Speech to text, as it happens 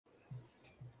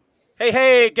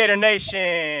Hey, Gator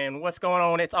Nation. What's going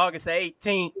on? It's August the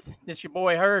 18th. This your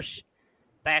boy Hirsch,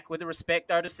 back with the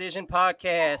Respect Our Decision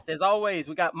podcast. As always,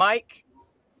 we got Mike.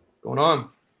 What's going on?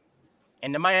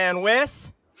 And the man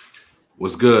Wes.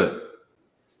 What's good?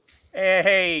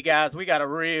 Hey, guys, we got a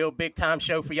real big-time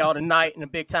show for y'all tonight and a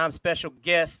big-time special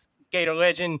guest. Gator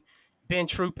legend Ben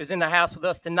Troupe is in the house with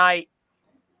us tonight.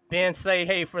 Ben, say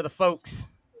hey for the folks.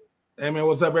 Hey, man,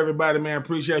 what's up, everybody, man?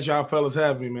 Appreciate y'all fellas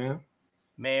having me, man.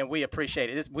 Man, we appreciate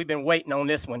it. We've been waiting on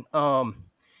this one.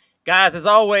 Guys, as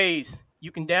always,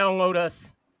 you can download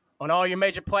us on all your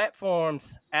major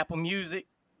platforms, Apple Music,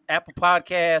 Apple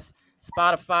Podcasts,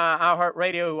 Spotify,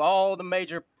 iHeartRadio, all the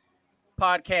major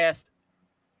podcast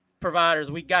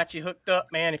providers. We got you hooked up,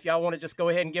 man. If y'all want to just go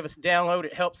ahead and give us a download,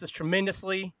 it helps us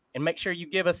tremendously. And make sure you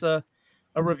give us a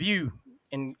review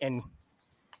and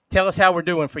tell us how we're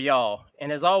doing for y'all.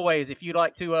 And as always, if you'd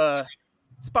like to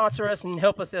sponsor us and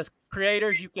help us as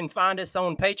creators, you can find us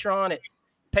on Patreon at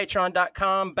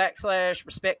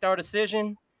patreon.com/Respect Our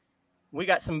Decision. We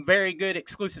got some very good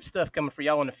exclusive stuff coming for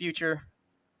y'all in the future.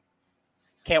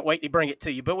 Can't wait to bring it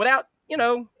to you. But without,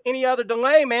 any other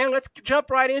delay, man, let's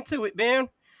jump right into it, Ben.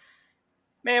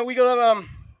 Man, we go,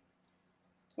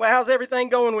 well, how's everything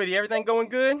going with you? Everything going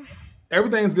good?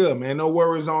 Everything's good, man. No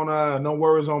worries on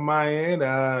my end.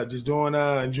 Just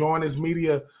enjoying this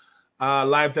media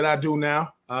life that I do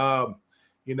now. I'm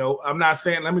not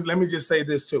saying. Let me just say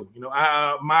this too.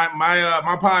 My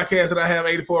podcast that I have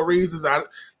 84 Reasons. Let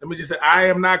me just say I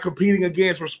am not competing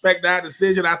against Respect Our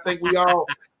Decision. I think we all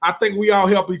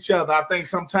help each other. I think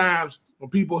sometimes when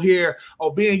people hear,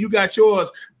 "Oh, Ben, you got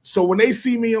yours," so when they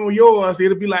see me on yours,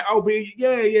 it'll be like, "Oh, Ben,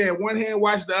 yeah, one hand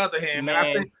watch the other hand." Man,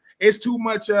 I think it's too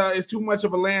much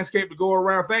of a landscape to go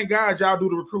around. Thank God y'all do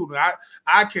the recruiting.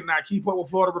 I cannot keep up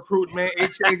with Florida recruiting, man.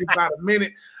 It changes by the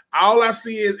minute. All I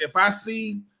see is if I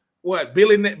see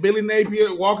Billy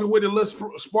Napier walking with the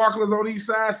little sparklers on each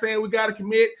side saying we got to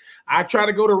commit, I try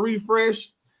to go to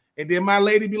refresh, and then my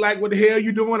lady be like, "What the hell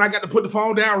you doing?" I got to put the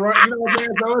phone down, right? You know what I'm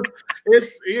saying? So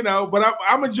it's but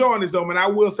I'm enjoying this though, man. I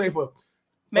will say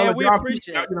man, we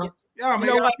appreciate it. Yeah, man,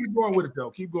 y'all keep going with it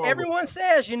though. Keep going. Everyone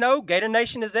says, Gator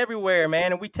Nation is everywhere,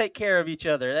 man, and we take care of each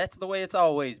other. That's the way it's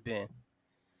always been.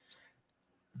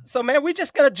 So, man, we're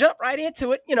just going to jump right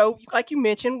into it. Like you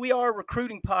mentioned, we are a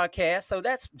recruiting podcast, so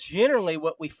that's generally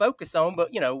what we focus on. But,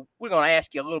 we're going to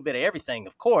ask you a little bit of everything,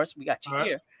 of course. We got you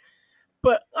here.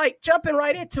 But, jumping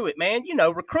right into it, man,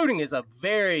 recruiting is a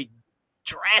very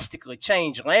drastically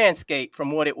changed landscape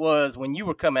from what it was when you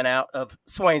were coming out of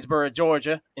Swainsboro,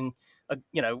 Georgia, and,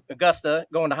 Augusta,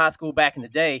 going to high school back in the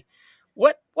day.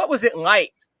 What was it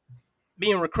like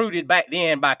being recruited back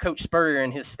then by Coach Spurrier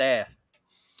and his staff?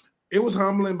 It was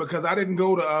humbling because I didn't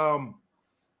go to,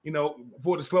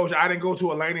 for disclosure, I didn't go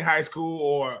to Laney High School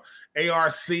or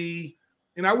ARC. I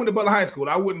went to Butler High School.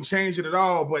 I wouldn't change it at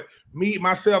all. But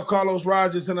myself, Carlos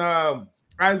Rogers, and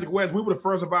Isaac West, we were the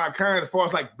first of our kind as far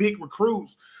as big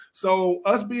recruits. So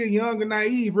us being young and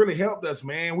naive really helped us,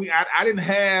 man. I didn't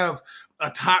have a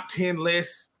top 10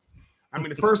 list. I mean,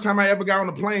 the first time I ever got on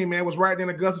the plane, man, was right in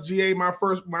Augusta, GA.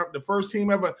 The first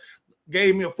team ever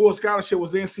gave me a full scholarship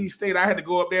was NC State. I had to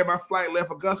go up there. My flight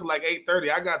left Augusta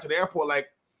 8:30. I got to the airport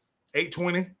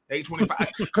 8:20, 8:25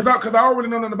 because I already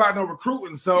know nothing about no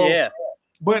recruiting. So, yeah.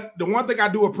 But the one thing I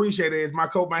do appreciate is my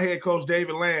head coach,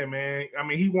 David Land, man. I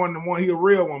mean, he won the one. He a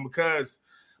real one because,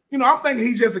 I'm thinking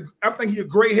he's a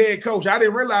great head coach. I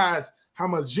didn't realize how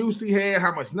much juice he had,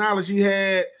 how much knowledge he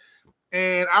had.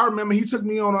 And I remember he took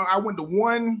me on. I went to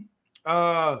one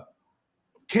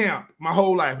camp my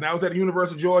whole life. And I was at the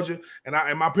University of Georgia, and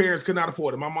my parents could not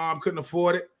afford it. My mom couldn't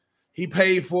afford it. He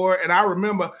paid for it. And I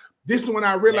remember this is when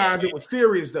I realized it was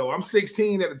serious, though. I'm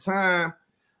 16 at the time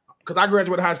because I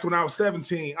graduated high school when I was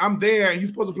 17. I'm there, and you're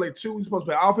supposed to play two. You're supposed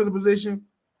to play offensive position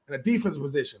and a defensive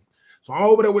position. So I'm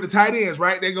over there with the tight ends,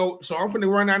 right? They go, so I'm going to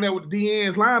run down there with the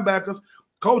DNs, linebackers.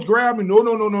 Coach grabbed me. No.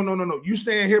 You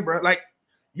stand here, bro.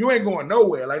 You ain't going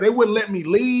nowhere. They wouldn't let me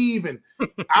leave, and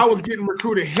I was getting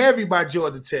recruited heavy by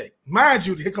Georgia Tech. Mind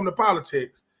you, here come the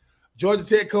politics. Georgia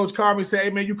Tech coach called me and said, "Hey,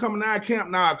 man, you coming to our camp?"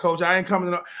 "Nah, coach, I ain't coming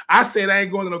to no." I said, "I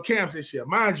ain't going to no camps this year."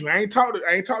 Mind you, I ain't talked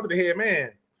to the head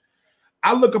man.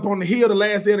 I look up on the hill the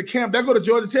last day of the camp. There go the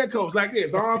Georgia Tech coach like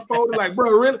this, arms folded,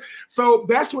 bro, really? So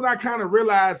that's when I kind of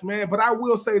realized, man, but I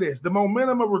will say this. The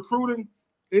momentum of recruiting,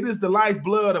 it is the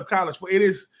lifeblood of college. It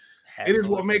is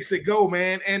what makes it go,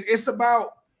 man. And it's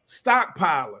about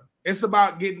stockpiling. It's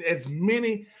about getting as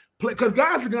many because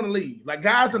guys are going to leave.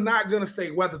 Guys are not going to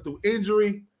stay, whether through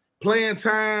injury, playing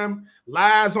time,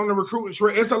 lies on the recruiting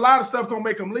trail. It's a lot of stuff going to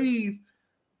make them leave.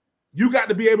 You got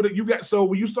to be able to, so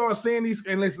when you start seeing these,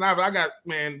 and listen, I got,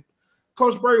 man,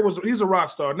 Coach Spurrier he's a rock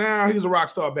star. Now he's a rock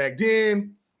star back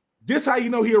then. This how you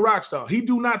know he a rock star. He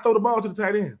do not throw the ball to the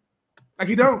tight end. Like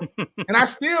he don't. And I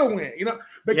still win,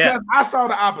 because I saw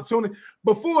the opportunity.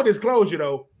 Before disclosure,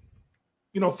 though,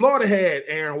 Florida had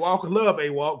Aaron Walker, love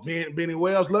A-Walk, Benny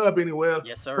Wells, love Benny Wells,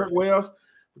 yes, sir. Kirk Wells.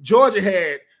 Georgia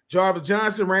had Jarvis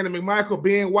Johnson, Randy McMichael,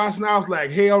 Ben Watson. I was like,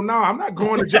 hell no, I'm not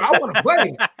going to Georgia. I want to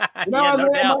play. You know what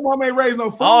I'm saying? My mom ain't raised no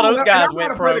fool. All those guys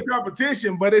went pro. The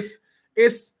competition, but it's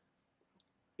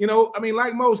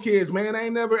like most kids, man, I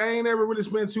ain't never really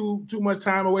spent too much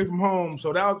time away from home.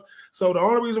 So the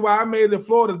only reason why I made it to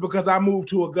Florida is because I moved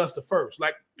to Augusta first.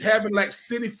 Like having like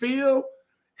City Field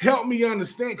helped me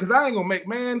understand, because I ain't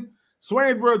gonna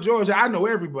Swainsboro, Georgia, I know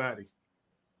everybody.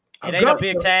 It ain't a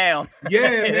big town.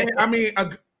 Yeah, man.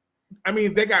 I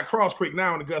mean, they got Cross Creek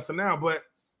now in Augusta now, but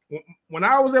when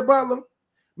I was at Butler,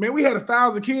 man, we had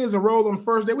 1,000 kids enrolled on the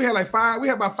first day. We had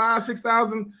about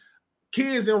 5,000-6,000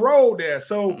 kids enrolled there.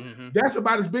 So that's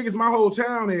about as big as my whole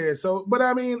town is. So, but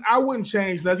I mean, I wouldn't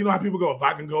change nothing. You know how people go, if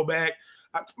I can go back,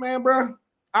 bro,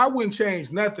 I wouldn't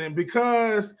change nothing,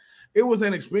 because it was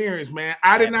an experience, man.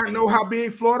 I did not know how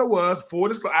big Florida was.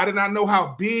 I did not know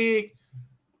how big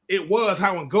it was,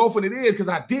 how engulfing it is, because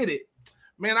I did it.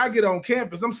 Man, I get on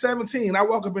campus. I'm 17. I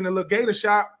walk up in the little Gator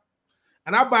shop,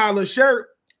 and I buy a little shirt.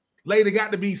 Lady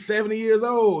got to be 70 years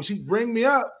old. She bring me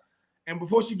up, and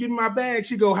before she give me my bag,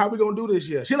 she go, how we going to do this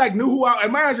year? She like knew who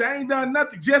imagine I ain't done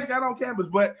nothing. Just got on campus.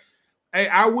 But, hey,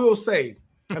 I will say,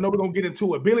 I know we're going to get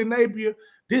into it. Billy Napier,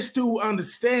 this dude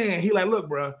understand. He like, look,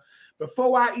 bro,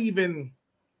 before I even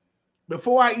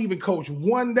coach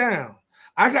one down,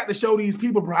 I got to show these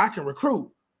people, bro, I can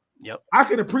recruit. Yep. I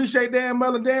can appreciate Dan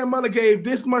Mullen. Dan Mullen gave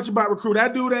this much about recruiting.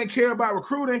 That dude ain't care about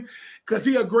recruiting because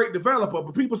he a great developer.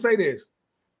 But people say this,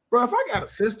 bro, if I got a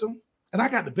system and I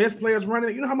got the best players running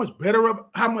it, you know how much better,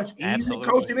 how much easier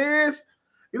coaching is?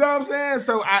 You know what I'm saying?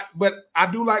 So but I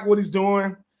do like what he's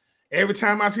doing. Every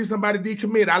time I see somebody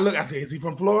decommit, I say, is he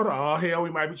from Florida? Oh, hell, we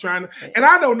might be trying to. And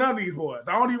I know none of these boys.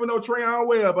 I don't even know Trayon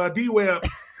Webb or D-Webb,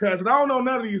 because I don't know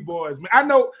none of these boys. I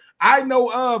know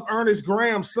of Ernest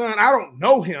Graham's son. I don't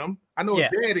know him. I know his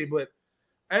daddy, but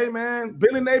hey, man,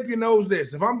 Billy Napier knows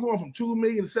this. If I'm going from 2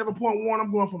 million to 7.1,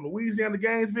 I'm going from Louisiana to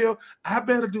Gainesville, I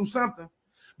better do something.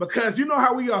 Because you know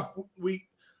how we are. We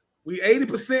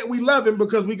 80% we love him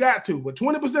because we got to, but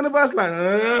 20% of us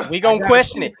like we gonna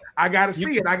question it. I gotta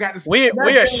see it. I got to see it.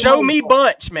 We're a show me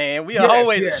bunch, man. We are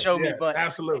always a show me bunch.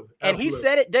 Absolutely. And he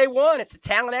said it day one. It's a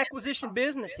talent acquisition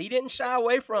business. He didn't shy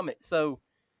away from it. So,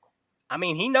 I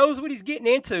mean, he knows what he's getting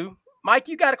into. Mike,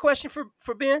 you got a question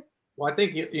for Ben? Well, I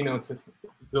think to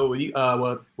go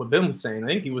what Ben was saying, I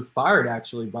think he was fired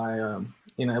actually by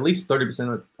at least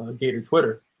 30% of Gator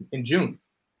Twitter in June.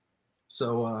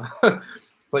 So.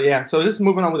 But yeah, so just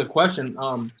moving on with a question.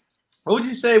 What would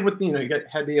you say with you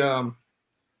had the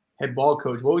head ball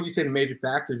coach? What would you say the major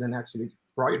factors in actually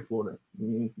brought you to Florida? I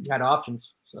mean, you had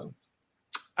options. So,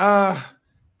 I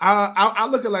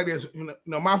look at it like this.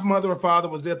 My mother and father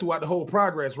was there throughout the whole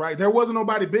progress. Right, there wasn't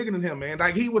nobody bigger than him, man.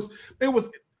 Like it was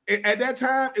at that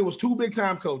time. It was two big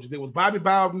time coaches. It was Bobby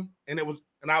Bowden and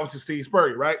obviously Steve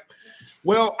Spurrier. Right.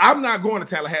 Well, I'm not going to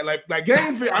Tallahassee, like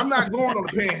Gainesville. I'm not going on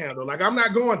the Panhandle. Like I'm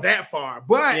not going that far.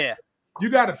 But you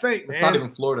got to think, man. It's not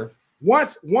even Florida.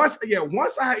 Once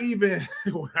I even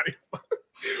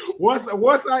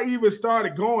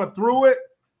started going through it,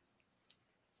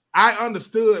 I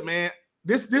understood, man.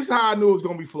 This is how I knew it was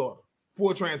gonna be Florida.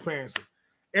 Full transparency.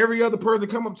 Every other person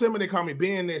come up to me, they call me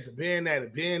Ben this and Ben that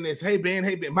and Ben this. Hey Ben.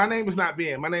 My name is not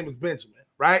Ben. My name is Benjamin.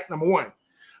 Right? Number one.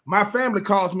 My family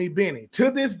calls me Benny. To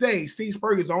this day, Steve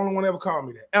Spurrier is the only one ever called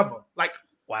me that, ever. Like,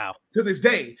 wow. To this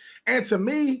day. And to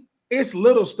me, it's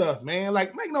little stuff, man.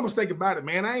 Like, make no mistake about it,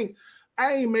 man. I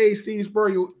ain't made Steve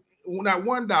Spurrier not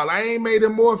 $1. I ain't made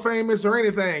him more famous or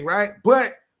anything, right?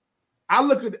 But I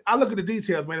look at the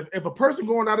details, man. If a person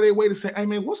going out of their way to say, hey,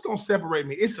 man, what's going to separate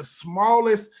me? It's the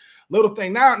smallest little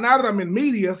thing. Now that I'm in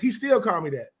media, he still call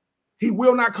me that. He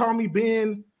will not call me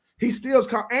Ben. He still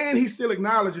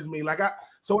acknowledges me.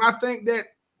 So I think that,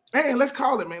 hey, let's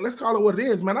call it, man. Let's call it what it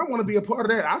is, man. I want to be a part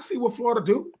of that. I see what Florida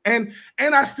do. And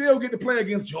I still get to play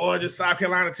against Georgia, South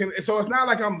Carolina, Tennessee. So it's not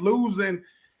like I'm losing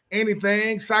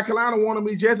anything. South Carolina wanted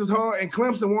me just as hard, and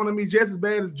Clemson wanted me just as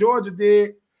bad as Georgia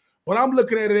did. But I'm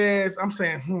looking at it as, I'm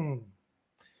saying,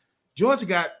 Georgia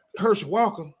got Herschel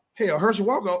Walker. Hell, Herschel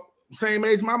Walker, same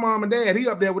age my mom and dad. He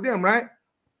up there with them, right?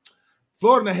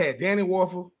 Florida had Danny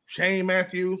Warfel, Shane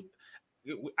Matthews.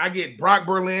 I get Brock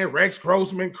Berlin, Rex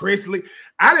Grossman, Chris Lee.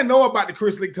 I didn't know about the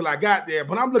Chris Lee till I got there,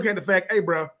 but I'm looking at the fact, hey,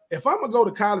 bro, if I'm going to go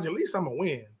to college, at least I'm going to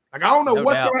win. Like, I don't know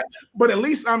what's going to happen, but at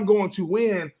least I'm going to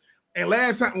win. And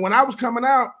last time, when I was coming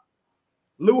out,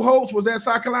 Lou Holtz was at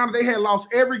South Carolina. They had lost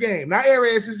every game, not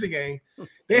every SEC game.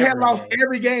 They had lost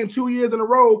every game 2 years in a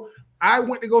row. I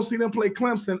went to go see them play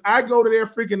Clemson. I go to their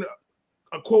freaking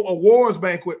quote awards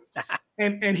banquet,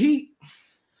 and he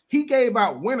gave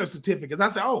out winner certificates. I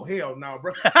said, "Oh hell no,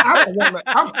 bro! I don't want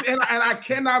that." And I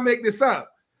cannot make this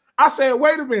up. I said,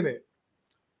 "Wait a minute,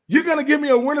 you're gonna give me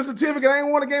a winner certificate? I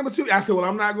ain't won a game or two." I said, "Well,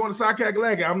 I'm not going to South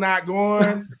Carolina. I'm not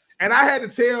going." And I had to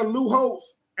tell Lou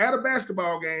Holtz at a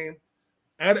basketball game,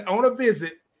 on a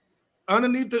visit,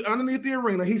 underneath the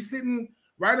arena. He's sitting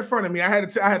right in front of me. I had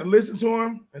to listen to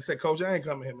him and say, "Coach, I ain't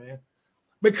coming here, man."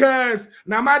 Because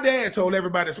now my dad told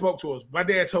everybody that spoke to us. My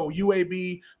dad told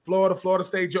UAB, Florida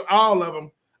State, all of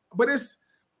them. But it's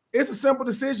a simple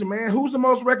decision, man. Who's the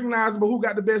most recognizable? Who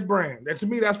got the best brand? And to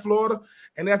me, that's Florida,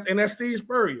 and that's Steve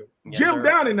Spurrier. Yes, Jim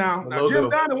Downey now. Jim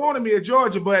Downey wanted me at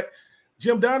Georgia, but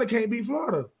Jim Downey can't beat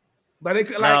Florida. But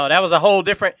no, that was a whole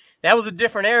different. That was a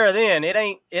different era then. It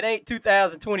ain't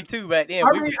 2022 back then.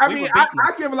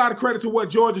 I give a lot of credit to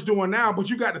what Georgia's doing now, but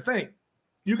you got to think.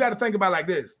 You got to think about it like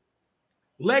this.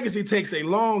 Legacy takes a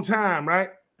long time, right?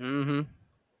 Mm-hmm.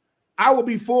 I will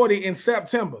be 40 in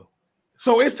September,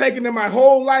 so it's taking them my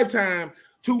whole lifetime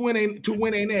to win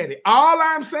a natty. All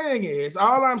I'm saying is,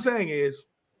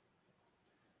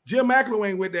 Jim McElwain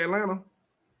ain't with the Atlanta,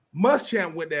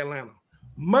 Muschamp with the Atlanta,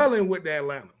 Mullen with the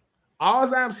Atlanta.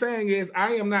 All I'm saying is,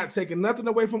 I am not taking nothing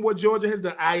away from what Georgia has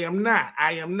done. I am not.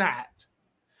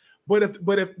 But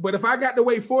if I got to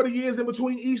wait 40 years in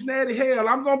between each natty, hell,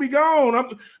 I'm gonna be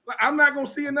gone. I'm not gonna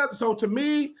see another. So to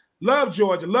me, love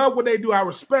Georgia, love what they do. I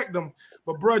respect them,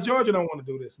 but bro, Georgia don't want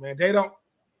to do this, man. They don't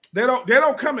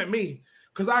come at me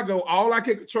because I go. All I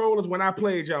can control is when I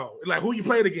played y'all. Like who you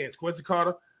played against: Quincy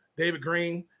Carter, David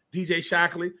Green, DJ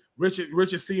Shockley,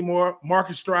 Richard Seymour,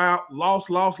 Marcus Stroud. Lost.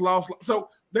 So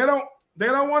they don't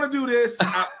want to do this.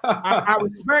 I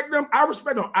respect them.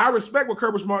 I respect what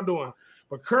Kirby Smart doing.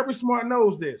 But Kirby Smart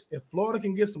knows this. If Florida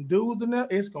can get some dudes in there,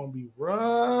 it's going to be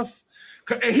rough.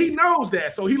 And he knows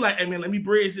that. So he like, hey, man, let me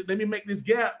bridge it. Let me make this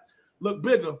gap look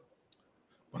bigger.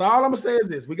 But all I'm going to say is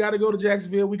this. We got to go to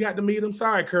Jacksonville. We got to meet them.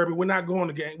 Sorry, Kirby. We're not going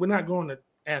to game. We're not going to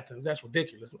Athens. That's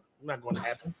ridiculous. We're not going to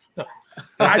Athens. No.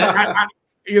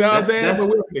 You know what I'm saying? But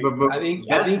we'll see. I think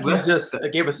you just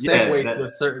gave a segue to a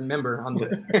certain member on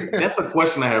the. That's a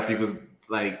question I have for you because,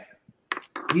 like,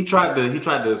 he tried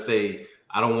to say,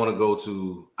 I don't want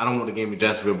the game in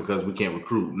Jacksonville because we can't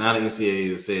recruit. Now the NCAA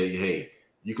has said, hey,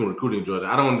 you can recruit in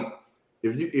Georgia.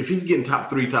 If he's getting top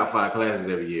 3, top 5 classes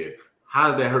every year,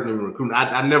 how is that hurting him in recruiting?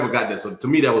 I never got that. So to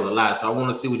me, that was a lie. So I want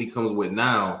to see what he comes with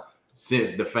now,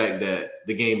 since the fact that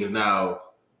the game is now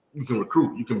you can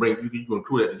recruit, you can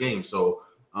recruit at the game. So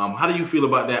how do you feel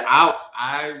about that?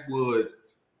 I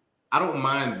don't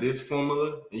mind this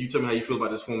formula, and you tell me how you feel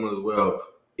about this formula as well.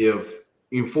 If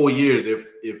in 4 years,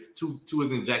 if two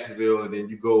is in Jacksonville and then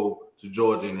you go to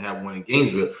Georgia and have one in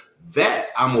Gainesville, that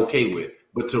I'm okay with.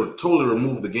 But to totally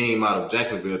remove the game out of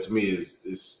Jacksonville to me is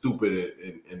stupid,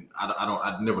 and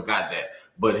I never got that.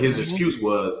 But his excuse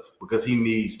was because he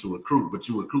needs to recruit, but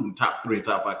you recruiting top 3 and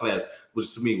top 5 class,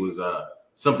 which to me was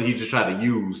something he just tried to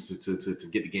use to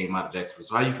get the game out of Jacksonville.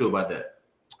 So how you feel about that?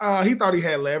 He thought he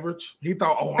had leverage. He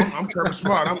thought, oh, I'm Kirby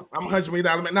Smart. I'm $100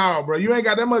 million. No, bro, you ain't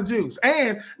got that much juice.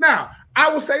 And now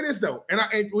I will say this though, and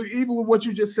even with what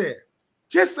you just said,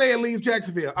 just say it leaves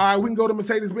Jacksonville. All right, we can go to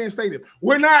Mercedes-Benz Stadium.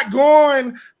 We're not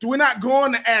going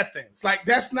to Athens. Like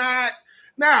that's not.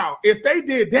 Now, if they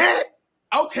did that,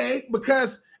 okay,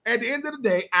 because at the end of the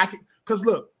day, I can. Because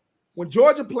look, when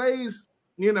Georgia plays,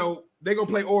 they're gonna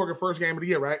play Oregon first game of the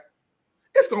year, right?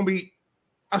 It's gonna be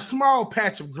a small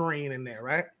patch of green in there,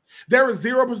 right? There is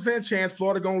 0% chance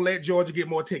Florida gonna let Georgia get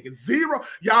more tickets. 0.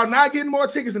 Y'all not getting more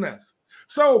tickets than us.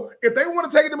 So if they want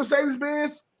to take it to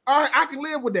Mercedes-Benz, all right, I can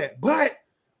live with that. But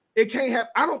it can't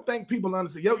happen. I don't think people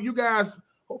understand. You guys,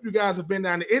 hope you guys have been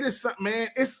down there. It is something, man.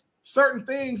 It's certain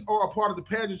things are a part of the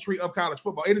pageantry of college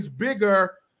football. It is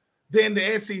bigger than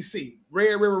the SEC,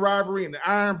 Red River Rivalry and the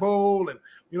Iron Bowl and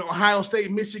Ohio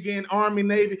State, Michigan, Army,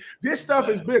 Navy. This stuff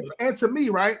is bigger. And to me,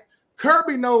 right?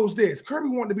 Kirby knows this. Kirby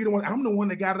wanted to be the one. I'm the one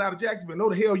that got it out of Jacksonville. No,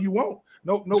 the hell you won't.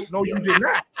 No, you did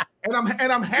not. And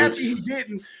I'm happy he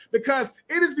didn't, because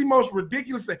it is the most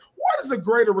ridiculous thing. What is a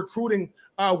greater recruiting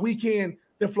weekend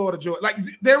than Florida Georgia? Like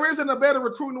there isn't a better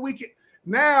recruiting weekend.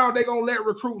 Now they're gonna let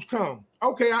recruits come.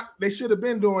 Okay, they should have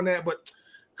been doing that, but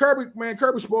Kirby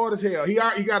spoiled as hell. He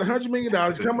got $100 million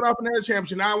coming off another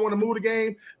championship. Now I want to move the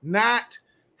game. Not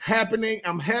happening.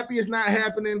 I'm happy it's not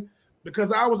happening,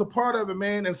 because I was a part of it,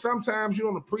 man. And sometimes you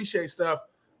don't appreciate stuff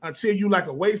until you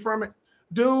away from it.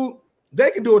 Dude,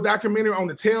 they can do a documentary on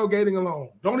the tailgating alone.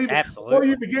 Don't even before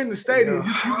you begin the stadium. You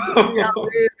can see how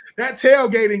it is. That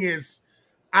tailgating is.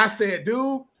 I said,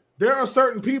 dude, there are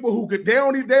certain people who they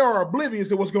are oblivious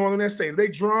to what's going on in that stadium. They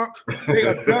drunk, they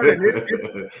are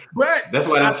done. But that's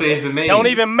why they changed the name. Don't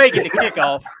even make it to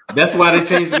kickoff. That's why they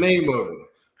changed the name of it.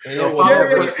 You know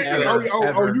they're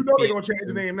gonna change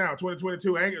the name now,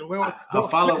 2022. A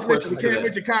follow-up question. We can't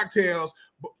mention cocktails.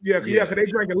 Yeah, because they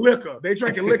drinking liquor. They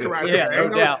drinking liquor out there.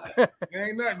 No doubt.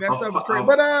 Ain't nothing. That stuff is crazy.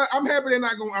 But I'm happy they're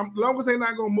not going. As long as they're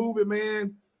not going to move it,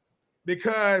 man,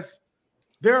 because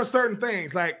there are certain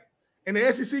things like, and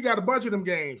the SEC got a bunch of them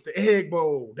games: the Egg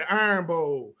Bowl, the Iron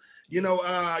Bowl.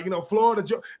 Florida.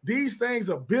 These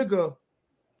things are bigger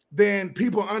than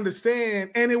people understand,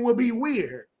 and it will be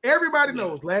weird. Everybody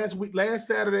knows. Last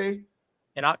Saturday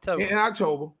in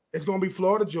October, it's going to be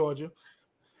Florida, Georgia.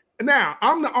 Now,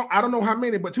 I don't know how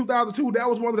many, but 2002, that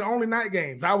was one of the only night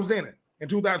games. I was in it in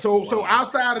 2000. So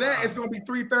outside of that, it's going to be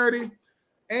 3:30.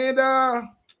 And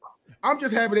I'm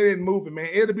just happy they didn't move it, man.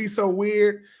 It'll be so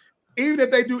weird. Even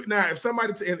if they do now,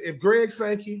 if Greg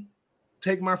Sankey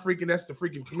take my that's the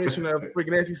freaking commissioner of the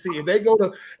freaking SEC. If they go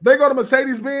to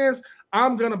Mercedes-Benz,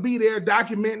 I'm gonna be there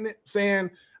documenting it,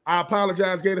 saying, I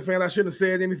apologize, Gator fan. I shouldn't have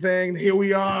said anything. Here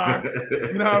we are.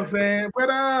 You know what I'm saying? But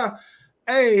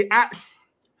hey, I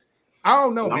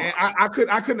don't know, man. I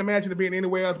couldn't imagine it being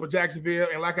anywhere else but Jacksonville.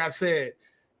 And like I said,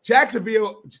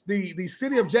 Jacksonville, the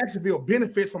city of Jacksonville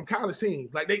benefits from college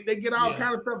teams. Like they get all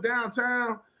kind of stuff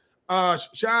downtown.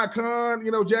 Shad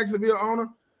Khan, Jacksonville owner.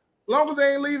 Long as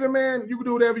they ain't leaving, man, you can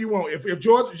do whatever you want. If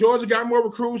Georgia got more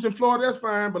recruits than Florida, that's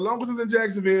fine. But long as it's in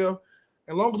Jacksonville,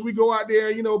 and long as we go out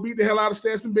there, beat the hell out of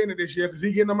Stetson Bennett this year because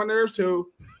he's getting on my nerves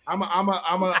too. I'm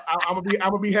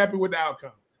gonna be happy with the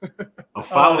outcome. A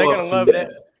follow-up to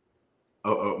that.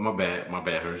 Oh, my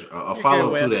bad, Hirsch. A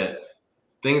follow-up to that.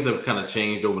 Things have kind of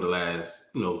changed over the last,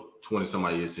 20 some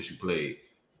odd years since you played.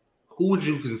 Who would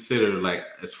you consider, like,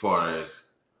 as far as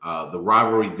the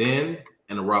rivalry then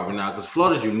and the rivalry now? Because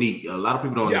Florida's unique. A lot of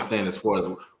people don't understand as far as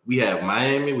we have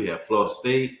Miami, we have Florida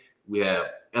State, we have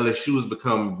LSU has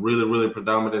become really, really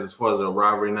predominant as far as a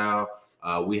rivalry now.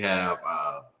 We have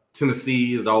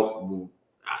Tennessee is all.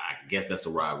 I guess that's a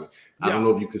rivalry. I don't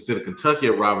know if you consider Kentucky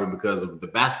a rivalry because of the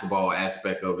basketball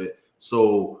aspect of it.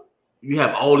 So you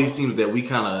have all these teams that we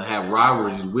kind of have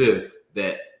rivalries with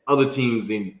that other teams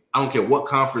in. I don't care what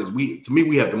conference we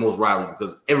have the most rivalry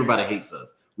because everybody hates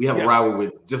us. We have a rivalry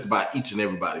with just about each and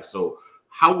everybody. So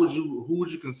who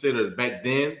would you consider back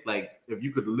then? Like if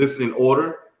you could list in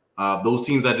order those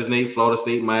teams I just named: Florida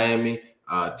State, Miami,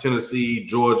 Tennessee,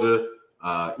 Georgia,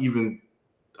 even.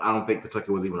 I don't think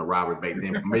Kentucky was even a rivalry back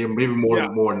then. Maybe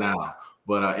more now,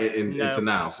 but into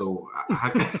now. So I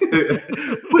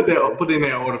put in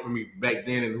that order for me back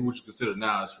then, and who would you consider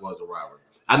now as far as a rivalry?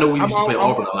 I know we used to play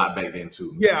Auburn a lot back then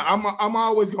too. Yeah, I'm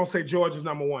always gonna say Georgia's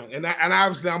number one, and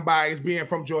obviously I'm biased being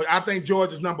from Georgia. I think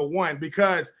Georgia's number one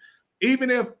because even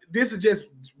if this is just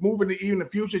moving to even the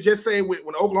future, just say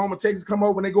when Oklahoma, Texas come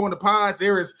over and they go into pods,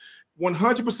 there is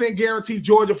 100% guaranteed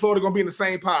Georgia, Florida going to be in the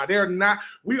same pod. They're not.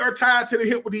 We are tied to the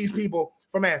hip with these people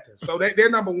from Athens, so they're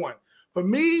number one. For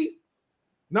me,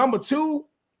 number two.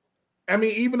 I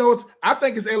mean, even though I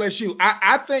think it's LSU.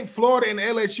 I think Florida and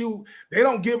LSU they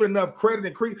don't give it enough credit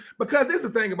and credit because this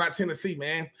is the thing about Tennessee,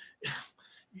 man.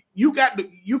 You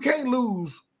can't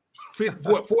lose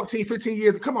 14, 15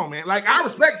 years. Come on, man. Like I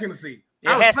respect Tennessee.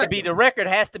 The record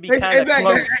has to be kind of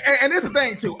close. And this is the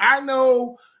thing too. I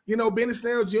know. Benny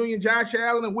Snell Jr., Josh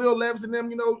Allen, and Will Levis and them,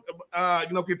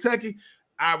 Kentucky.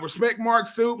 I respect Mark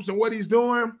Stoops and what he's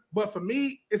doing. But for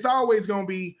me, it's always going to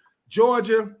be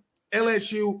Georgia,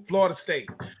 LSU, Florida State.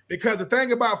 Because the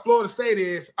thing about Florida State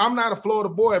is I'm not a Florida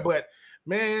boy, but,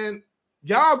 man,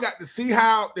 y'all got to see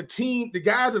how the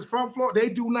guys that's from Florida, they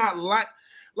do not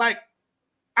like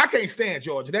I can't stand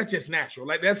Georgia. That's just natural.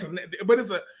 But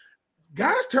it's a –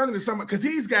 guys turn into something because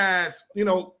these guys,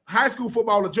 high school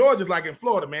football in Georgia is like in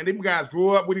Florida, man. Them guys grew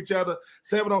up with each other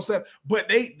 7-on-7, but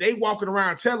they walking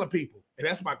around telling people, and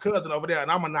that's my cousin over there, and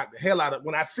I'm gonna knock the hell out of it.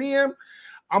 When I see him,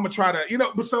 I'm gonna try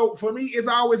to, But so for me, it's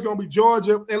always gonna be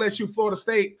Georgia, LSU, Florida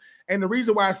State, and the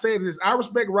reason why I say this is I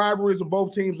respect rivalries when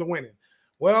both teams are winning.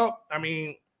 Well, I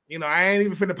mean, I ain't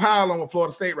even finna pile on with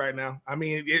Florida State right now. I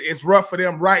mean, it's rough for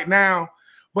them right now,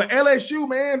 but LSU,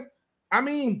 man, I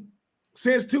mean.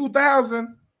 Since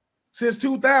 2000,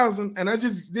 and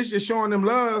this just showing them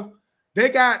love. They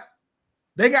got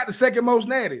the second most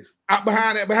natties out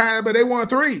behind it, but they won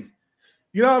 3.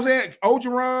 You know what I'm saying?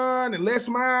 Ogeron and Les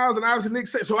Miles and obviously Nick.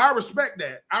 So I respect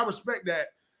that.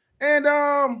 And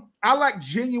I like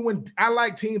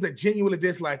teams that genuinely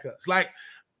dislike us. Like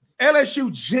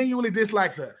LSU genuinely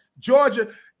dislikes us. Georgia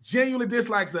genuinely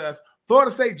dislikes us.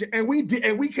 Florida State, and we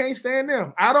can't stand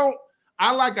them.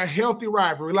 I like a healthy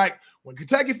rivalry. Like when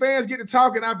Kentucky fans get to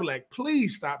talking, I'd be like,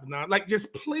 please stop it now. Like,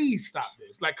 just please stop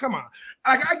this. Like, come on.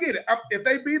 Like, I get it. If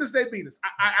they beat us, they beat us.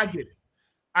 I get it.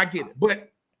 I get it.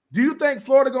 But do you think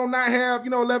Florida gonna not have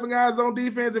 11 guys on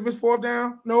defense if it's 4th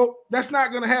down? No, that's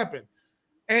not gonna happen.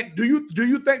 And do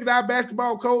you think that our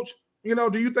basketball coach,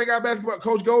 do you think our basketball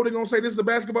coach Golden gonna say this is a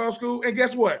basketball school? And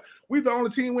guess what? We're the only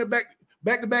team went back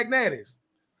to back natties.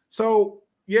 So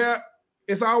yeah,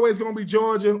 it's always gonna be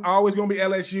Georgia, always gonna be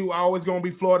LSU, always gonna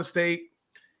be Florida State.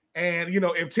 And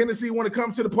if Tennessee want to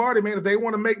come to the party, man, if they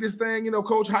want to make this thing,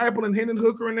 Coach Heupel and Hendon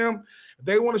Hooker and them, if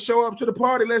they want to show up to the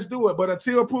party, let's do it. But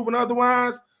until proven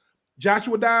otherwise,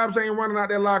 Joshua Dobbs ain't running out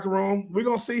that locker room. We're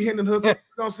gonna see Hendon Hooker.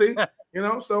 We're gonna see,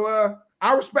 So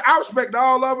I respect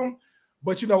all of them.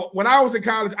 But when I was in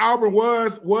college, Auburn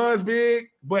was big,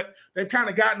 but they've kind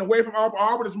of gotten away from Auburn.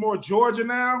 Auburn is more Georgia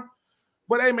now.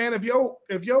 But hey, man, if your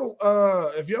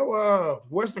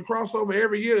Western crossover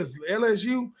every year is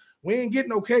LSU, we ain't getting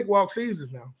no cakewalk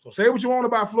seasons now. So say what you want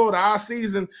about Florida. Our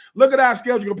season, look at our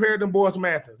schedule compared to them boys from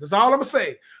Athens. That's all I'm gonna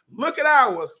say. Look at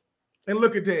ours and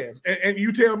look at theirs, and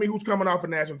you tell me who's coming off a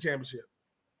national championship.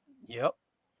 Yep.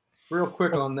 Real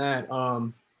quick on that.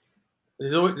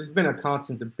 There's been a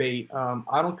constant debate.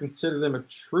 I don't consider them a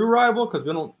true rival because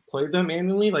we don't play them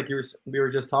annually, like we were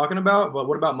just talking about. But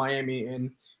what about Miami?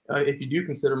 And if you do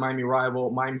consider Miami rival,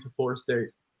 Miami to Florida State.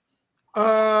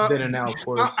 Then and now, of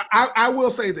course. I will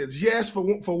say this. Yes, for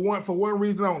one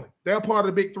reason only. They're part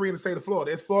of the big 3 in the state of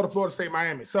Florida. It's Florida, Florida State,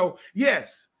 Miami. So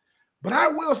yes, but I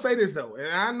will say this though, and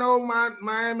I know my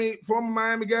former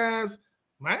Miami guys.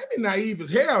 Miami naive as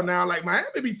hell now. Like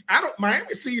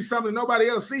Miami sees something nobody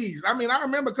else sees. I mean, I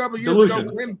remember a couple of years ago,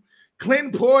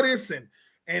 Clinton Portis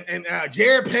and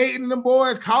Jared Payton and them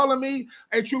boys calling me,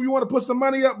 "Hey, Troupe, you want to put some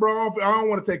money up, bro? I don't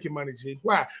want to take your money, G.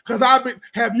 Why? Because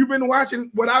have you been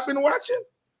watching what I've been watching?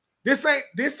 This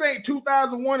ain't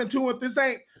 2001 and 2, and this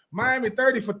ain't Miami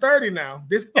 30 for 30 now.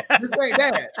 This ain't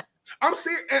that. I'm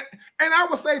serious, and I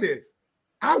will say this.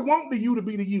 I want the U to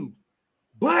be the U,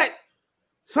 but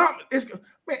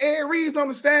Ed Reed's on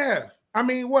the staff. I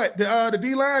mean, what the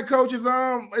D-line coach is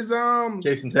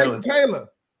Jason Taylor.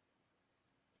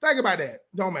 Think about that.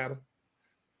 Don't matter.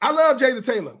 I love Jason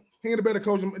Taylor. He ain't a better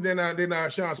coach than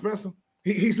Sean Spencer.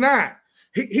 He's not.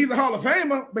 He's a Hall of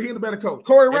Famer, but he ain't a better coach.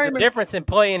 Corey Raymond. There's a difference in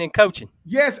playing and coaching.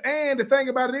 Yes, and the thing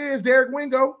about it is Derek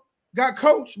Wingo got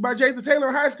coached by Jason Taylor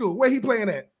in high school. Where he playing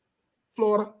at?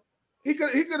 Florida. He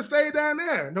could have stayed down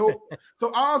there. No.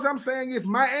 So all I'm saying is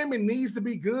Miami needs to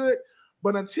be good,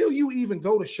 but until you even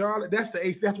go to Charlotte, that's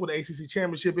what the ACC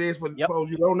championship is for those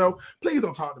you don't know. Please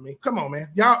don't talk to me. Come on, man.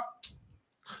 Y'all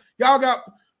got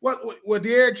what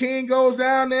Derek King goes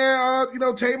down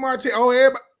there, Tate Martin. Oh,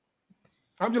 everybody.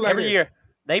 I'm just like every year.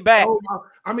 They back. Oh,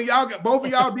 I mean, y'all got both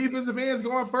of y'all defensive ends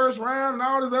going first round and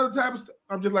all this other type of stuff.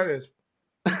 I'm just like this.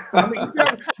 I mean,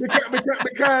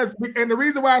 because and the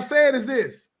reason why I say it is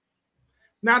this.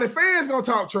 Now the fans gonna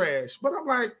talk trash, but I'm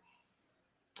like,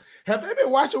 have they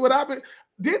been watching what I've been?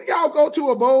 Didn't y'all go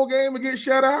to a bowl game and get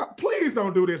shut out? Please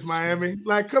don't do this, Miami.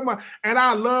 Like, come on. And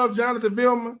I love Jonathan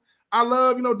Vilma. I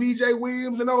love, DJ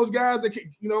Williams and those guys that,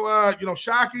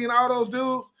 Shockey and all those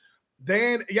dudes.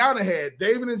 Then y'all done had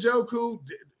David Njoku,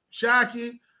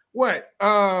 Shockey,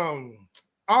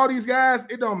 all these guys.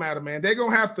 It don't matter, man. They're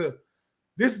gonna have to.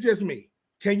 This is just me.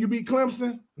 Can you beat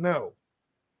Clemson? No.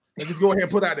 And just go ahead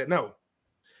and put out that no.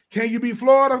 Can you beat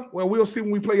Florida? Well, we'll see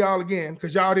when we play y'all again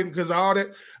because y'all didn't, because all that.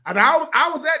 And I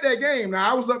was at that game.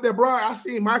 Now I was up there, bro. I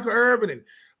seen Michael Irvin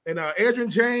and Adrian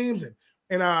James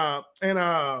and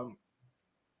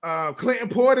Clinton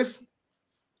Portis.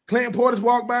 Clinton Portis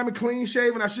walked by me clean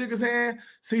shaven. I shook his hand.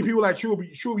 See people like Troupe,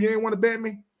 you ain't want to bet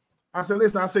me. I said,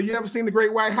 listen. I said, you ever seen the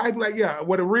Great White Hype? Like, yeah.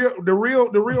 Well, the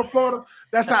real Florida.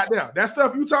 That's not there. That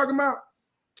stuff you talking about,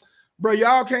 bro.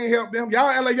 Y'all can't help them. Y'all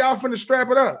act like y'all finna strap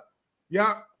it up.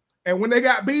 Y'all. And when they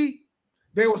got beat,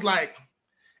 they was like,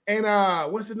 and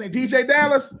what's his name? DJ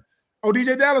Dallas. Oh,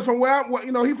 DJ Dallas from where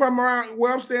he from around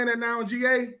where I'm staying at now in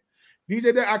GA.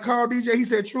 I called DJ. He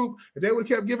said, Troupe, if they would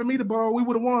have kept giving me the ball, we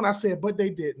would have won. I said, but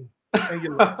they didn't. And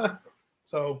you lost.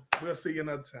 So we'll see you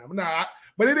another time.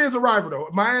 But it is a rival though.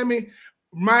 Miami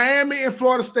and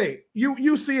Florida State.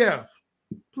 UCF,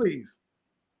 please.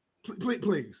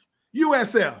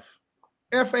 USF,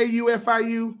 FAU,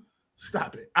 FIU,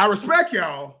 stop it. I respect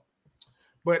y'all.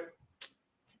 But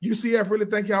UCF really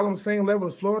think y'all on the same level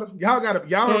as Florida? Y'all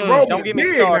enrollment don't get me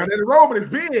big. started. Now, the enrollment is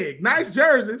big. Nice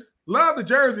jerseys. Love the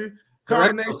jersey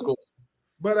combination.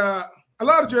 But I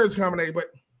love the jersey combination.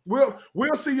 But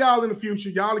We'll see y'all in the future.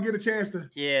 Y'all will get a chance to.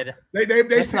 Yeah.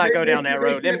 Let's not go down that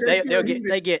road.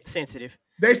 They get sensitive.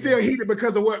 They still heated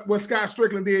because of what Scott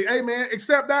Strickland did. Hey, man,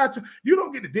 accept that. You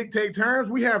don't get to dictate terms.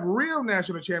 We have real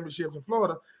national championships in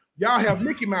Florida. Y'all have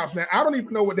Mickey Mouse now. I don't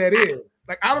even know what that is.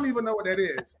 Like, I don't even know what that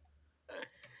is.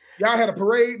 Y'all had a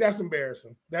parade. That's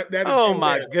embarrassing. That is. Oh,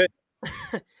 my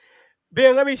goodness.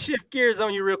 Ben, let me shift gears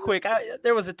on you real quick.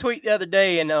 There was a tweet the other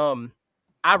day, and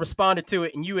I responded to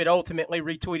it, and you had ultimately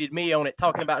retweeted me on it,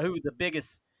 talking about who the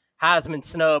biggest Heisman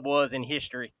snub was in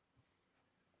history.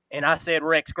 And I said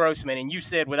Rex Grossman, and you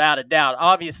said without a doubt,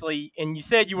 obviously, and you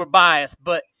said you were biased,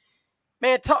 but,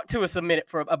 man, talk to us a minute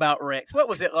about Rex. What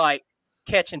was it like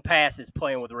catching passes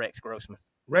playing with Rex Grossman?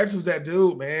 Rex was that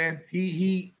dude, man.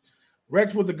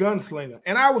 Rex was a gunslinger.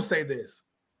 And I will say this,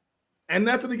 and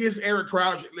nothing against Eric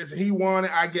Crouch. Listen, he won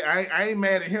it. I ain't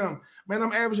mad at him. Man,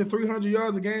 I'm averaging 300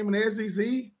 yards a game in the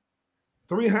SEC.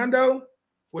 300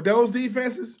 with those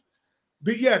defenses.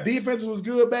 Defenses was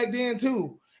good back then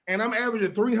too. And I'm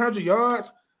averaging 300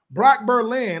 yards. Brock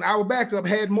Berlin, our backup,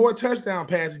 had more touchdown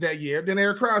passes that year than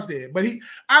Eric Crouch did. But he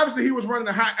was running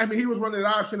the high. I mean, he was running the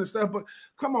option and stuff. But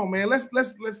come on, man, let's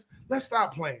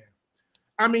stop playing.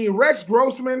 I mean, Rex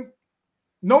Grossman.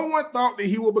 No one thought that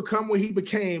he would become what he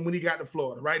became when he got to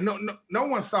Florida, right? No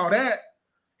one saw that.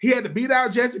 He had to beat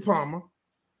out Jesse Palmer.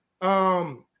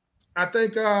 I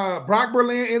think Brock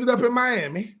Berlin ended up in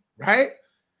Miami, right?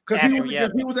 Because he was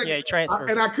he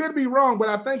transferred. And I could be wrong, but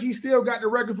I think he still got the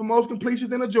record for most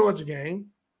completions in a Georgia game.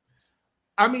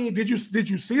 I mean, did you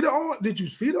see the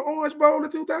Orange Bowl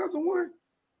in 2001?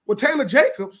 Well, Taylor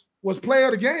Jacobs was player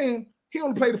of the game. He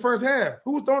only played the first half.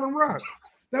 Who was throwing him rock?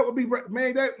 That would be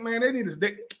they need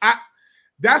to.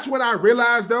 That's when I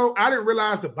realized, though. I didn't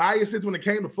realize the biases when it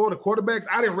came to Florida quarterbacks.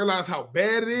 I didn't realize how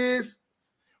bad it is.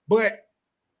 But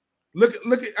look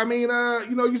at. I mean,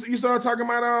 you started talking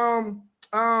about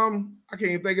I can't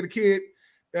even think of the kid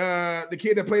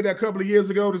that played that a couple of years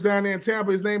ago. That's down there in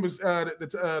Tampa. His name is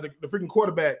the freaking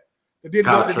quarterback.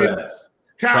 Kyle Trask.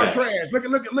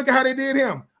 Look at how they did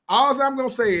him. All I'm gonna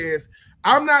say is,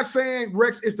 I'm not saying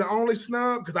Rex is the only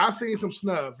snub, because I've seen some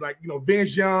snubs like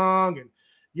Vince Young and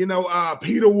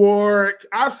Peter Warwick.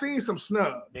 I've seen some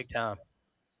snubs. Big time.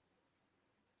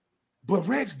 But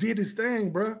Rex did his thing,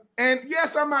 bro. And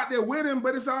yes, I'm out there with him,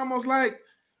 but it's almost like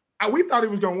we thought he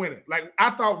was gonna win it. Like,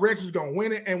 I thought Rex was gonna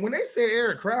win it. And when they said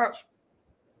Eric Crouch,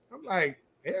 I'm like,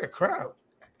 Eric Crouch.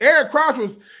 Eric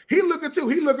Crouch he looking too.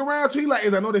 He look around too. He like, I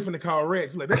know they finna call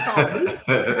Rex. Like, they call me.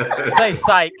 Say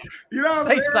psych. You know what I'm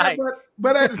saying? Psych.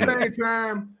 But at the same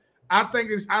time, I think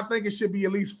it should be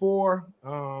at least 4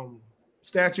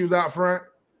 statues out front.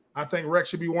 I think Rex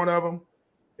should be one of them.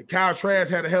 Kyle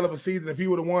Trask had a hell of a season. If he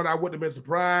would have won, I wouldn't have been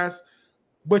surprised.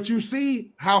 But you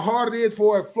see how hard it is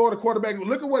for a Florida quarterback.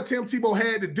 Look at what Tim Tebow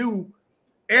had to do,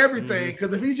 everything.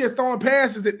 Because if he's just throwing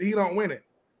passes, he don't win it.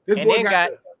 And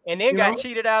then got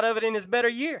cheated out of it in his better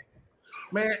year.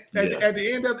 Man, at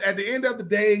the end of the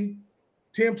day,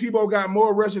 Tim Tebow got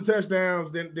more rushing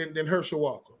touchdowns than Herschel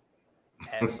Walker.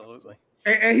 Absolutely.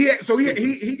 And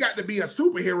he got to be a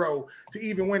superhero to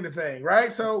even win the thing,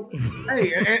 right? So,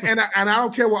 hey, and I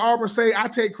don't care what Auburn say. I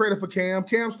take credit for Cam.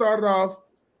 Cam started off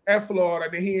at Florida,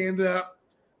 then he ended up.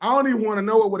 I don't even want to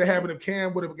know what would have happened if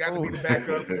Cam would have got to be the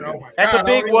backup. That's a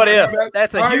big what if.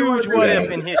 That's a huge what if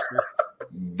in history.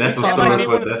 That's a story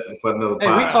for another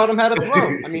Hey, we taught him how to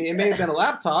throw. I mean, it may have been a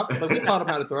laptop, but we taught him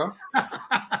how to throw.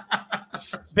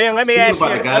 Ben, let me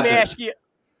ask you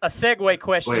a segue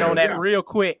question on that real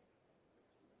quick.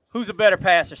 Who's a better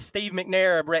passer, Steve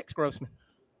McNair or Rex Grossman?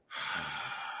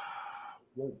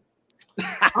 Whoa. We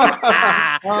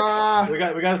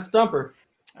got a stumper.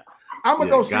 I'm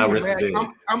gonna go Stephen Mack.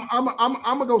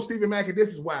 I'm gonna go Stephen Mack, and this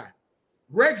is why.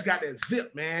 Rex got that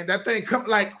zip, man. That thing come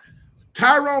like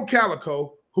Tyrone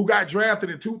Calico, who got drafted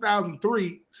in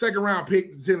 2003, second round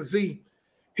pick to Tennessee.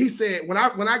 He said when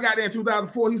I got there in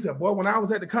 2004, he said, boy, when I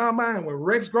was at the combine, when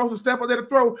Rex Grossman stepped up there to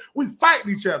throw, we fight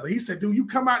each other. He said, dude, you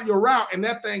come out your route and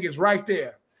that thing is right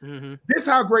there. Mm-hmm. This is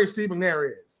how great Steve McNair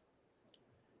is.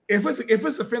 If it's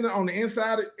a defender on the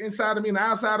inside of me and the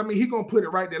outside of me, he gonna put it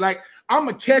right there. Like, I'm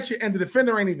gonna catch it and the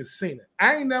defender ain't even seen it.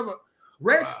 I ain't never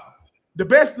Rex. Wow. The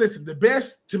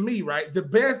best to me, right?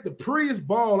 The prettiest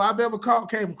ball I've ever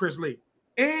caught came from Chris Lee.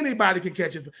 Anybody can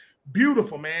catch it.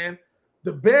 Beautiful, man.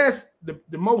 The best, the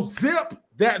most zip,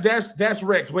 that's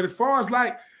Rex. But as far as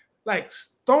like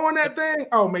throwing that thing,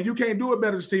 oh man, you can't do it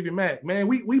better than Stevie Mack. Man,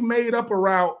 we made up a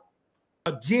route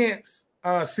against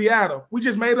Seattle. We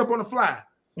just made up on the fly.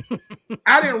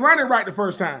 I didn't run it right the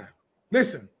first time.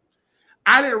 Listen,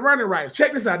 I didn't run it right.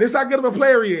 Check this out. This is how good of a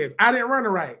player he is. I didn't run it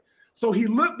right. So he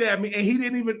looked at me and he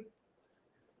didn't even.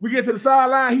 We get to the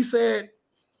sideline. He said,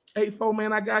 8-4,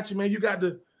 man, I got you, man. You got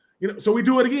to, so we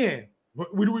do it again.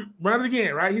 We run it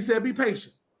again, right? He said, be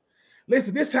patient.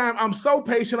 Listen, this time I'm so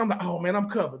patient. I'm like, oh, man, I'm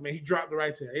covered, man. He dropped it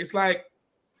right there. It's like,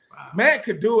 wow. Matt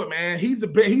could do it, man. He's the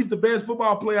best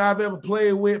football player I've ever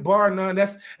played with, bar none.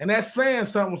 That's saying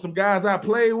something with some guys I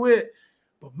played with.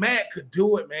 But Matt could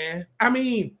do it, man. I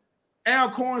mean,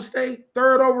 Alcorn State,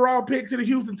 3rd overall pick to the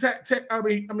Houston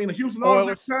the Houston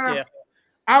Oilers time. Yeah.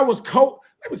 I was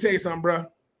let me tell you something, bro.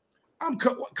 I'm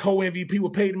co-MVP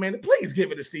with Peyton Manning. Please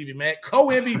give it to Stevie Mack.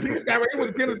 Co-MVP. This guy right here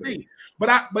with Tennessee.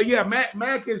 But yeah,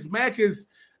 Mack is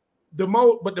the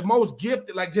most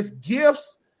gifted, like just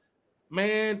gifts,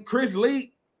 man. Chris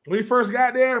Lee, when he first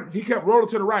got there, he kept rolling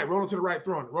to the right, throwing it, rolling to the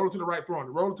right,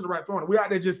 throwing it. We out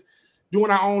there just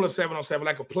doing our own 7-on-7,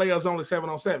 like a player's only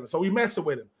 7-on-7. So we messing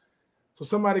with him. So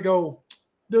somebody go,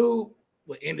 dude,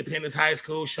 with Independence High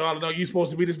School, Charlotte, you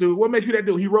supposed to be this dude. What make you that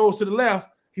dude? He rolls to the left.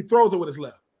 He throws it with his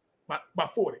left. By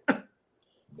 40.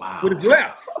 Wow. With his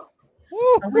left.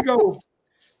 And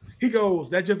he goes,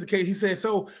 that's just the case. He said,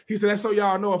 that's so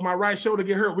y'all know if my right shoulder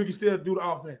get hurt, we can still do the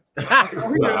offense. He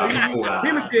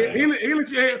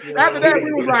legit. After that,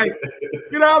 we was like,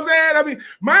 you know what I'm saying? I mean,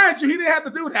 mind you, he didn't have to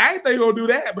do that. I ain't think he gonna do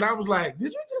that, but I was like,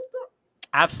 did you just do it?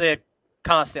 I've said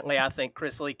constantly, I think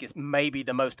Chris Leak is maybe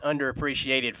the most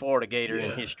underappreciated Florida Gator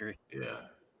in history. Yeah.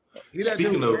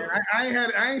 Speaking of,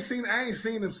 I ain't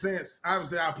seen him since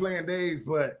obviously our playing days,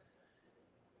 but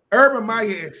Urban Meyer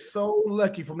is so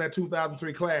lucky from that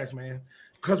 2003 class, man.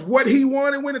 Because what he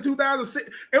wanted when in 2006,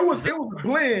 it was a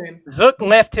blend. Zook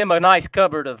left him a nice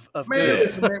cupboard of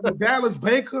goods. Man, with Dallas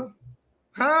Baker,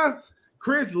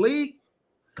 Chris Lee,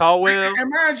 Caldwell, and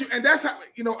mind you, and that's how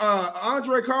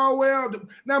Andre Caldwell.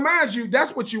 Now, mind you,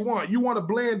 that's what you want. You want a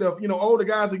blend of older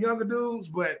guys and younger dudes,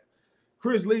 but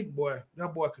Chris Leak, boy,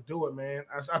 that boy could do it, man.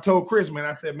 I told Chris, man,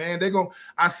 I said, man,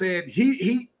 I said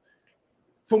he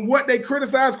from what they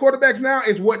criticize quarterbacks now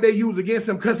is what they use against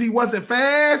him because he wasn't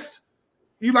fast.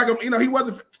 He could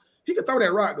throw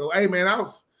that rock though. Hey, man,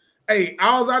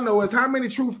 all I know is how many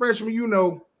true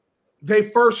freshmen they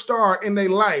first start in their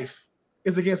life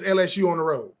is against LSU on the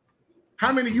road.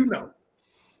 How many you know?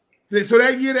 So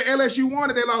that year that LSU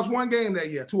won it, they lost one game that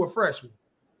year to a freshman.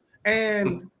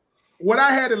 And what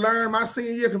I had to learn my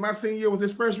senior year, because my senior year was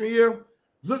his freshman year,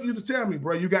 Zook used to tell me,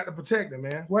 bro, you got to protect him,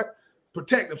 man. What?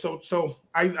 Protect him. So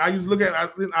I used to look at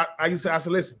I said,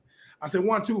 listen. I said,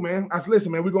 1-2, man. I said,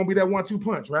 listen, man, we're going to be that 1-2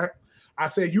 punch, right? I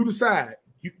said, you decide.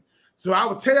 So I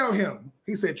would tell him,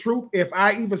 he said, Troupe, if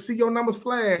I even see your numbers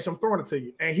flash, I'm throwing it to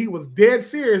you. And he was dead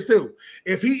serious, too.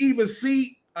 If he even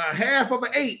see a half of an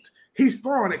 8, he's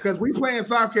throwing it because we play in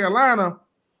South Carolina.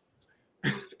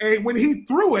 And when he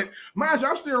threw it, mind you,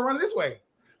 I'm still running this way.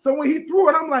 So when he threw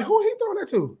it, I'm like, who he throwing that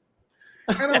to?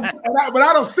 But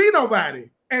I don't see nobody.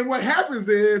 And what happens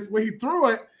is when he threw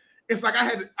it, it's like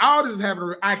all this is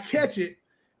happening. I catch it,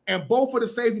 and both of the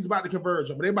safeties about to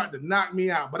converge on me. They're about to knock me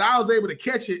out. But I was able to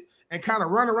catch it and kind of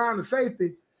run around the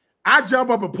safety. I jump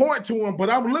up and point to him, but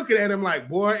I'm looking at him like,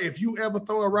 boy, if you ever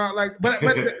throw a route like but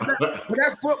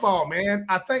that's football, man.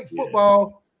 I think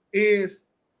football is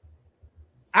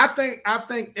I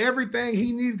think everything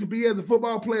he needed to be as a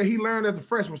football player, he learned as a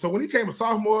freshman. So when he came a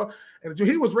sophomore, and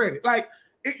he was ready. Like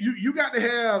you got to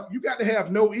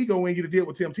have no ego in you to deal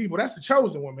with Tim Tebow. That's the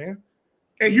chosen one, man.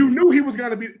 And you knew he was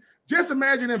going to be. Just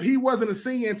imagine if he wasn't a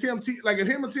senior and if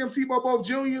him and Tim Tebow both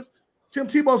juniors, Tim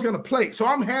Tebow's going to play. So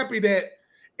I'm happy that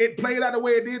it played out the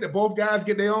way it did. That both guys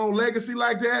get their own legacy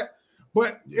like that.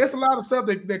 But it's a lot of stuff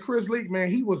that Chris Leak, man.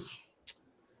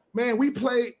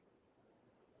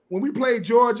 When we played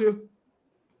Georgia,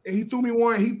 and he threw me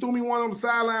one on the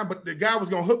sideline, but the guy was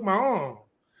gonna hook my arm.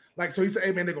 Like, so he said,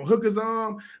 hey man, they're gonna hook his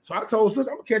arm. So I told him, I'm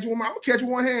gonna catch you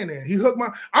one hand then. He hooked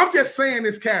I'm just saying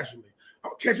this casually.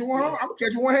 I'm gonna catch you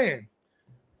one hand.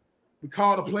 We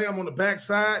called a play, I'm on the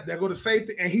backside, they go to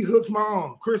safety, and he hooks my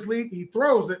arm. Chris Lee, he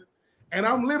throws it, and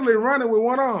I'm literally running with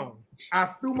one arm. I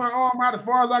threw my arm out as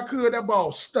far as I could, that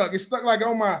ball stuck. It stuck like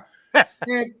on my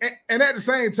and at the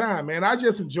same time, man, I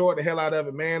just enjoyed the hell out of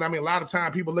it, man. I mean, a lot of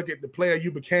time people look at the player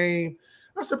you became.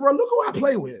 I said, bro, look who I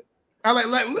play with. I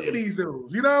like look at these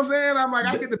dudes. You know what I'm saying? I'm like,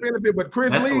 I get the benefit, but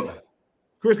Chris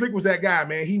Leak was that guy,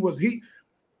 man. He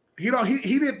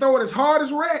didn't throw it as hard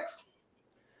as Rex.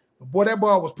 But boy, that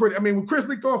ball was pretty. I mean, when Chris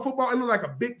Leak throw a football, it looked like a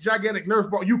big, gigantic Nerf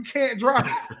ball. You can't drop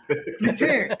it. You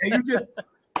can't. And you just.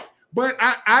 But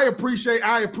I appreciate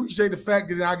the fact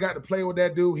that I got to play with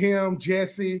that dude, him,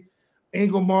 Jesse,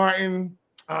 Ingle Martin,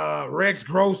 Rex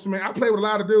Grossman. I played with a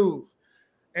lot of dudes.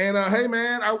 And hey,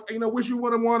 man, I wish we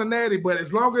would have won a natty. But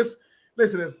as long as,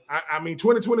 listen,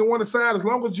 2021 aside, as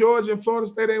long as Georgia and Florida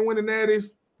State ain't winning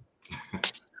natties,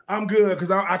 I'm good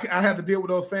because I have to deal with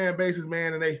those fan bases,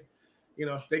 man, and they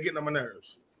getting on my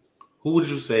nerves. Who would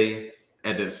you say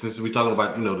since we're talking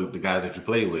about the guys that you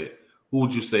play with? Who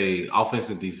would you say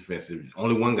offensive, defensive?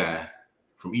 Only one guy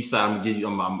from each side. I'm gonna give you.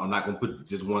 I'm not gonna put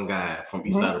just one guy from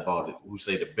each side of the ball. Who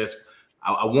say the best?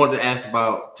 I wanted to ask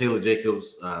about Taylor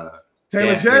Jacobs,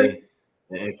 Taylor J.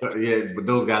 But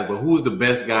those guys. But who's the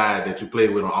best guy that you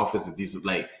played with on offensive, defensive,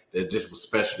 like that just was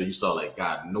special that you saw? Like,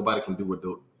 God, nobody can do what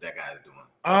that guy is doing.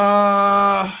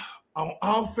 On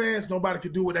offense, nobody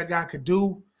could do what that guy could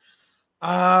do.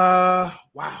 Wow.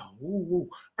 Ooh.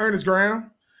 Ernest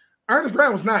Graham. Ernest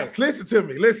Graham was nice. Listen to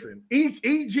me. Listen.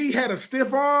 EG had a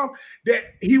stiff arm that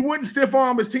he wouldn't stiff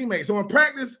arm his teammates. So in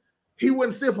practice, he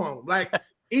wouldn't stiff arm him. Like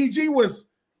EG was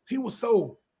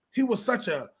such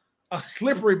a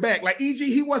slippery back. Like EG,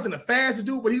 he wasn't a fast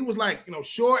dude, but he was like,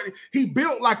 short. He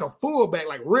built like a fullback,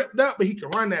 like ripped up, but he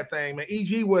could run that thing, man.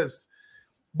 EG was,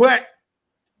 but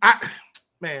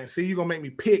see, you're gonna make me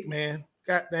pick, man.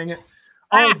 God dang it.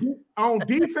 On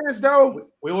defense, though,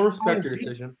 we will respect your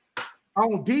decision.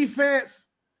 On defense,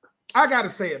 I gotta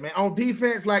say it, man. On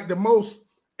defense, like the most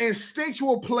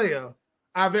instinctual player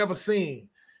I've ever seen.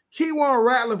 Keywan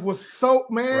Ratliff was so,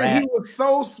 man, he was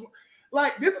so,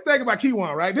 like, this is the thing about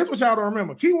Keywan, right? This is what y'all don't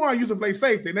remember. Keywan used to play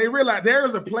safety, and they realized there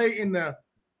was a play in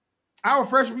our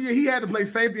freshman year, he had to play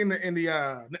safety in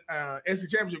the SEC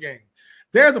championship game.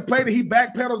 There's a play that he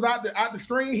backpedals out the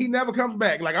screen. He never comes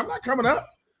back. Like, I'm not coming up.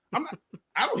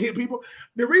 I don't hit people.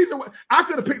 The reason why I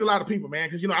could have picked a lot of people, man,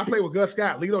 because I play with Gus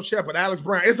Scott, Lito Shepard, Alex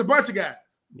Brown. It's a bunch of guys.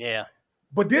 Yeah.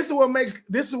 But this is what makes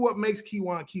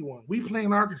Keywan. We play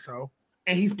in Arkansas,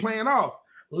 and he's playing off,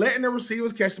 letting the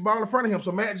receivers catch the ball in front of him.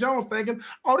 So Matt Jones thinking,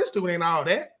 oh, this dude ain't all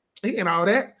that. He ain't all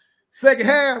that. Second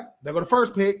half, they go the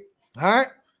first pick. All right.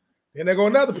 Then they go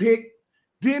another pick.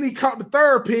 Then he caught the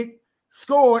third pick,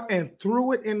 scored, and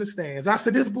threw it in the stands. I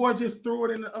said, this boy just threw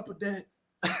it in the upper deck.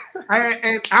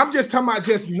 And I'm just talking about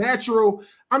just natural.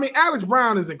 I mean, Alex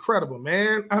Brown is incredible,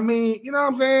 man. I mean, you know what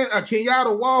I'm saying?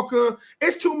 Kenyatta Walker.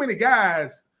 It's too many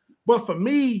guys. But for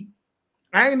me,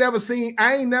 I ain't never seen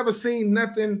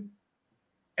nothing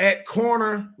at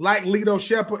corner like Lito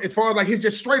Shepard as far as like his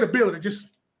just straight ability,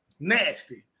 just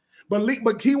nasty. But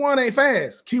Keywan ain't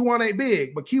fast. Keywan ain't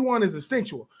big, but Keywan is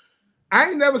instinctual. I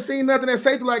ain't never seen nothing at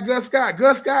safety like Gus Scott.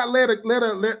 Gus Scott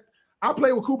I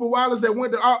played with Cooper Wallace that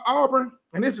went to Auburn,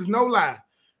 and this is no lie.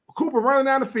 Cooper running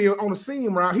down the field on a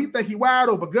seam route. He think he wide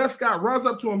open. Gus Scott runs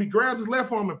up to him. He grabs his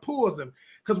left arm and pulls him.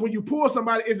 Because when you pull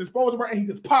somebody, it's exposed right, and he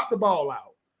just popped the ball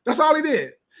out. That's all he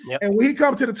did. Yep. And when he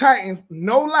comes to the Titans,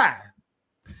 no lie,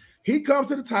 he comes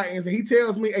to the Titans and he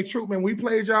tells me, hey, Troupe, man, we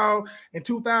played y'all in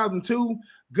 2002.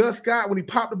 Gus Scott, when he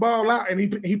popped the ball out and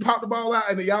he popped the ball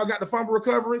out and y'all got the fumble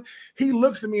recovery, he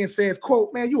looks at me and says,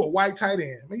 quote, man, you a white tight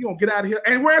end. Man, you don't get out of here.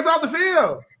 And where's off the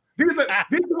field? This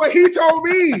is what he told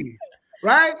me.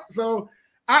 Right? So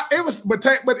it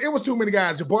was too many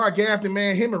guys. Jabbar Gaffney,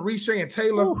 man, him and Riche and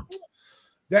Taylor.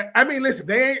 Listen,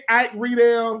 they ain't Ike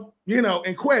Riedel,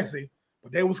 and Quessy,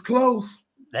 but they was close.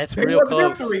 That's real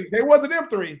close. They wasn't them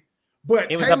three.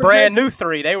 But it was a brand new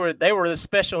three. They were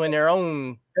special in their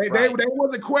own. They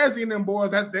wasn't Quessy and them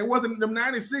boys. They wasn't them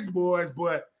 96 boys.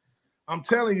 But I'm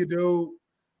telling you, dude.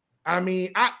 I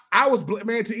mean, I was,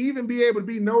 man, to even be able to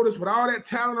be noticed with all that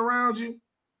talent around you,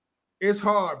 it's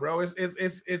hard, bro.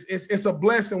 It's a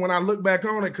blessing when I look back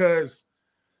on it, because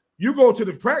you go to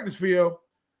the practice field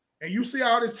and you see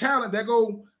all this talent. That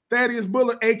go Thaddeus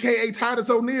Bullock, aka Titus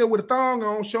O'Neil, with a thong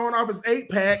on, showing off his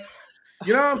 8-pack.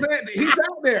 You know what I'm saying? He's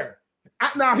out there.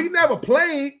 Now he never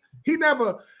played.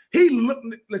 Love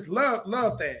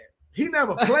that. He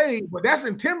never played, but that's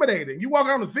intimidating. You walk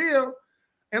on the field,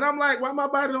 and I'm like, why my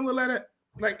body don't look like that?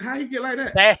 Like, how he get like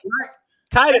that?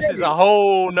 Titus is a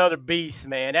whole nother beast,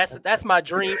 man. That's my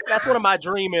dream. That's one of my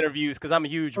dream interviews because I'm a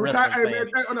huge wrestling fan.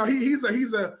 No, he's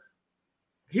the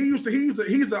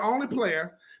only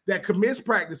player that commits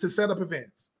practice to set up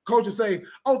events. Coaches say,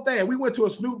 "Oh, Thad, we went to a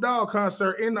Snoop Dogg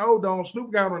concert in the O-Dome.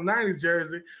 Snoop got on a '90s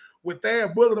jersey with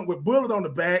Thad Bullet on the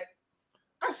back."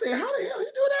 I said, "How the hell he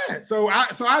do that?" So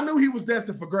I knew he was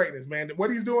destined for greatness, man. What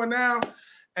he's doing now,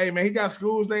 hey man, he got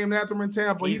schools named after him in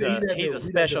Tampa. He's a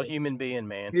special human being,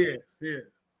 man. Yes.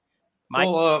 Mike?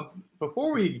 Well,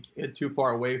 before we get too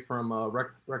far away from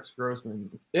Rex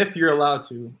Grossman, if you're allowed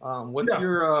to, what's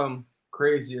your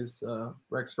craziest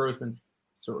Rex Grossman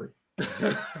story?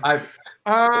 The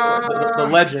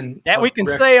legend that we can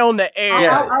say on the air.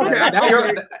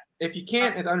 Yeah, if you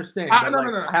can't, I understand. I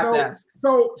have to ask.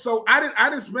 So I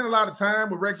didn't spend a lot of time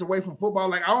with Rex away from football.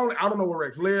 Like I don't know where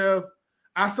Rex lived.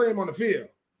 I saw him on the field.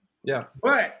 Yeah,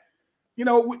 but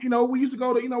we used to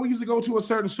go to a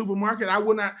certain supermarket.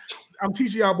 I'm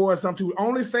teaching y'all boys something too.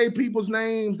 Only say people's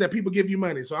names that people give you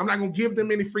money. So I'm not gonna give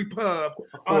them any free pub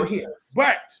on here.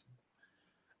 But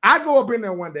I go up in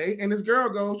there one day, and this girl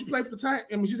goes, "You play for the Titans?"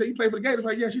 I mean, she said, "You play for the Gators?"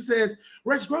 Like, yeah. She says,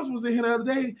 "Rex Grossman was in here the other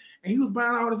day, and he was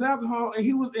buying all this alcohol, and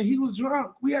he was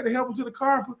drunk. We had to help him to the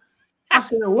car." I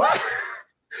said, "What?"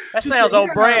 That sounds on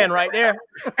brand right there.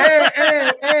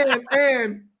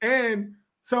 And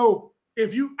so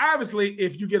if you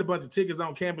get a bunch of tickets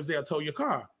on campus, they'll tow your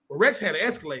car. Well, Rex had an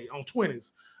Escalade on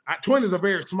 20s. 20s are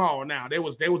very small now. They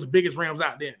was the biggest Rams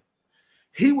out then.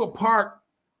 He would park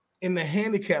in the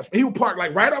handicaps. He would park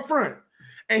like right up front,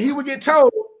 and he would get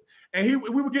towed. And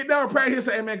we would get down and practice.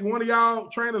 Say, "Hey man, can one of y'all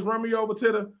trainers run me over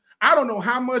to the?" I don't know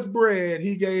how much bread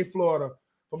he gave Florida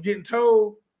from getting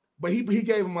towed, but he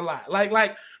gave him a lot.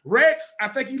 Like Rex, I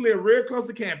think he lived real close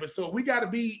to campus, so we got to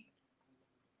be,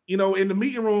 in the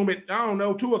meeting room at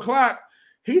 2:00.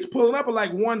 He's pulling up at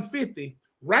like 1:50,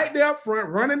 right there up front,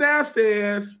 running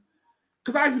downstairs.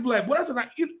 Because I used to be like, "What else?"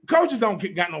 Coaches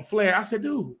don't got no flair. I said,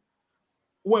 "Dude,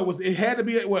 what was it? Had to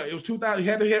be what? It was 2000. He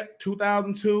had to hit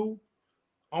 2002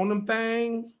 on them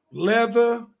things,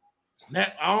 leather.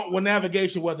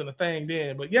 Navigation wasn't a thing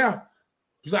then, but yeah."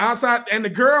 So outside, and the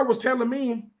girl was telling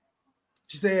me,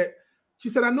 she said,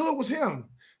 "I knew it was him."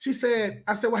 I said,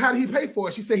 "Well, how did he pay for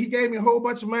it?" She said, "He gave me a whole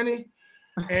bunch of money."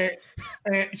 And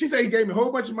she said, "He gave me a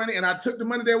whole bunch of money, and I took the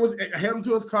money I held him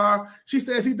to his car." She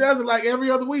says he does it like every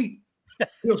other week.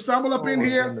 He'll stumble up in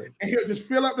here and he'll just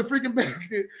fill up the freaking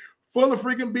basket full of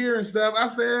freaking beer and stuff. I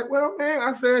said, "Well,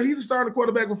 man," he's a starting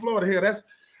quarterback with Florida here.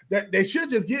 That they should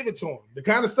just give it to him. The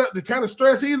kind of stuff, the kind of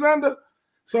stress he's under.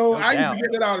 So I used to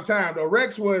get that all the time, though.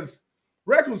 Rex was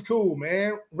cool,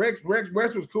 man. Rex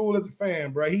was cool as a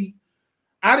fan, bro.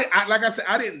 Like I said,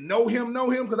 I didn't know him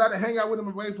because I didn't hang out with him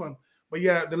away from him. But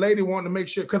yeah, the lady wanted to make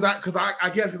sure because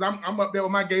I'm up there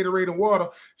with my Gatorade and water.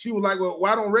 She was like, "Well,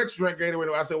 why don't Rex drink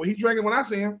Gatorade?" I said, "Well, he drank it when I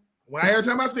see him. Every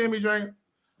time I see him, he drank it.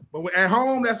 But at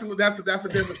home, that's a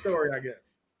different story, I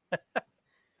guess."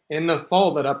 And to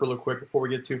follow that up real quick before we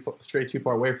get too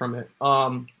far away from it,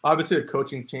 obviously the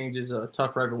coaching change is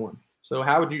tough for everyone. So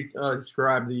how would you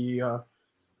describe the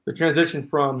transition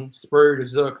from Spurrier to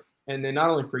Zook, and then not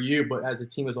only for you but as a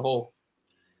team as a whole?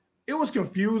 It was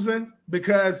confusing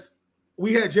because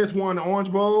we had just won the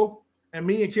Orange Bowl, and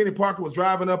me and Kenny Parker was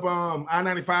driving up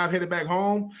I-95 headed back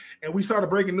home, and we saw the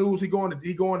breaking news. He going to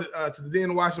the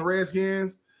Denver Washington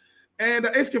Redskins, and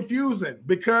it's confusing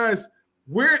because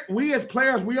we as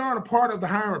players, we aren't a part of the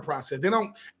hiring process. They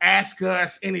don't ask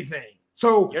us anything.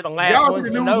 So you're the last ones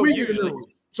to know, we get the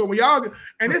news. So when y'all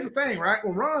and it's the thing, right?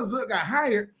 When Ron Zook got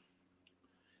hired,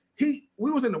 we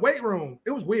was in the weight room.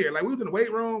 It was weird. Like we was in the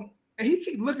weight room, and he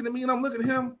keep looking at me, and I'm looking at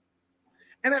him.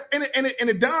 And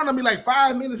it dawned on me like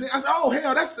 5 minutes in. I said, "Oh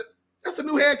hell, that's the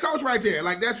new head coach right there.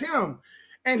 Like that's him."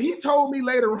 And he told me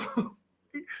later on.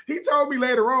 He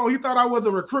thought I was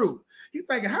a recruit. He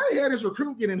thinking, "How the hell this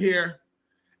recruit get in here?"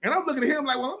 And I'm looking at him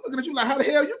like, "Well, I'm looking at you like, how the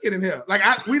hell you get in here?"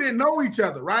 Like we didn't know each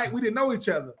other, right? We didn't know each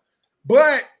other.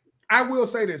 But I will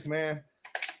say this, man.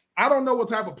 I don't know what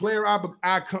type of player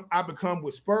I become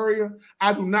with Spurrier.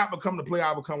 I do not become the player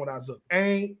I become without Zook.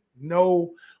 Ain't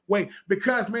no way.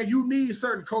 Because, man, you need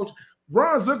certain coach.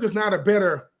 Ron Zook is not a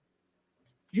better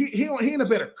he ain't a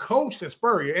better coach than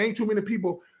Spurrier. Ain't too many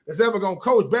people that's ever going to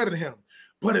coach better than him.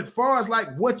 But as far as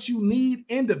like what you need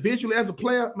individually as a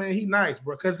player, man, he nice,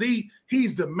 bro. Because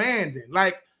he's demanding.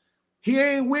 Like, he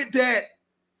ain't with that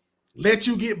let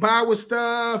you get by with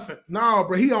stuff. No,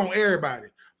 bro, he on everybody.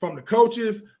 From the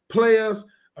coaches, players,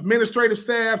 administrative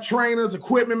staff, trainers,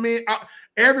 equipment men.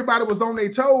 Everybody was on their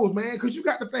toes, man, because you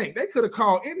got to think. They could have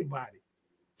called anybody.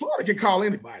 Florida can call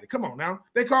anybody. Come on now.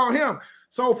 They called him.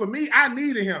 So for me, I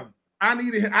needed him. I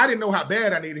didn't know how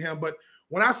bad I needed him, but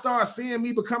when I started seeing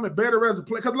me becoming better as a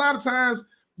player, because a lot of times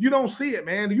you don't see it,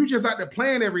 man. You just out there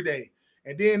playing every day.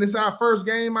 And then it's our first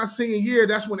game my senior year.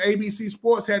 That's when ABC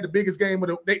Sports had the biggest game of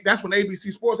the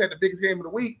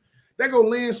week. They go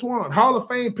Lynn Swann, Hall of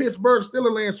Fame Pittsburgh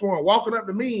Steelers Lynn Swann, walking up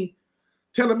to me,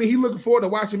 telling me he looking forward to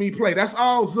watching me play. That's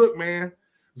all Zook, man.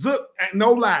 Zook,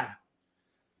 no lie.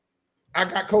 I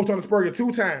got coached on the Spurrier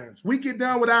 2 times. We get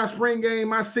done with our spring game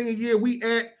my senior year. We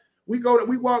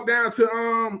walk down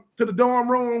to the dorm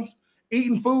rooms,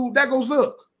 eating food. That goes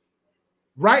Zook.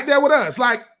 Right there with us.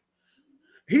 Like,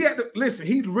 he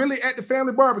really at the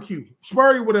family barbecue.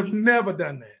 Spurrier would have never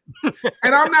done that.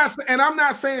 and I'm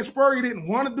not saying Spurrier didn't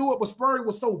want to do it, but Spurrier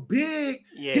was so big,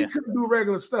 he couldn't do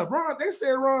regular stuff. They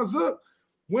said Ron Zook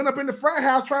went up in the frat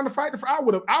house trying to fight the frat.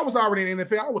 I was already in the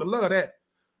NFL. I would have loved that.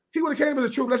 He would have came as a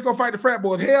troop. Let's go fight the frat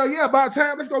boys. Hell yeah, about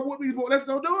time. Let's go whoop these boys. Let's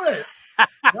go do it.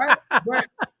 Right?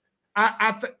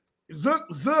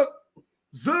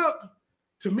 Zook,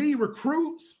 to me,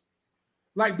 recruits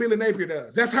like Billy Napier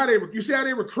does. That's how you see how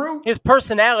they recruit. His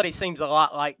personality seems a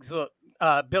lot like Zook.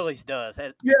 Billy's does.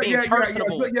 Yeah.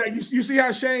 You see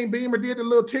how Shane Beamer did the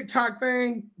little TikTok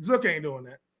thing? Zook ain't doing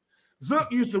that.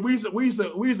 Zook we used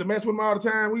to mess with him all the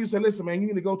time. We used to say, listen, man, you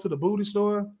need to go to the booty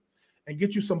store and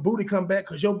get you some booty come back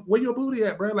because where your booty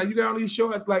at, bro? Like you got on these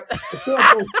shorts, like the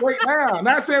shorts go straight down.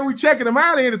 Not saying we checking them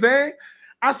out or anything.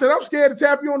 I said, I'm scared to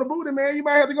tap you on the booty, man. You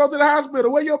might have to go to the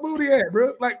hospital. Where your booty at,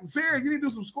 bro? Like, seriously, you need to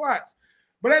do some squats.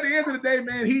 But at the end of the day,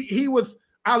 man, he was,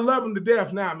 I love him to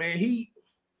death now, man.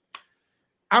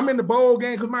 I'm in the bowl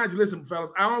game because, mind you, listen, fellas,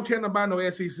 I don't care about no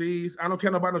SECs. I don't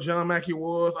care about no John Mackey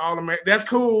Awards, All-American. That's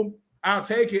cool. I'll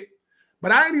take it.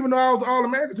 But I didn't even know I was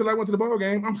All-American until I went to the bowl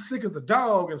game. I'm sick as a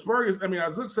dog. And Spurrier,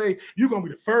 as Zook say, you're going to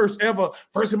be the first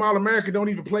time All-American, don't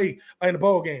even play in the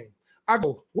bowl game. I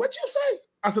go, what you say?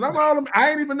 I said, I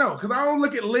ain't even know because I don't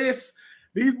look at lists.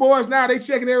 These boys now, they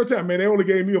checking every time. Man, they only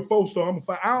gave me a 4-star. I'm a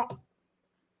 5.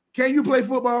 Can you play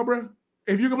football, bro?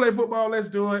 If you can play football, let's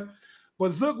do it.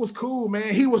 But Zook was cool,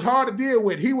 man. He was hard to deal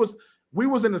with. We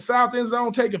was in the south end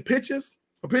zone taking pictures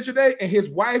for picture day, and his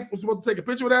wife was supposed to take a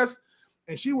picture with us,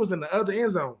 and she was in the other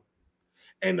end zone.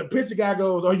 And the picture guy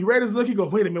goes, "Are you ready, Zook?" He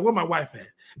goes, "Wait a minute, where my wife at?"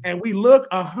 And we look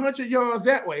 100 yards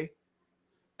that way,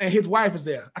 and his wife is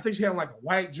there. I think she had like a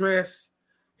white dress,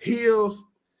 heels,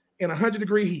 in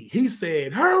 100-degree heat. He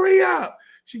said, "Hurry up!"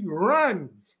 She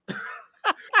runs.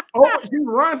 She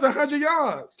runs 100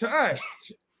 yards to us.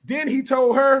 Then he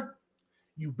told her,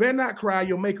 "You better not cry,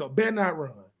 your makeup better not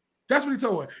run." That's what he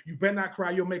told her. "You better not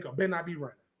cry, your makeup better not be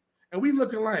running." And we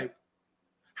looking like,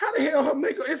 how the hell her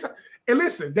makeup is? And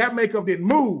listen, that makeup didn't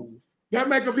move. That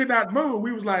makeup did not move.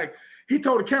 We was like, he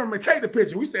told the cameraman, "Take the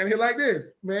picture." We stand here like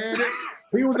this, man.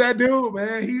 He was that dude,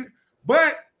 man.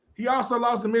 But he also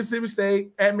lost to Mississippi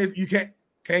State. You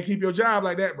can't keep your job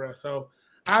like that, bro. So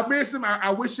I miss him.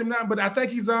 I wish him nothing, but I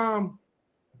think he's I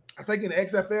think in the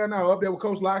XFL now, up there with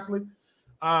Coach Loxley,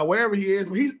 wherever he is.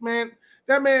 But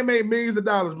that man made millions of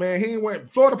dollars, man. He ain't went.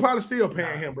 Florida probably still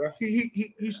paying him, bro.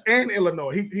 He's and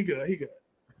Illinois. He good. He good.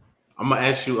 I'm gonna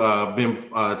ask you, Ben.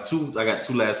 I got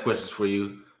 2 last questions for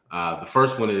you. The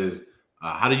first one is,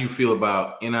 how do you feel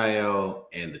about NIL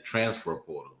and the transfer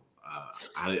portal?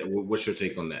 What's your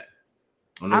take on that?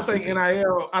 I think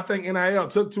NIL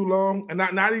took too long, and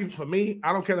not even for me.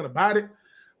 I don't care nothing about it.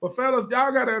 But fellas,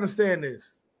 y'all gotta understand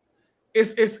this.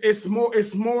 It's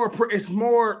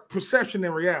more perception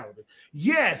than reality.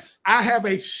 Yes, I have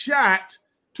a shot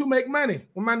to make money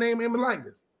with my name, image,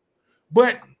 likeness.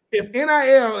 But if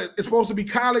NIL is supposed to be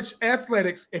college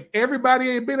athletics, if everybody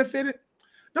ain't benefited,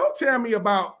 don't tell me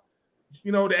about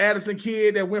the Addison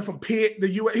kid that went from Pitt to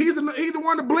US. He's the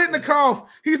one to Blitnikoff.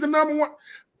 He's the number one.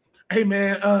 Hey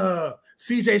man,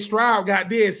 CJ Stroud got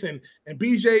this, and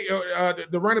BJ,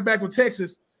 the running back with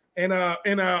Texas, and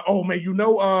oh man,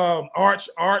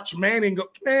 Arch Manning.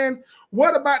 Man,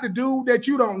 what about the dude that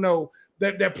you don't know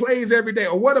that plays every day?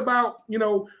 Or what about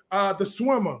the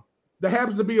swimmer that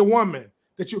happens to be a woman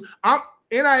that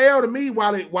NIL to me,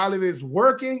 while it is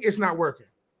working, it's not working.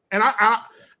 And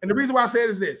and the reason why I say it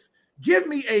is this: give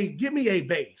me a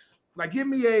base, like give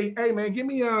me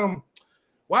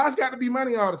why it's got to be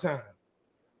money all the time?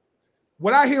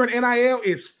 What I hear in NIL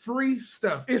is free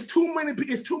stuff. It's too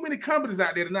many companies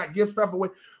out there to not give stuff away.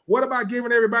 What about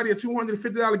giving everybody a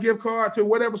 $250 gift card to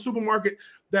whatever supermarket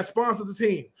that sponsors the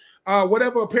team?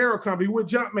 Whatever apparel company with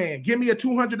Jumpman, give me a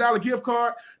 $200 gift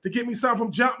card to get me something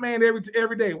from Jumpman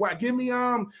every day. Why? Give me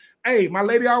hey, my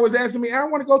lady always asking me, I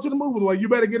want to go to the movies. Well, you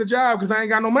better get a job because I ain't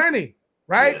got no money,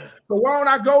 right? Yeah. So why don't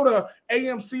I go to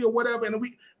AMC or whatever? And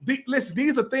listen,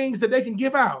 these are things that they can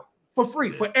give out for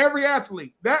free for every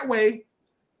athlete. That way,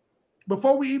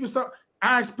 before we even start,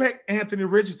 I expect Anthony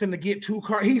Richardson to get 2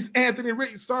 cards. He's Anthony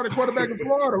Richardson, starting quarterback in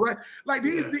Florida, right? Like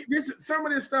some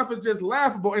of this stuff is just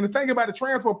laughable. And the thing about the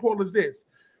transfer portal is this.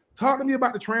 Talk to me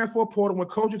about the transfer portal when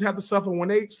coaches have to suffer when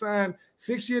they sign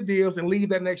 6-year deals and leave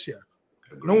that next year.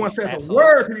 No one says a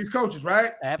word to these coaches,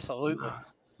 right? Absolutely.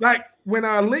 Like when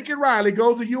Lincoln Riley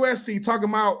goes to USC talking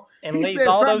about and leaves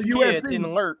all those kids in the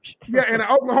lurch. Yeah, and an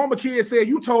Oklahoma kid said,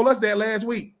 "You told us that last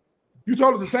week. You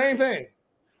told us the same thing."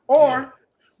 Or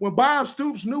when Bob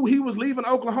Stoops knew he was leaving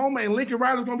Oklahoma and Lincoln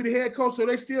Riley was going to be the head coach, so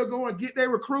they still go and get their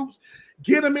recruits,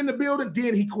 get them in the building,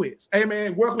 then he quits. Hey,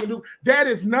 man, welcome to do. That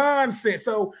is nonsense.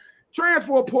 So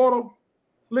transfer portal,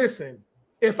 listen,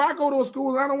 if I go to a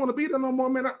school and I don't want to be there no more,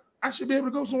 man, I should be able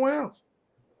to go somewhere else.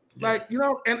 Yeah. Like,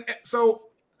 and so,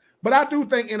 but I do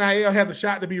think NIL has a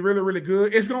shot to be really, really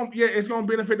good. It's going to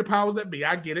benefit the powers that be.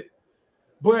 I get it.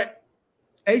 But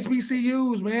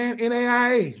HBCUs, man,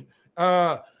 NAIA,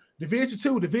 Division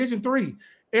 2, Division 3.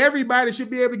 Everybody should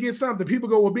be able to get something. People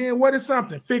go, well, Ben, what is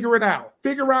something? Figure it out.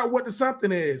 Figure out what the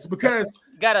something is, because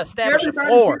you got to establish a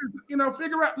floor.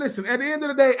 Figure out. Listen, at the end of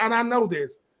the day, and I know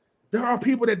this, there are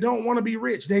people that don't want to be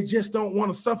rich. They just don't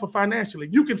want to suffer financially.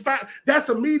 You can find that's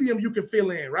a medium you can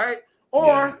fill in, right?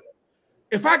 Or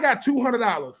if I got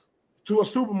 $200 to a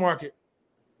supermarket,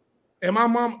 and my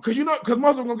mom, because most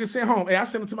of them gonna get sent home. Hey, I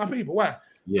send it to my people. Why?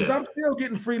 Because I'm still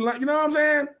getting free lunch. You know what I'm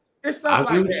saying? It's stuff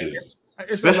like that.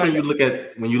 Especially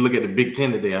when you look at the Big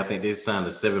Ten today, I think they signed a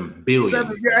 $7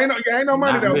 billion. Ain't no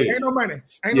money though. Ain't no money.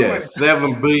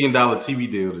 $7 billion TV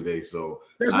deal today. So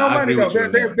there's no money though.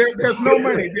 There's no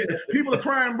money. People are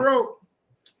crying broke.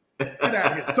 Get out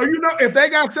of here. So if they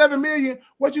got $7 million,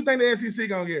 what you think the SEC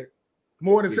gonna get?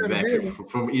 More than $7 million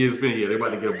from ESPN. Yeah, they're about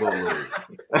to get a boatload.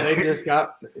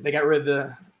 they got rid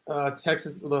of the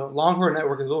Texas the Longhorn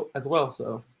Network as well.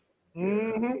 So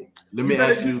let me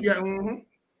ask you.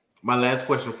 My last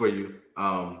question for you: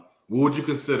 what would you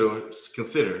consider a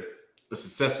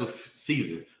successful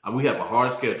season? We have a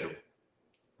hard schedule,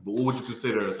 but what would you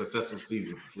consider a successful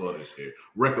season for Florida this year,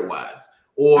 record-wise?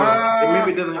 Or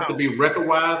maybe it doesn't have to be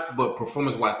record-wise, but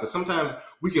performance-wise, because sometimes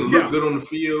we can look good on the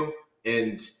field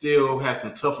and still have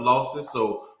some tough losses.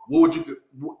 So, what would you,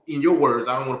 in your words?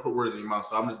 I don't want to put words in your mouth,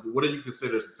 so what do you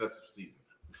consider a successful season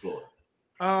for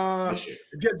Florida this year?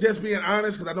 Just being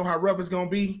honest, because I know how rough it's gonna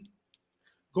be.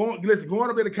 Going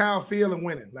up there to Kyle Field and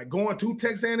winning, like going to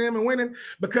Texas A&M and winning,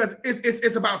 because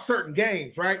it's about certain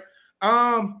games, right?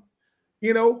 Telling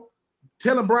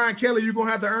Brian Kelly you're gonna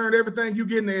have to earn everything you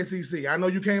get in the SEC. I know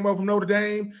you came over from Notre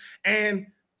Dame, and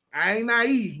I ain't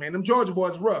naive, man. Them Georgia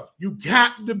boys rough. You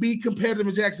got to be competitive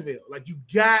in Jacksonville. Like, you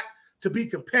got to be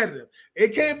competitive.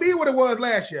 It can't be what it was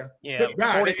last year. Yeah,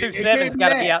 42-7's got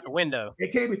to be out the window.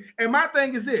 It can't be. And my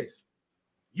thing is this: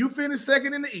 you finish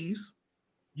second in the East.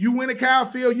 You win at Kyle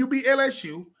Field, you beat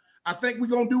LSU. I think we're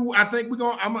gonna do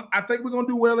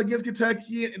well against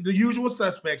Kentucky and the usual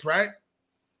suspects, right?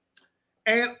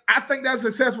 And I think that's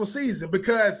a successful season,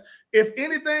 because if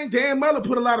anything, Dan Mullen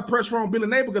put a lot of pressure on Billy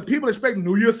Napier, because people expect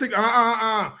New Year's Six,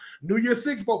 New Year's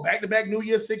Six Bowl, back-to-back New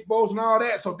Year's Six Bowls and all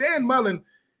that. So Dan Mullen,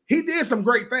 he did some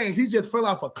great things. He just fell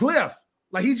off a cliff.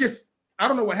 Like, I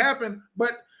don't know what happened,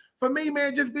 but for me,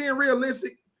 man, just being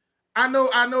realistic. I know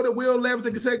that Will Levis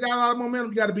and Kentucky got a lot of momentum.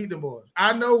 You got to beat them boys.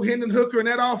 I know Hendon Hooker and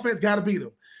that offense got to beat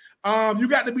them. You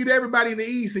got to beat everybody in the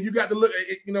East, and you got to look,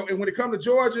 and when it comes to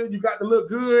Georgia, you got to look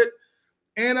good.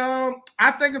 And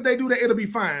I think if they do that, it'll be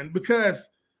fine, because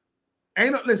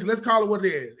listen, let's call it what it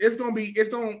is. It's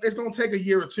gonna take a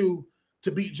year or two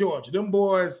to beat Georgia. Them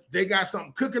boys, they got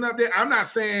something cooking up there. I'm not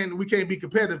saying we can't be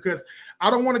competitive, because I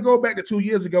don't want to go back to 2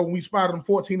 years ago when we spotted them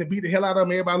 14 and beat the hell out of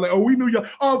them. Everybody like, oh, we knew you.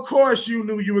 Of course you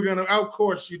knew you were gonna. Of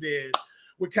course you did.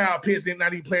 With Kyle Pitts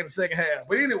not even playing the second half.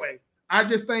 But anyway, I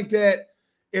just think that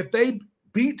if they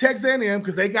beat Texas A&M,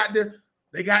 because they got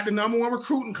the number one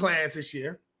recruiting class this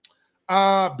year,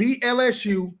 beat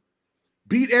LSU,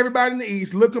 beat everybody in the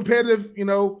East, look competitive,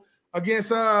 against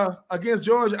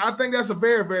Georgia, I think that's a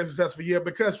very, very successful year,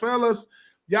 because, fellas,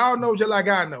 y'all know just like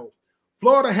I know,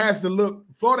 Florida has to look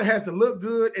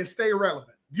good and stay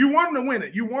relevant. You want them to win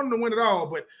it. You want them to win it all,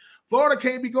 but Florida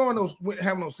can't be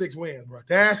having those 6 wins, bro.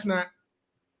 That's not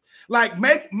like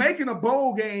making a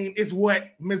bowl game is what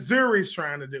Missouri's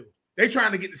trying to do. They're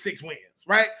trying to get the 6 wins,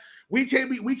 right? We can't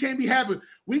be happy.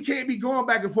 We can't be going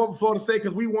back and forth with Florida State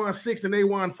because we won 6 and they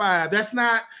won 5. That's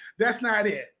not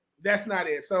it. That's not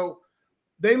it. So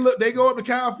they go up to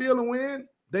Kyle Field and win.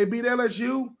 They beat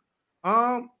LSU.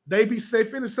 They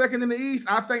finish second in the East.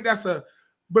 I think that's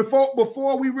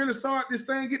before we really start this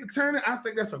thing getting turning, I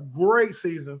think that's a great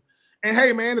season. And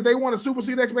hey, man, if they want to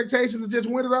supersede expectations and just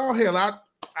win it all, hell,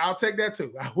 I'll take that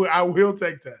too. I will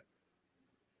take that.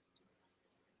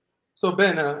 So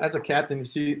Ben, as a captain,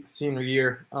 senior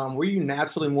year, were you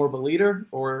naturally more of a leader,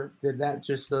 or did that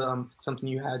just something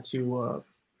you had to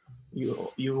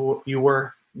you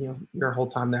were your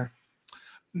whole time there?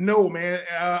 No, man.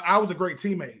 I was a great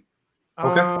teammate.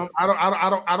 Okay.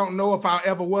 I don't know if I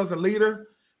ever was a leader,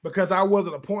 because I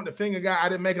wasn't a point the finger guy. I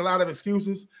didn't make a lot of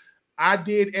excuses. I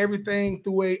did everything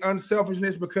through a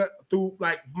unselfishness, because through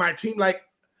like my team. Like,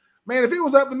 man, if it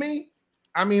was up to me,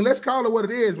 I mean, let's call it what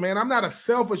it is, man. I'm not a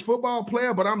selfish football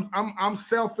player, but I'm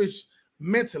selfish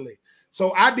mentally.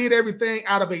 So I did everything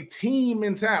out of a team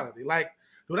mentality. Like,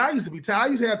 dude, I used to be tired. I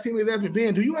used to have teammates ask me,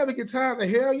 Ben, do you ever get tired? The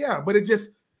hell yeah.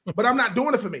 But I'm not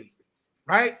doing it for me,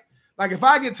 right? Like, if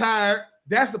I get tired,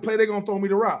 that's the play they're gonna throw me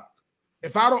the rock.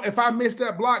 If I miss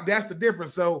that block, that's the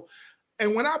difference. So,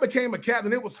 and when I became a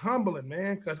captain, it was humbling,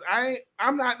 man, because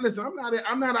I'm not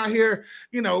out here,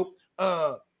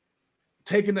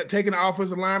 taking the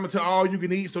offensive lineman to all you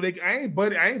can eat. So I ain't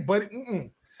buddy. I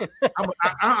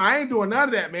ain't doing none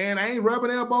of that, man. I ain't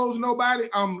rubbing elbows with nobody.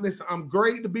 Listen, I'm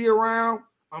great to be around.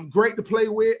 I'm great to play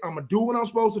with. I'm gonna do what I'm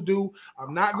supposed to do.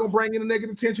 I'm not gonna bring any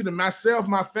negative attention to myself,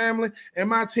 my family, and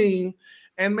my team.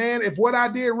 And man, if what I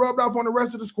did rubbed off on the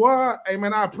rest of the squad, hey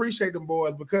man, I appreciate them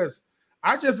boys because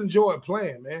I just enjoy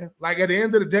playing, man. Like at the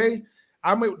end of the day,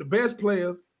 I met with the best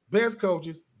players, best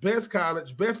coaches, best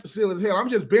college, best facilities. Hell, I'm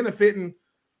just benefiting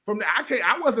from the.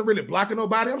 I wasn't really blocking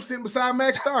nobody. I'm sitting beside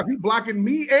Max Stark. He's blocking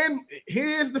me and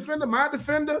his defender, my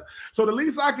defender. So the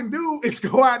least I can do is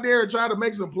go out there and try to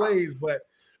make some plays. But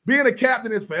being a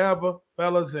captain is forever,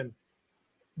 fellas, and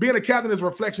being a captain is a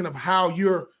reflection of how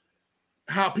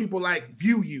people like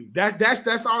view you.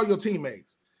 That's all your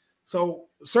teammates. So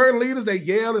certain leaders, they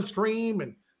yell and scream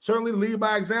and certainly lead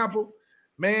by example.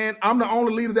 Man, I'm the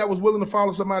only leader that was willing to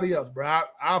follow somebody else, bro.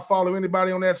 I'll follow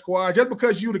anybody on that squad. Just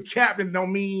because you the captain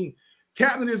don't mean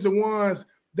captain is the ones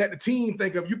that the team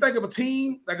think of. You think of a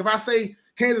team, like if I say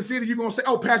Kansas City, you're going to say,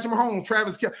 oh, Patrick Mahomes,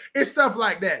 Travis Kelce. It's stuff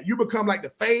like that. You become like the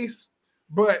face.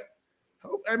 But,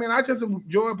 I mean, I just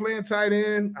enjoy playing tight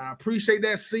end. I appreciate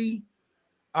that C.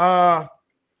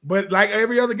 But like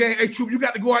every other game, hey, Troupe, you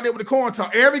got to go out there with the corn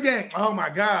talk. Every game, oh, my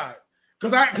God.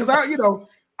 Because I, you know,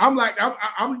 I'm like,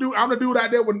 I'm the dude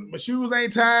out there when my shoes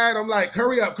ain't tied. I'm like,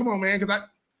 hurry up, come on, man, because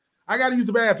I got to use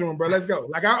the bathroom, bro. Let's go.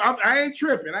 Like I ain't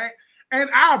tripping. And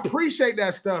I appreciate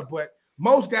that stuff, but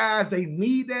most guys they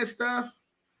need that stuff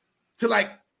to like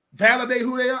validate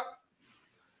who they are.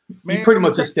 Man, you pretty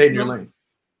much just stayed in your lane.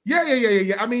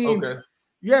 Yeah. I mean,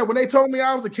 yeah. When they told me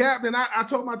I was a captain, I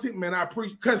told my team, man, I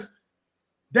appreciate because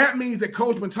that means that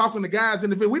coach been talking to guys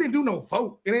individually. We didn't do no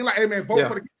vote. It ain't like, hey man, vote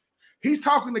for the. He's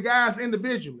talking to guys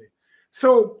individually.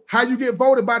 So how you get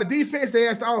voted by the defense, they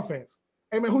ask the offense.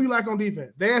 Hey, man, who you like on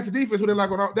defense? They ask the defense who they like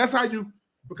on offense. That's how you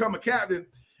become a captain.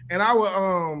 And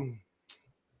our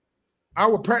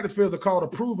practice fields are called the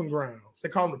proving grounds. They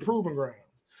call them the proving grounds.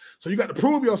 So you got to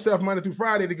prove yourself Monday through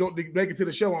Friday to make it to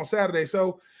the show on Saturday.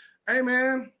 So, hey,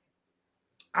 man,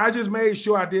 I just made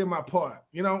sure I did my part.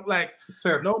 You know, like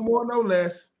no more, no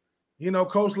less. You know,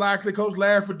 Coach Loxley, Coach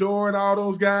Larry Fedora, and all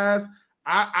those guys.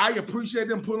 I appreciate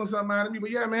them pulling something out of me. But,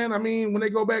 yeah, man, I mean, when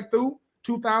they go back through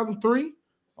 2003,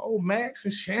 Max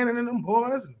and Shannon and them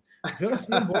boys, and Gus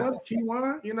and them boys,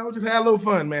 Keywan, you know, just had a little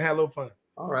fun, man. Had a little fun.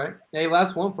 All right. Hey,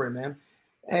 last one for you, man.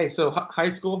 Hey, so high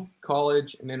school,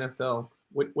 college, and NFL,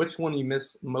 which one you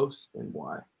miss most and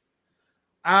why?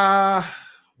 Wow.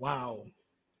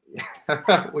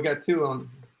 We got two on.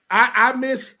 I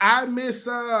miss college.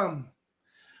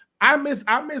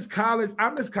 I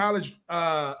miss college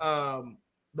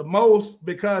the most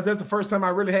because that's the first time I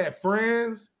really had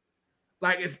friends.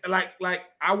 Like it's like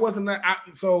I wasn't that.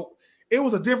 So it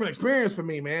was a different experience for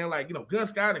me, man. Like, you know, Gus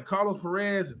Scott and Carlos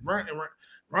Perez and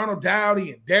Ronald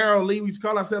Dowdy and Darryl Lee. We used to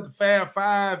call ourselves the Fab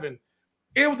Five, and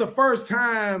it was the first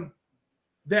time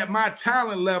that my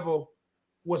talent level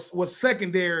was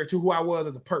secondary to who I was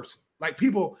as a person. Like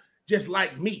people just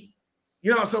like me.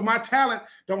 You know, so my talent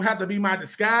don't have to be my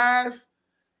disguise.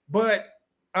 But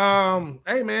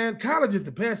hey man, college is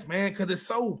the best, man, because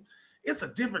it's a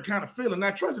different kind of feeling.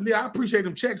 Now, trust me, I appreciate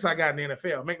them checks I got in the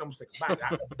NFL. Make no mistake about it.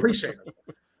 I appreciate them.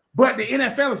 But the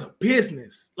NFL is a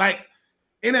business. Like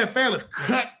NFL is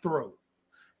cutthroat.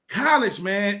 College,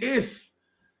 man,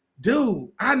 dude,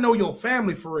 I know your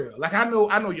family for real. Like I know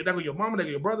your mama, they go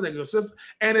your brother, they go your sister,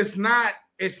 and it's not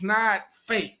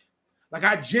fake. Like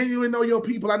I genuinely know your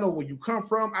people. I know where you come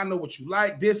from. I know what you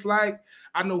like, dislike.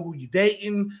 I know who you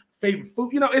dating, favorite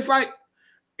food. You know, it's like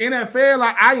NFL.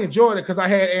 Like I enjoyed it because I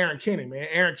had Aaron Kenny, man.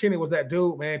 Aaron Kenny was that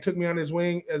dude, man. Took me on his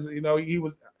wing as you know. He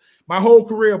was my whole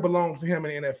career belongs to him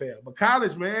in the NFL. But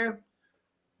college, man,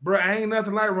 bro, ain't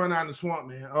nothing like running out in the swamp,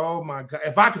 man. Oh my God,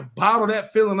 if I could bottle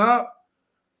that feeling up.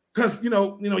 Because, you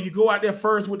know, you go out there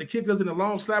first with the kickers and the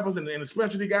long slappers and the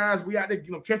specialty guys. We out there, you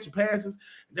know, catching passes.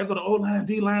 They go to O-line,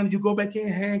 D-line, and you go back in,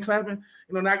 hand clapping.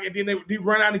 You know, and then they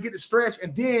run out and get the stretch.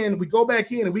 And then we go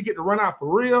back in and we get to run out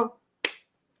for real.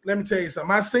 Let me tell you something.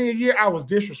 My senior year, I was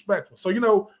disrespectful. So, you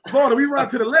know, Florida, we run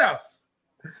to the left.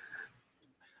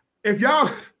 If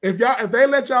they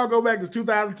let y'all go back to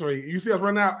 2003, you see us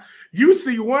run out, you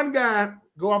see one guy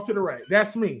go off to the right.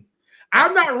 That's me.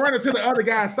 I'm not running to the other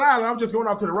guy's side. I'm just going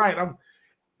off to the right.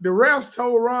 The refs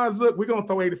told Ron, look, we're going to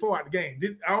throw 84 out the game.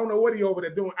 I don't know what he over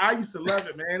there doing. I used to love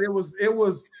it, man. It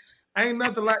was ain't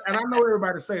nothing like, and I know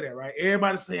everybody say that, right?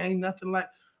 Everybody say ain't nothing like,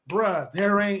 bruh,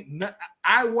 there ain't nothing.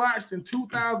 I watched in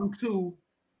 2002.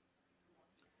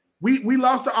 We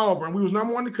lost to Auburn. We was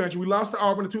number one in the country. We lost to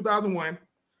Auburn in 2001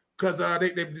 because they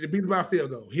beat us by a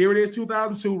field goal. Here it is,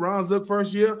 2002. Ron Zook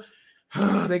first year.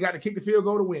 They got to kick the field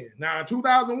goal to win. Now in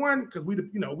 2001, because we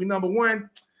number one,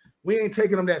 we ain't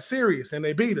taking them that serious, and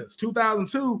they beat us.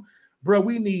 2002, bro,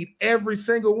 we need every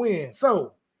single win.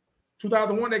 So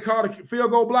 2001, they called a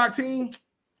field goal block team.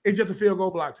 It's just a field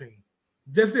goal block team,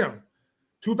 just them.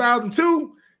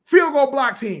 2002, field goal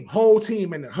block team, whole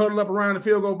team in there, huddled up around the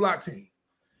field goal block team.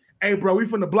 Hey, bro, we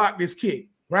finna block this kick,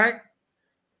 right?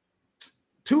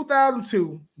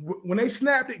 2002, when they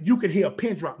snapped it, you could hear a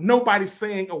pin drop. Nobody's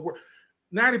saying a word.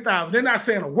 90,000, they're not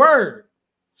saying a word.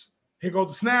 Here goes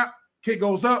the snap, kick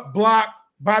goes up, block,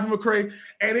 Bobby McCray,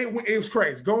 and it was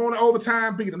crazy. Going to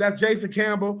overtime, beat them. That's Jason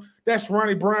Campbell. That's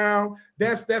Ronnie Brown.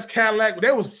 That's Cadillac.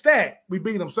 They was stacked. We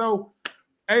beat them. So,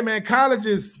 hey, man, college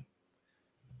is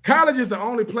the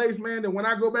only place, man, that when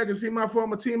I go back and see my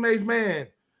former teammates, man,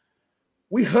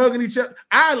 we hugging each other.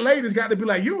 Our ladies got to be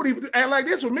like, you would even act like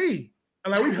this with me.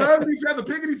 Like we hugging each other,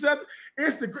 picking each other.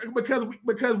 It's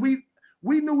because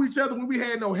we knew each other when we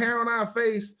had no hair on our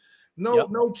face,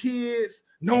 no kids,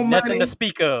 no money. Nothing to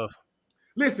speak of.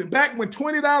 Listen, back when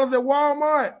 $20 at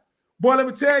Walmart, boy, let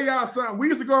me tell y'all something. We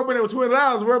used to go up in there with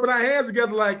 $20, rubbing our hands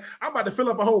together like, I'm about to fill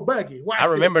up a whole buggy. I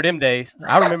remember them days.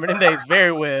 I remember them days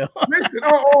very well. Listen,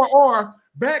 or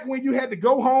back when you had to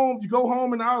go home, you go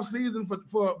home in the off season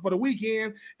for the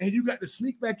weekend, and you got to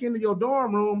sneak back into your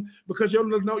dorm room because your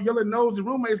little nosy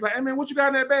roommate's like, hey, man, what you got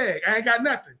in that bag? I ain't got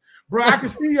nothing. Bro, I can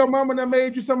see your mama that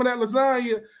made you some of that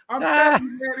lasagna. I'm telling you,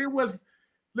 man, it was,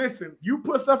 listen, you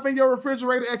put stuff in your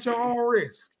refrigerator at your own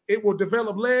risk. It will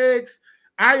develop legs.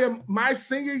 My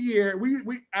senior year,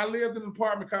 I lived in an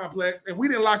apartment complex, and we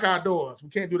didn't lock our doors. We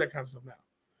can't do that kind of stuff now.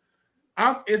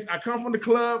 I come from the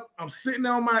club. I'm sitting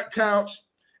on my couch,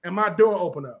 and my door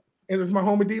opened up, and it's my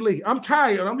homie D. Lee. I'm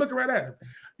tired. I'm looking right at him.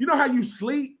 You know how you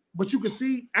sleep, but you can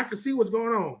see. I can see what's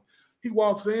going on. He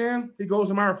walks in. He goes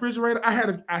to my refrigerator.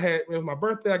 It was my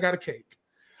birthday. I got a cake.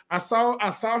 I saw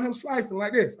him slicing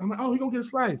like this. I'm like, oh, he gonna get a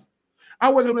slice.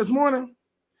 I wake up this morning.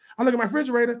 I look at my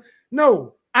refrigerator.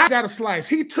 No, I got a slice.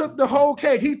 He took the whole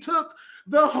cake. I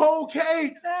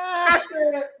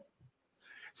said.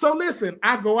 So listen,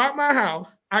 I go out my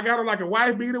house. I got like a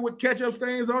white beater with ketchup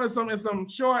stains on it, and some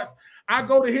shorts. I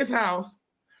go to his house.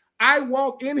 I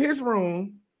walk in his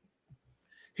room.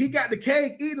 He got the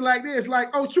cake eating like this, like,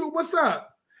 oh, Troupe, what's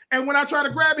up? And when I try to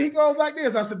grab it, he goes like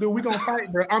this. I said, dude, we're going to fight,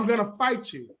 bro. I'm going to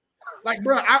fight you. Like,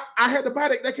 bro, I had to buy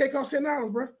that. That cake cost $10,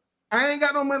 bro. I ain't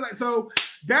got no money. So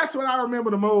that's what I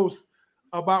remember the most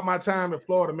about my time in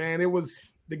Florida, man. It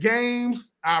was the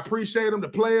games. I appreciate them, the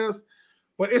players.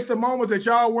 But it's the moments that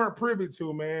y'all weren't privy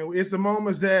to, man. It's the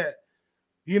moments that,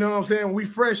 you know what I'm saying, when we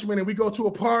freshmen and we go to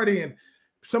a party and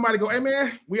somebody go, hey,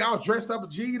 man, we all dressed up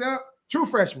and G'd up. True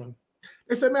freshmen.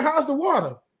 They said, man, how's the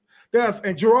water?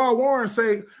 And Gerard Warren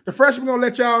say, the freshmen going to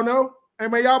let y'all know. Hey,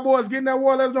 man, y'all boys getting that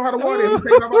water. Let us know how the water is.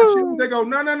 We take off our shoes. They go,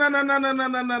 no.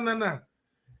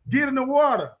 Get in the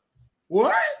water.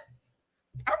 What?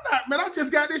 I'm not, man. I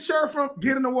just got this shirt from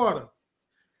Get in the Water.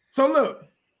 So, look,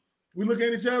 we look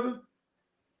at each other.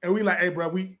 And we like, hey,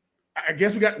 bro,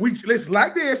 let's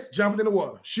like this, jumping in the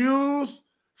water. Shoes,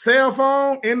 cell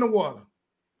phone, in the water,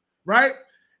 right?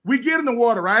 We get in the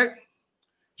water, right?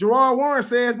 Gerard Warren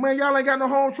says, man, y'all ain't got no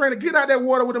home trainer. Get out that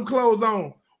water with them clothes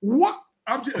on. What?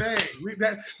 I'm just, hey,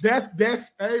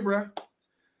 bro.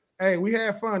 Hey, we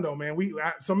had fun though, man.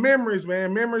 Some memories,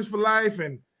 man. Memories for life.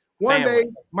 And one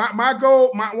day, one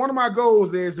of my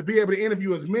goals is to be able to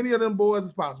interview as many of them boys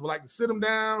as possible. Like to sit them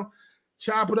down,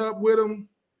 chop it up with them.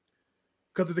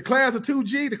 Because the class of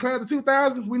 2G, the class of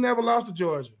 2000, we never lost to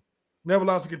Georgia, never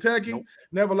lost to Kentucky, nope.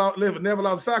 never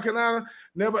lost to South Carolina,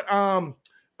 and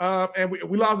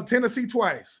we lost to Tennessee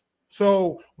twice.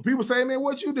 So when people say, man,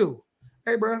 what you do?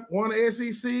 Hey, bro, won the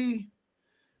SEC,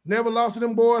 never lost to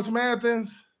them boys from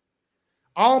Athens,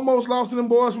 almost lost to them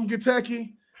boys from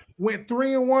Kentucky, went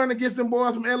 3-1 against them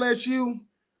boys from LSU,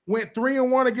 went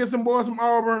 3-1 against them boys from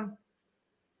Auburn,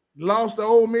 lost to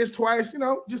Ole Miss twice. You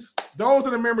know, just those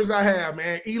are the memories I have,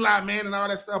 man. Eli Manning and all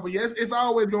that stuff. But yes, it's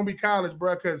always gonna be college,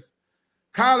 bro. Because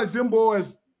college, them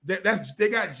boys, they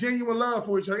got genuine love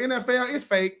for each other. NFL is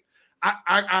fake.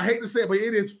 I hate to say it, but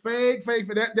it is fake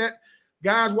for that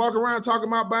guys walk around talking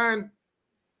about buying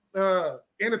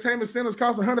entertainment centers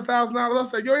cost $100,000. I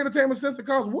say your entertainment center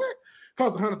costs what?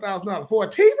 Costs $100,000 for a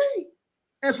TV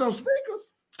and some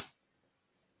speakers.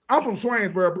 I'm from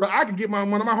Swainsboro, bro. I can get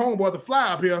one of my homeboys to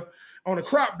fly up here on a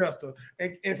crop duster.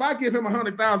 And if I give him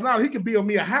 $100,000, he can build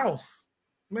me a house.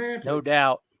 Man. No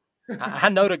doubt. I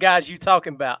know the guys you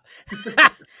talking about.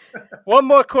 One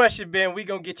more question, Ben. We're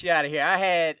going to get you out of here. I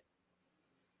had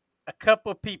a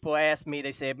couple of people ask me,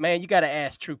 they said, man, you got to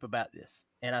ask Troupe about this.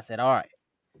 And I said, all right.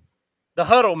 The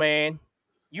huddle, man.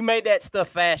 You made that stuff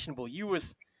fashionable. You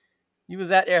was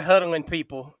out there huddling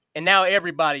people, and now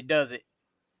everybody does it.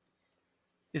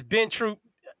 Is Ben Troupe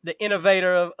the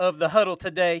innovator of the huddle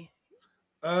today?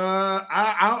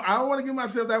 I don't want to give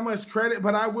myself that much credit,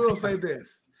 but I will say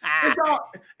this.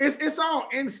 It's all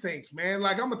instincts, man.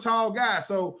 Like, I'm a tall guy,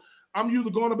 so I'm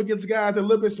usually going up against guys that are a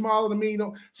little bit smaller than me.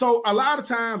 So a lot of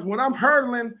times when I'm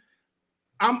hurdling,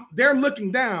 they're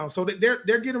looking down, so that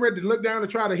they're getting ready to look down to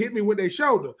try to hit me with their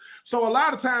shoulder. So a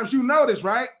lot of times, you notice,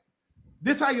 right?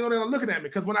 This how you know they're not looking at me,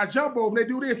 because when I jump over, they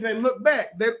do this and they look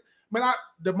back.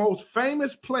 The most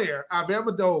famous player I've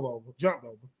ever jumped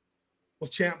over, was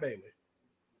Champ Bailey.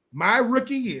 My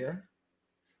rookie year,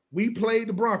 we played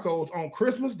the Broncos on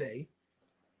Christmas Day.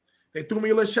 They threw me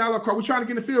a little shallow cross. We're trying to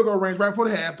get in the field goal range right before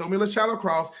the half. Threw me a little shallow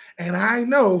cross, and I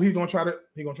know he's gonna try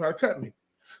to cut me.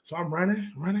 So I'm running.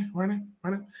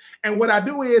 And what I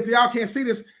do is, y'all can't see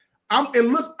this.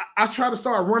 I try to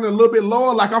start running a little bit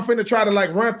lower, like I'm finna try to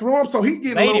like run through him. So he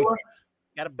getting lower.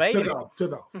 Gotta bait him.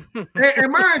 Took off.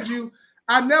 and mind you,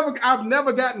 I've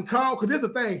never gotten caught, because this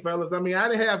is the thing, fellas. I mean, I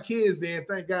didn't have kids then,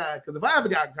 thank God. Because if I ever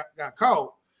got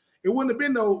caught, it wouldn't have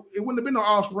been no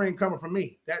offspring coming from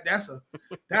me. That's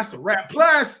a wrap.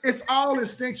 Plus, it's all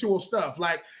instinctual stuff,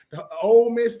 like the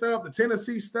Ole Miss stuff, the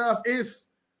Tennessee stuff.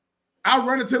 I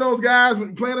run into those guys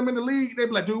when playing them in the league. They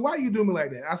be like, dude, why you do me like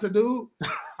that? I said, dude,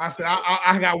 listen,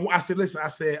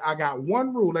 I got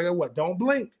one rule. Like, what? Don't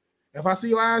blink. If I see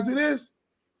your eyes do this,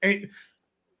 and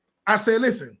I said,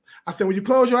 listen. I said, when you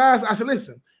close your eyes, I said,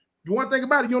 listen, you one thing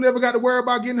about it, you don't ever got to worry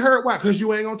about getting hurt. Why? Because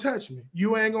you ain't going to touch me.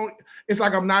 It's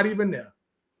like I'm not even there.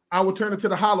 I would turn it to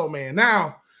the hollow man.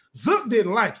 Now, Zook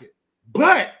didn't like it,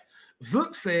 but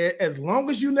Zook said, as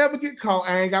long as you never get caught,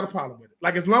 I ain't got a problem with it.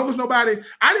 Like, as long as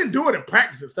I didn't do it in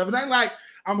practice and stuff. It ain't like,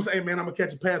 I'm going to say, hey, man, I'm going to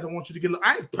catch a pass. I want you to get,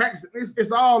 I ain't practicing.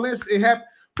 It's all this.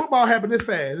 Football happened this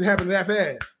fast. It happened that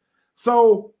fast.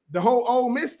 So the whole Ole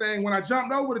Miss thing, when I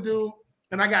jumped over the dude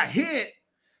and I got hit,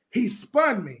 he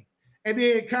spun me. And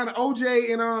then kind of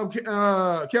OJ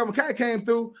and Kelvin Kite came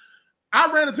through.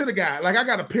 I ran into the guy. Like, I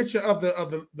got a picture of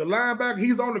the linebacker.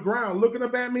 He's on the ground looking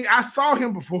up at me. I saw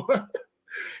him before.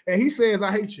 And he says, I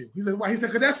hate you. He says, why? He said,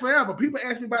 because that's forever. People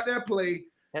ask me about that play.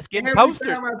 That's getting posted.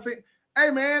 I say,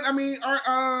 hey, man, I mean,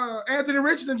 Anthony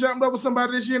Richardson jumped over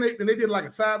somebody this year, and they did like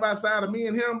a side-by-side of me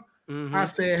and him. Mm-hmm. I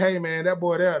said, hey, man, that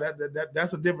boy there,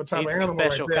 that's a different type of animal.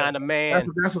 Special right kind of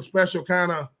man. That's a special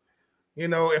kind of,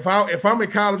 if I'm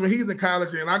in college when he's in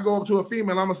college and I go up to a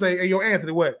female, I'm going to say, hey, yo,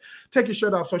 Anthony, what? Take your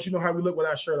shirt off so you know how we look with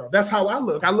our shirt off. That's how I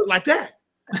look. I look like that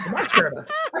with my shirt off.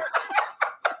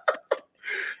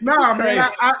 Nah, man,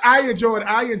 I enjoyed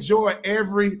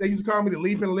they used to call me the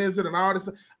leaping lizard and all this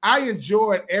stuff. I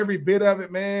enjoyed every bit of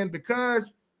it, man,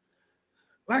 because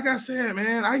like I said,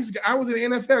 man, I was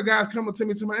in the NFL, guys coming to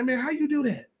me, man, how you do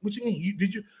that? What you mean?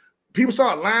 People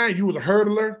start lying, you was a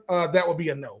hurdler, that would be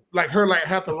a no. Like her, like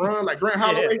have to run, like Grant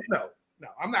Holloway. Yeah. No,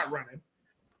 I'm not running.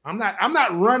 I'm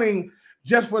not running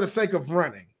just for the sake of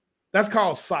running. That's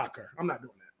called soccer. I'm not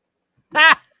doing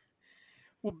that.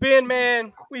 Well, Ben,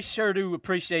 man, we sure do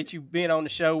appreciate you being on the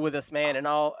show with us, man, and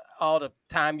all the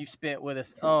time you spent with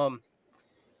us.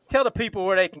 Tell the people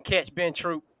where they can catch Ben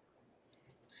Troupe.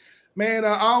 Man,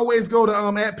 I always go to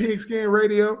at Pigskin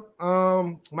Radio.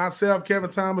 Myself, Kevin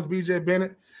Thomas, BJ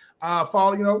Bennett.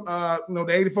 Follow, the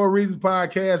 84 Reasons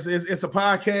podcast. It's a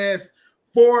podcast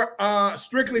for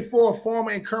strictly for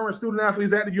former and current student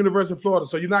athletes at the University of Florida.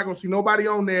 So you're not going to see nobody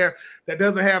on there that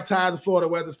doesn't have ties to Florida,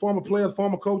 whether it's former players,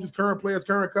 former coaches, current players,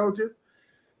 current coaches.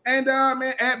 And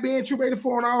man, at Ben Troupe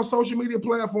 84 on all social media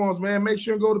platforms, man. Make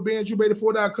sure and go to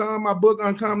bentroop84.com. My book,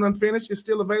 Uncommon Unfinished, is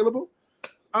still available.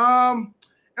 And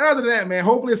other than that, man,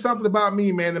 hopefully it's something about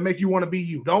me, man, to make you want to be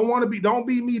you. Don't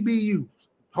be me, be you.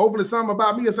 Hopefully something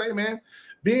about me will say, man,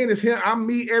 Ben is here. I'm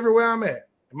me everywhere I'm at.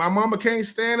 My mama can't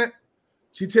stand it.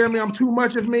 She tell me I'm too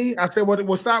much of me. I said,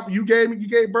 well, stop. You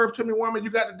gave birth to me, woman. You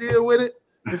got to deal with it.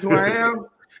 This is who I am.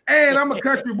 And I'm a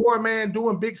country boy, man,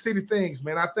 doing big city things,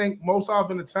 man. I think most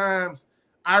often the times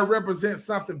I represent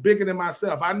something bigger than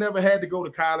myself. I never had to go to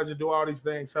college and do all these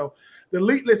things. So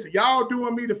listen, y'all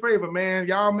doing me the favor, man.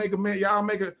 Y'all make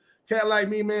a cat like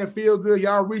me, man, feel good.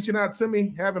 Y'all reaching out to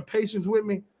me, having patience with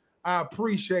me. I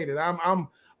appreciate it.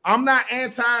 I'm not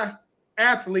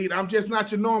anti-athlete. I'm just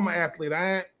not your normal athlete.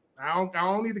 I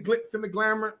don't need the glitz and the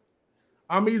glamour.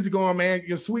 I'm easy going, man.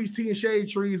 Your sweet tea and shade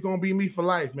tree is gonna be me for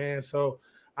life, man. So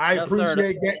I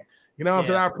appreciate that. You know what I'm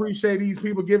saying? I appreciate these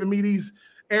people giving me these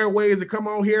airways to come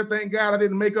on here. Thank God I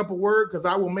didn't make up a word, because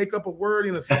I will make up a word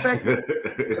in a second.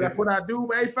 That's what I do.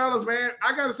 Hey, fellas, man,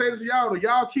 I gotta say this to y'all, though.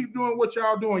 Y'all keep doing what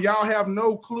y'all doing. Y'all have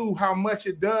no clue how much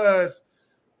it does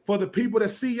for the people that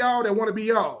see y'all that want to be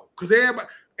y'all. Because everybody,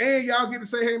 And y'all get to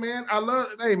say, hey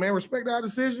man, respect our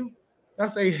decision.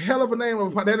 That's a hell of a name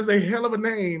of a that is a hell of a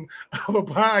name of a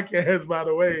podcast, by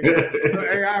the way. So,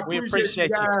 hey, I appreciate you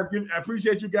guys. I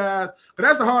appreciate you guys. But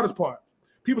that's the hardest part.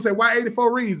 People say, why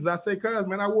 84 reasons? I say, cuz,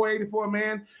 man, I wore 84,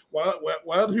 man. While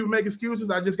other people make excuses,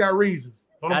 I just got reasons.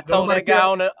 I told the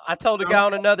guy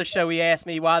on another show, he asked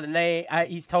me why the name,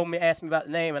 asked me about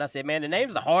the name, and I said, man, the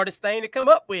name's the hardest thing to come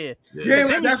up with. Yeah,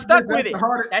 then you stuck with it.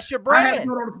 That's your brand. I had to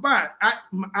do it on the spot.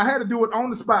 I had to do it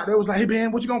on the spot. They was like, hey,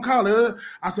 man, what you going to call it?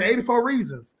 I said, 84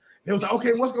 reasons. It was like,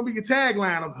 okay, what's going to be your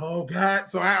tagline? I'm like, oh, God.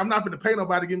 So I'm not going to pay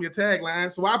nobody to give me a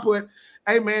tagline. So I put,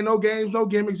 hey, man, no games, no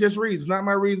gimmicks, just reasons. Not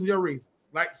my reasons, your reasons.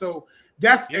 Like, so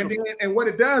that's, and what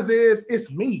it does is, it's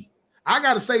me. I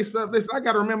got to say stuff. Listen, I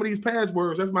got to remember these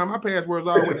passwords. That's my passwords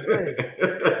always say.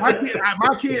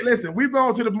 My kid, listen, we've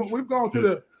gone to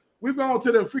the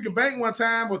freaking bank one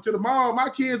time or to the mall. My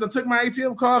kids took my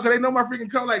ATM card because they know my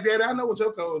freaking code. Like, Daddy, I know what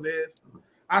your code is.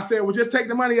 I said, well, just take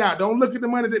the money out. Don't look at the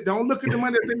money that's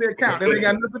in the account. That ain't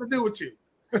got nothing to do with you.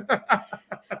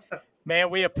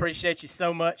 Man, we appreciate you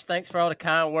so much. Thanks for all the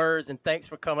kind words, and thanks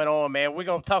for coming on, man. We're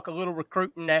going to talk a little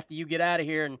recruiting after you get out of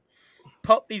here and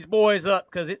pump these boys up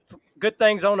because it's good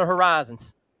things on the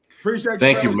horizons. Appreciate you.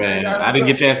 Thank you, man. I didn't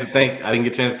get a chance to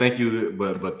thank you,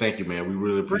 but thank you, man. We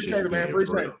really appreciate it, man.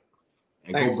 Appreciate it.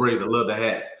 And Thanks. Go Braves. I love the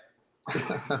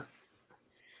hat.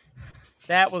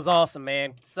 That was awesome,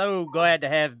 man. So glad to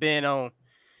have Ben on.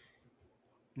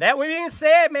 That being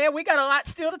said, man, we got a lot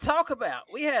still to talk about.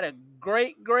 We had a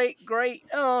great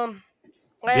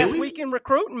last week in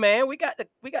recruiting, man. We got to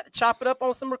chop it up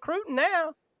on some recruiting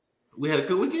now. We had a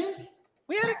good weekend.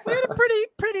 We had a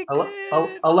pretty good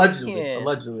allegedly. weekend.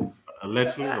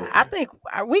 Allegedly. I think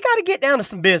we got to get down to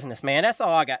some business, man. That's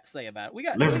all I got to say about it. We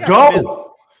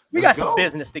got some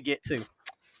business to get to.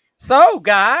 So,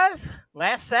 guys,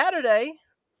 last Saturday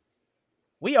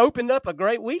we opened up a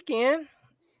great weekend.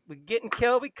 We're getting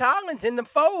Kelby Collins in the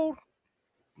fold.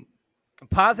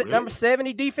 Composite number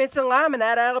 70 defensive lineman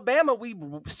out of Alabama. We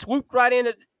swooped right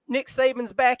into Nick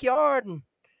Saban's backyard and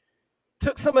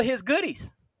took some of his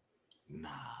goodies.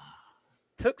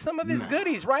 Took some of his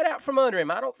goodies right out from under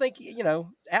him. I don't think,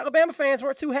 Alabama fans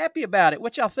weren't too happy about it.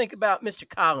 What y'all think about Mr.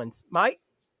 Collins, Mike?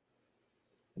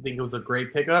 I think it was a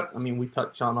great pickup. I mean, we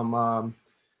touched on him.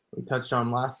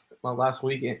 Last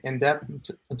week in depth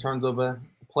in terms of a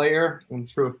player and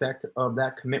true effect of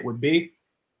that commit would be.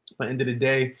 But end of the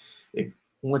day,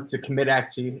 once the commit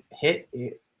actually hit,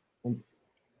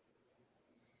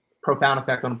 profound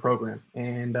effect on the program.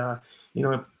 And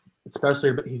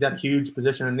especially he's at a huge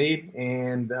position of need.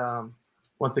 And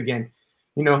once again,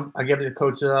 I give it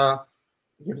to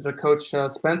Coach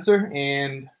Spencer,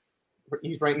 and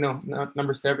he's ranked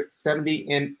number 70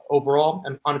 in overall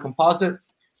and on a composite.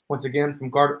 Once again, from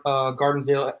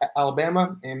Gardensdale,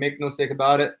 Alabama, and make no mistake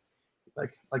about it,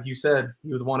 like you said,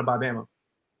 he was wanted by Bama.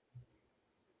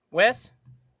 Wes?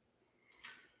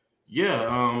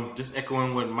 Yeah, just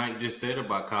echoing what Mike just said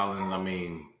about Collins. I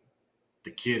mean,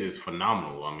 the kid is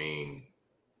phenomenal. I mean,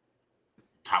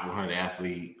 top 100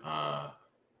 athlete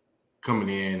coming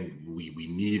in. We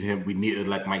need him. We need,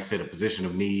 like Mike said, a position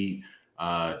of need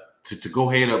to go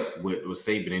head up with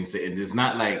Saban. And it's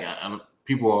not like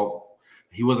he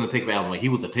wasn't a take for Alabama. He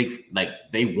was a take, like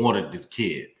they wanted this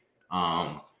kid.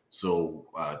 So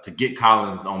to get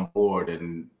Collins on board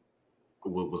and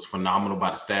was phenomenal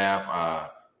by the staff,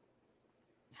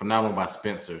 phenomenal by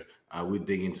Spencer. We'll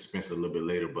dig into Spencer a little bit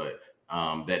later, but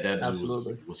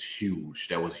that was huge.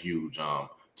 That was huge. To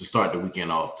start the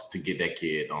weekend off, to get that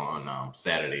kid on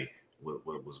Saturday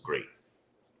was great.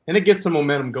 And it gets some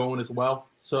momentum going as well.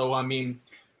 So, I mean,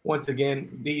 once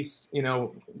again, these, the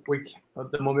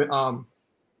moment,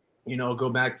 go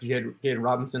back to Jaden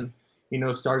Robinson,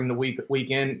 starting the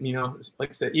weekend, like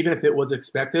I said, even if it was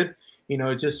expected,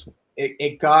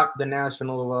 it got the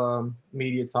national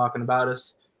media talking about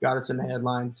us, got us in the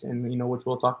headlines, and, which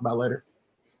we'll talk about later.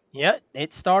 Yeah,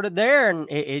 it started there, and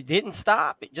it didn't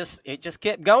stop. It just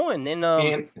kept going.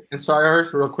 And sorry,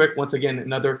 Hirsch, real quick, once again,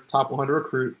 another top 100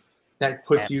 recruit that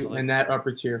puts you in that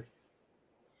upper tier.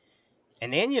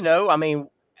 And then, I mean,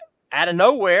 out of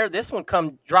nowhere, this one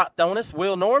dropped on us.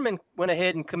 Will Norman went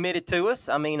ahead and committed to us.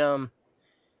 I mean,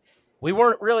 we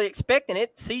weren't really expecting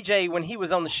it. CJ, when he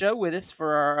was on the show with us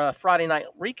for our Friday night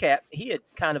recap, he had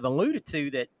kind of alluded to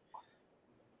that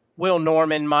Will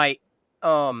Norman might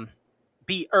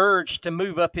be urged to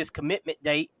move up his commitment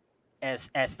date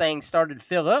as things started to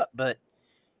fill up, but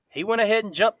he went ahead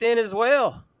and jumped in as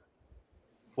well.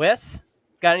 Wes,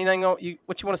 got anything on you?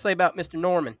 What you want to say about Mr.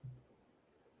 Norman?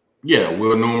 Yeah,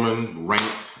 Will Norman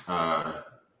ranked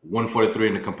 143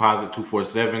 in the composite,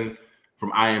 247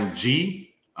 from IMG.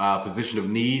 position of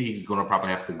need. He's going to probably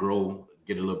have to grow,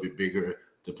 get a little bit bigger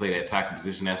to play that tackle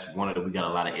position. That's one of the, we got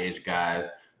a lot of edge guys,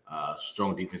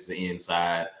 strong defensive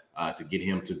inside to get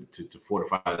him to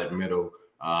fortify that middle.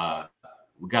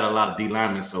 We got a lot of D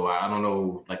linemen, so I don't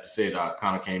know. Like you said,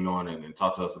 Connor came on and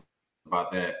talked to us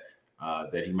about that.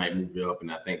 That he might move it up,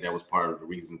 and I think that was part of the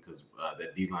reason because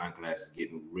that D-line class is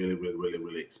getting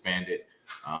really expanded.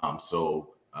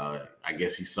 So I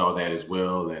guess he saw that as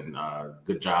well, and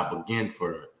good job again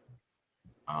for.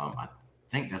 I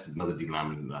think that's another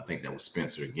D-lineman. I think that was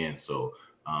Spencer again. So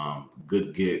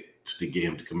good to get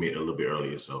him to commit a little bit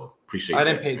earlier. So appreciate. I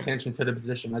didn't pay attention to the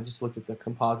position. I just looked at the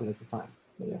composite at the time.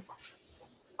 But yeah.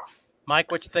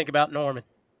 Mike, what you think about Norman?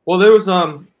 Well, there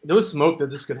was smoke that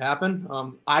this could happen.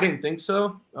 I didn't think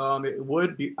so. It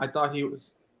would be. I thought he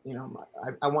was.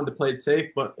 I wanted to play it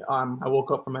safe, but I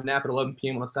woke up from a nap at 11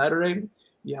 p.m. on a Saturday.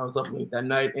 Yeah, I was up late that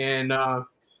night, and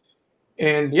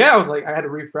yeah, I was like, I had to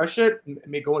refresh it,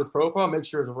 go into profile, make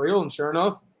sure it's real, and sure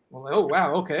enough, I'm like, oh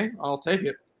wow, okay, I'll take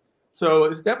it. So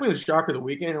it's definitely the shock of the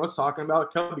weekend. What's talking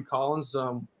about? Kelby Collins,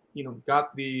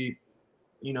 got the,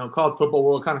 college football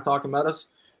world kind of talking about us.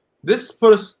 This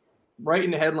put us right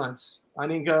in the headlines. I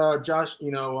think Josh,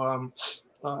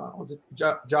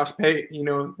 Josh Pate,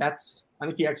 I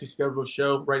think he actually scheduled a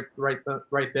show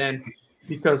right then,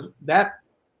 because that,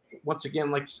 once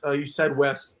again, like you said,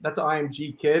 Wes, that's an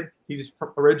IMG kid. He's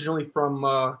originally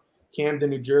from Camden,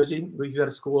 New Jersey. He's at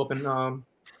a school up in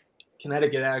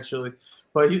Connecticut, actually.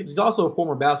 But he's also a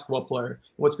former basketball player.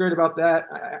 What's great about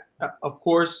that, of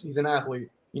course, he's an athlete.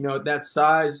 That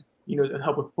size, to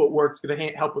help with footwork, it's going to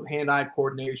help with hand-eye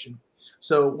coordination.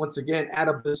 So once again, at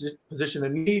a position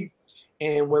of need,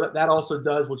 and what that also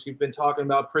does, which we've been talking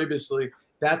about previously,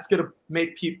 that's going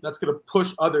to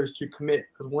push others to commit.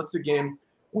 Because once again,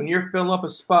 when you're filling up a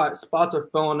spot, spots are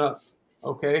filling up,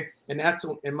 okay? And that's,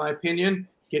 in my opinion,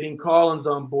 getting Collins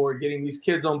on board, getting these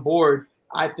kids on board.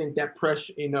 I think that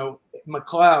pressure,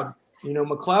 McLeod,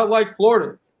 McLeod liked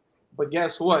Florida, but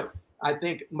guess what? I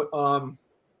think McLeod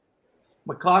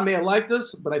may have liked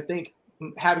us, but I think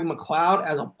having McLeod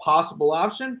as a possible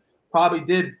option probably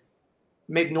did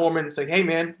make Norman say, hey,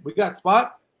 man, we got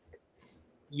spot.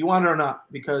 You want it or not?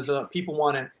 Because people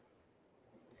want it.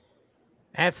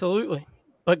 Absolutely.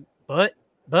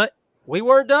 But we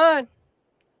weren't done.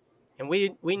 And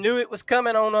we knew it was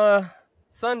coming on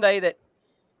Sunday that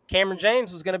Cameron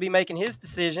James was going to be making his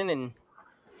decision. And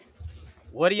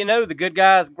what do you know? The good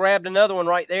guys grabbed another one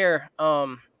right there.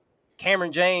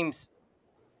 Cameron James,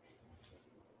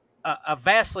 a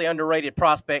vastly underrated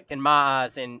prospect in my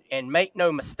eyes. And make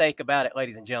no mistake about it,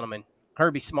 ladies and gentlemen,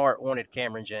 Kirby Smart wanted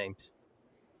Cameron James.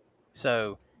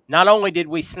 So not only did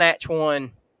we snatch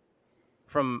one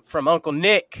from Uncle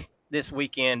Nick this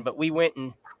weekend, but we went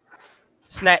and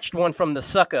snatched one from the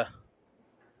sucker,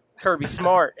 Kirby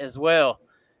Smart, as well.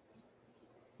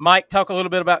 Mike, talk a little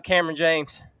bit about Cameron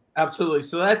James. Absolutely.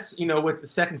 So that's, with the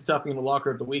second stuffing in the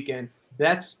locker of the weekend,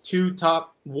 that's two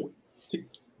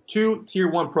tier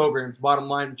one programs, bottom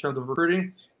line, in terms of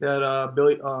recruiting that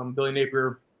Billy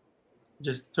Napier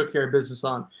just took care of business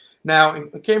on. Now, in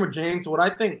Cameron James, what I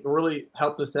think really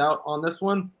helped us out on this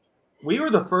one, we were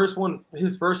the first one,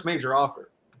 his first major offer.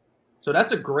 So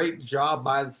that's a great job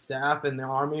by the staff and the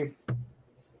Army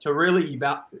to really, in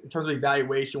terms of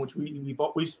evaluation, which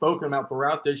we've spoken about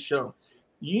throughout this show.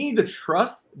 You need to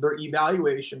trust their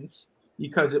evaluations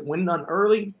because when done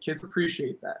early, kids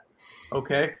appreciate that.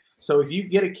 Okay? So if you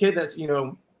get a kid that's,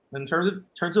 in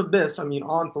terms of this,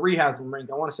 On3 has them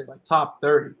ranked, I want to say like top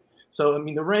 30. So, the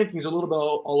rankings are a little bit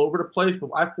all over the place, but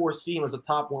I foresee him as a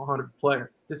top 100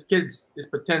 player. This his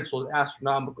potential is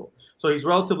astronomical. So he's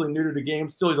relatively new to the game.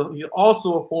 Still, he's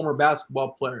also a former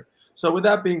basketball player. So with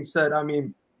that being said,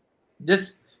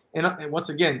 this, and once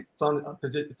again,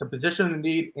 it's a position of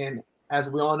need, and as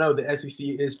we all know, the SEC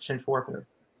is trench warfare.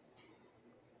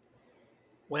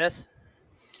 Wes?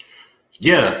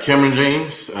 Yeah, Cameron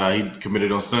James, he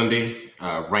committed on Sunday,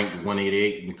 ranked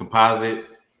 188 in the composite.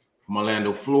 From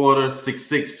Orlando, Florida, 6'6",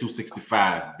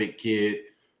 265, big kid.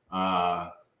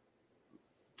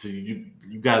 So you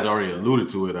guys already alluded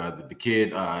to it. The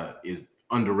kid is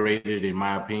underrated in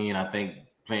my opinion. I think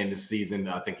playing this season,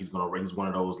 I think he's one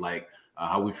of those like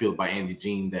how we feel about Andy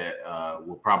Jean that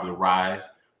will probably rise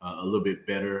a little bit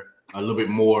better, a little bit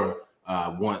more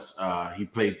once he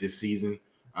plays this season.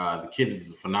 The kid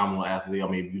is a phenomenal athlete.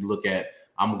 If you look at,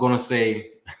 I'm gonna say.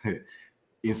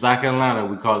 In South Carolina,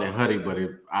 we call it Huddy, but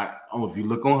if you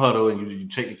look on Huddle and you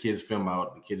check the kid's film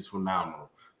out, the kid is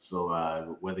phenomenal.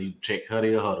 So whether you check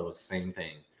Huddy or Huddle, it's the same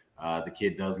thing. The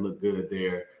kid does look good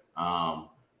there.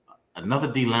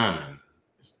 Another D lineman,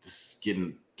 this is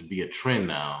getting to be a trend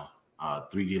now.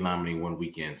 3 D linemen in one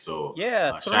weekend. So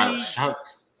yeah, shout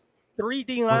 3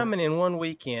 D linemen in one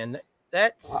weekend.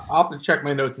 That's. I'll have to check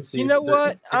my notes to see. You know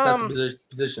what? If that's the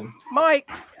position. Mike,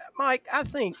 I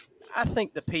think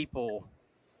the people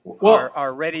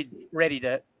are ready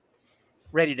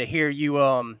to hear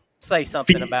you say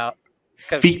something about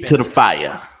Coach feet Spencer. to the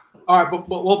fire. All right,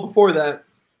 but before that,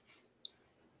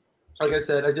 like I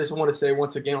said, I just want to say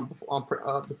once again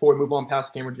before we move on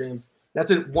past Cameron James,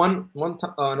 that's it.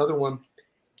 Another one.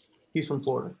 He's from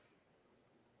Florida.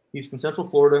 He's from Central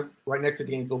Florida, right next to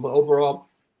Gainesville. But overall,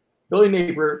 Billy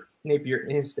Napier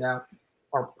and his staff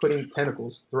are putting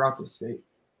tentacles throughout the state.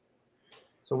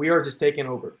 So we are just taking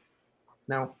over.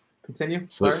 Now, continue.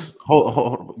 So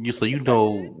hold. So you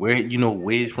know where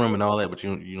he's from and all that, but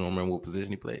you don't remember what position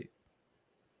he played.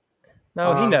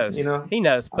 No, he knows. He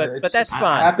knows, but that's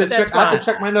fine. I have to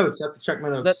check my notes.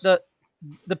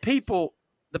 The people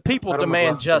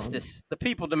demand justice. The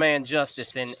people demand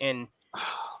justice, and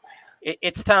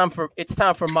it's time for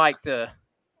Mike to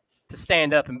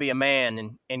stand up and be a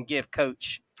man and give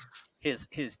Coach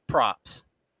his props.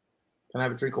 Can I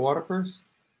have a drink of water first?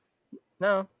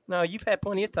 No, you've had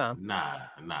plenty of time.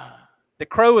 Nah. The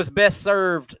crow is best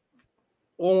served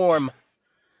warm.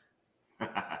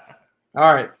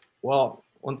 All right. Well,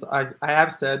 once I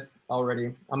have said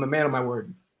already, I'm a man of my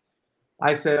word.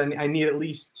 I said I need at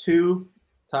least 2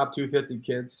 top 250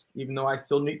 kids, even though I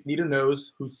still need a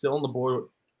nose who's still on the board.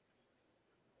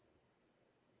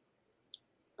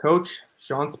 Coach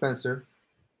Sean Spencer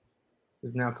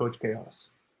is now Coach Chaos.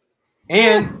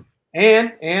 And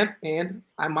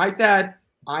I might add,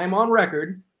 I am on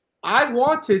record. I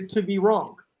wanted to be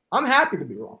wrong. I'm happy to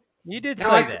be wrong. You did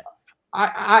say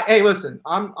that. Hey, listen,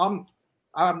 I'm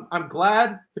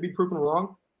glad to be proven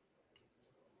wrong.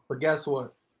 But guess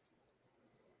what?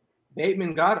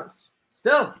 Bateman got us.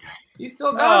 He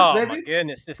still got us, baby. Oh my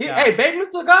goodness, this guy. Hey, Bateman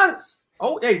still got us.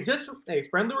 Oh, hey, just a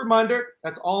friendly reminder.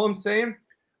 That's all I'm saying.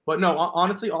 But no,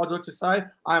 honestly, all jokes aside,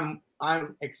 I'm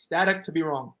ecstatic to be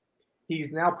wrong.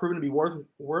 He's now proven to be worth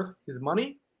his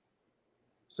money.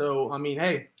 So I mean,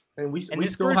 hey, and we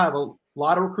still have a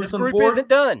lot of recruits on the board. This group isn't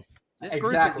done. This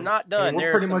group is not done.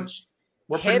 We're pretty much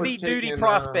heavy duty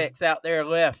prospects out there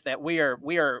left that we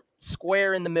are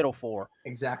square in the middle for.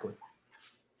 Exactly.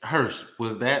 Hirsch,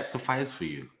 was that suffice for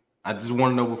you? I just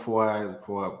want to know before I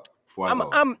go.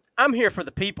 I'm here for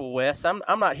the people, Wes. I'm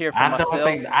not here for myself.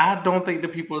 I don't think the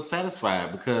people are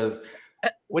satisfied because.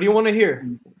 What do you want to hear?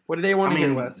 What do they want to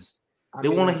hear, Wes? They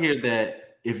want to hear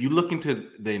that if you look into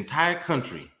the entire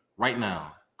country right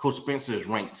now, Coach Spencer is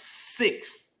ranked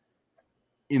 6th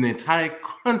in the entire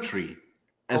country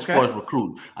as far as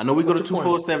recruiting. I know we go to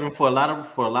 247 for a lot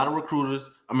of recruiters.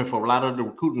 For a lot of the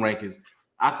recruiting rankings.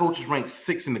 Our coach is ranked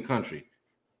 6th in the country.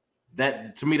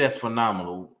 That to me, that's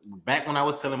phenomenal. Back when I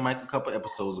was telling Mike a couple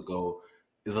episodes ago,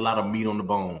 there's a lot of meat on the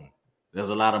bone. There's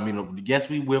a lot of meat. Yes,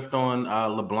 we whiffed on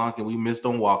LeBlanc and we missed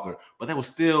on Walker, but there was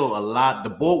still a lot.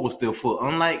 The board was still full.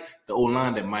 Unlike the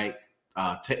O-line that Mike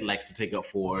likes to take up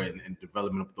for and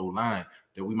development of the O-line,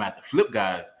 that we might have to flip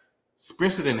guys.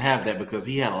 Spencer didn't have that because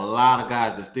he had a lot of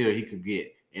guys that still he could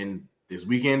get, and this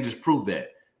weekend just proved that.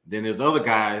 Then there's other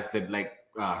guys that like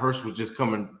Hirsch was just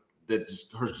coming.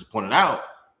 Hirsch just pointed out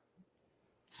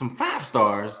some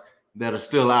 5-stars that are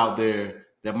still out there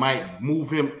that might move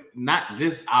him, not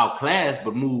just our class,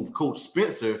 but move Coach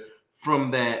Spencer from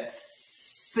that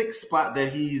 6th spot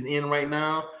that he's in right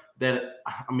now. That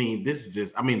this is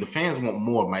just. The fans want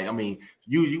more, Mike.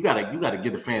 You gotta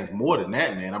give the fans more than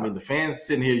that, man. The fans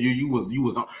sitting here, you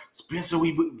was on Spencer.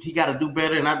 He got to do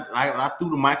better, and I threw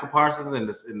the Michael Parsons and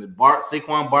the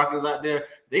Saquon Barkley's out there.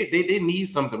 They need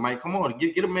something, Mike. Come on,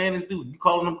 get a man his due. You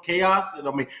calling him chaos?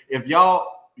 And if y'all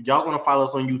gonna follow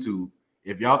us on YouTube,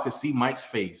 if y'all could see Mike's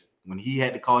face when he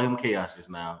had to call him chaos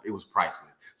just now, it was priceless.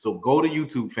 So go to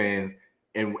YouTube, fans,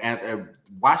 and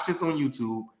watch this on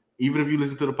YouTube. Even if you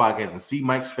listen to the podcast and see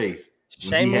Mike's face,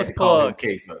 when he had to call him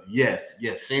chaos. Yes,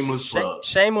 shameless plug.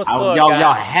 Shameless plug.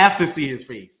 Y'all have to see his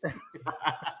face.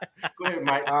 Go ahead,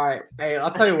 Mike. All right, hey, I'll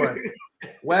tell you what.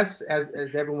 Wes,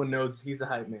 as everyone knows, he's a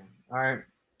hype man. All right.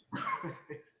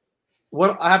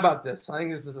 How about this? I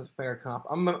think this is a fair comp.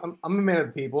 I'm a man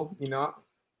of the people.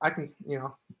 I can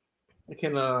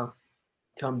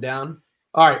come down.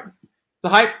 All right, the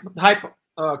hype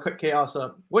chaos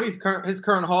up. What is his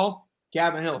current haul?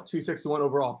 Gavin Hill, 261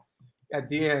 overall. At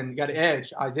the end, you got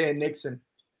Edge, Isaiah Nixon,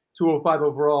 205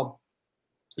 overall.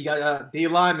 You got D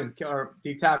lineman or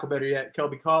D tackle, better yet,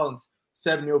 Kelby Collins,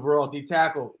 70 overall. D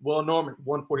tackle, Will Norman,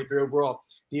 143 overall.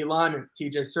 D lineman,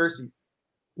 TJ Searcy,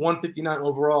 159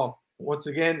 overall. Once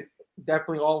again,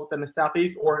 definitely all within the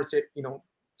Southeast, or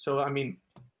so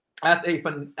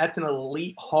That's an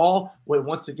elite haul where,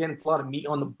 once again, it's a lot of meat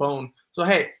on the bone. So,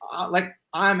 hey,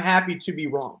 I'm happy to be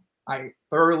wrong. I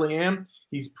thoroughly am.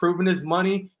 He's proven his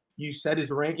money. You said his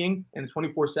ranking in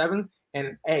 24/7.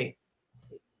 And, hey,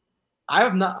 I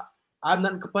have nothing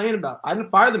to complain about. I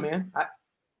didn't fire the man.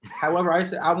 However, I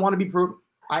said I want to be proven.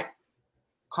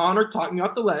 Connor talked me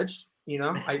off the ledge. You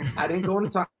know, I didn't go into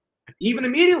time. Even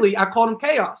immediately, I called him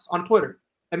chaos on Twitter.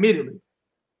 Immediately.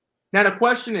 Now, the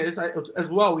question is, as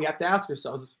well, we have to ask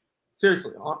ourselves,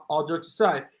 seriously, all jokes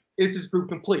aside, is this group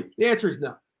complete? The answer is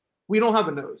no. We don't have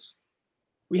a nose.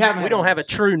 We don't have a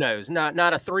true nose, not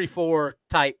a 3-4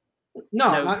 type.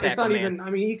 No, it's not even. I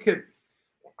mean, you could.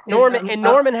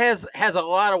 Norman has a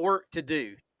lot of work to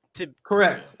do.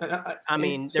 Correct. I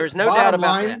mean, there's no doubt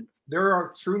about that. There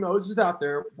are true noses out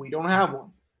there. We don't have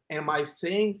one. Am I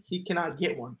saying he cannot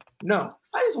get one? No.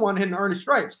 I just want him to earn his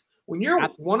stripes. When you're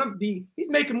he's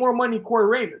making more money than Corey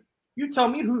Raymond. You tell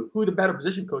me who the better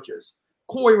position coach is.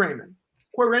 Corey Raymond.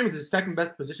 Corey Raymond is the second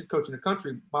best position coach in the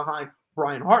country behind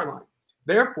Brian Hartline.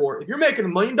 Therefore, if you're making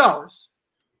 $1 million,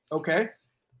 okay,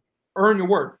 earn your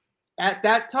worth. At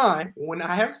that time, when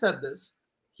I have said this,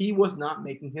 he was not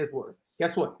making his worth.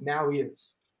 Guess what? Now he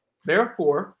is.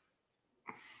 Therefore,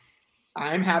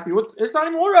 I'm happy with it's not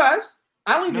even more guys.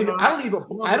 I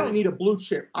don't need a blue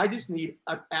chip. I just need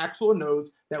an actual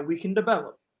nose that we can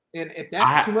develop. And if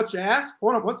that's too much to ask,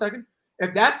 hold on 1 second.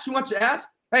 If that's too much to ask,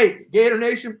 hey, Gator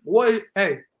Nation, where's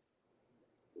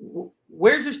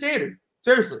your standard?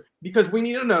 Seriously, because we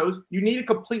need a nose. You need a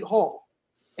complete haul.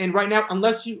 And right now,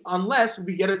 unless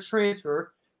we get a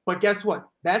transfer, but guess what?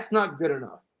 That's not good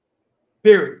enough.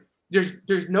 Period.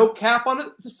 There's no cap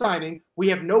on the signing. We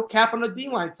have no cap on the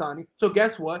D-line signing. So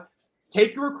guess what?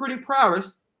 Take your recruiting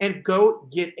prowess and go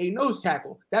get a nose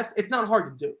tackle. It's not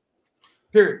hard to do.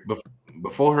 Period.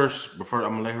 Before I'm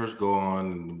gonna let hers go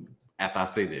on. After I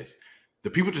say this, the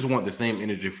people just want the same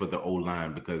energy for the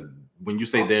O-line, because when you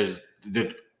say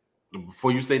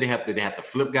before you say they have to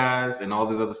flip guys and all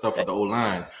this other stuff for the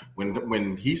O-line,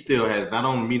 when he still has not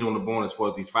only meat on the bone as far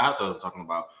as these 5 stars I'm talking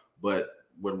about, but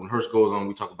when Hurst goes on,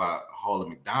 we talk about Hall and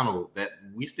McDonald, that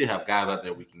we still have guys out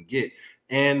there we can get.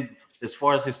 And as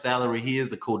far as his salary, he is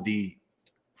the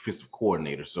co-defensive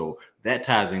coordinator, so that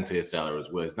ties into his salary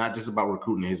as well. It's not just about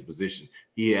recruiting his position.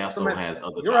 He also has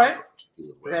other jobs. Right.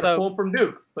 We had a pull from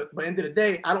Duke, but by the end of the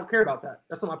day, I don't care about that.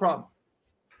 That's not my problem.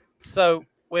 So,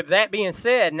 with that being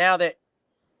said, now that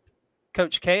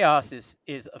Coach Chaos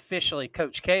is officially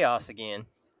Coach Chaos again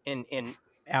in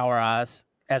our eyes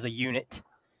as a unit,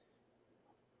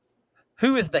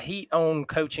 who is the heat on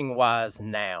coaching wise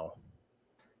now?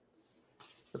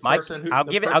 Mike, I'll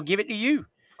give it to you.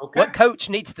 Okay. What coach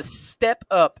needs to step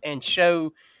up and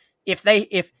show if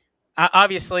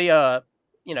obviously they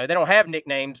don't have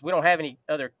nicknames. We don't have any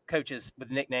other coaches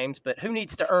with nicknames, but who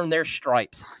needs to earn their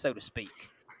stripes, so to speak?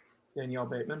 Danielle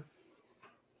Bateman.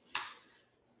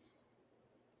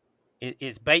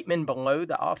 Is Bateman below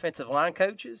the offensive line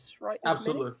coaches right this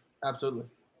minute? Absolutely.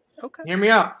 Okay. Hear me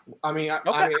out. I mean, I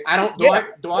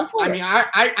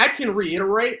can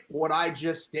reiterate what I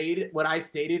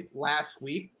stated last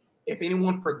week. If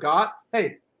anyone forgot,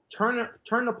 hey, turn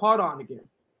the pod on again.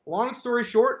 Long story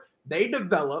short, they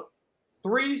developed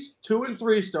 2 and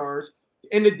 3 stars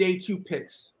in the day 2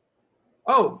 picks.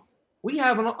 Oh, we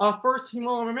have a first team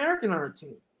All-American on our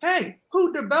team. Hey,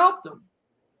 who developed them?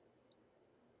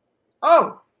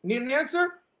 Oh, need an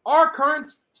answer? Our current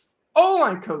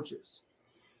O-line coaches.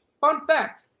 Fun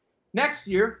fact, next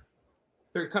year,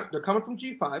 they're coming from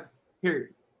G5, period.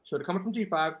 So they're coming from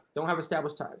G5, don't have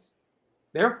established ties.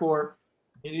 Therefore,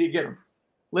 you need to get them.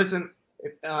 Listen,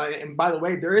 and by the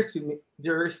way, there is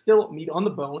still meat on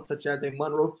the bone, such as a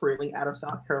Monroe Freeling out of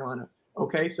South Carolina.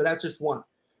 Okay, so that's just one.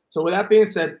 So with that being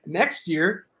said, next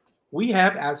year, we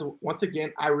have, once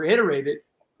again, I reiterated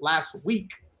last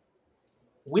week,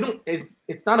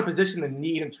 it's not a position of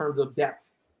need in terms of depth.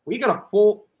 We got a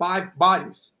full 5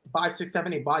 bodies, 5, 6,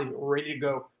 7, 8 bodies ready to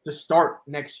go to start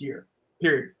next year,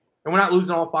 period. And we're not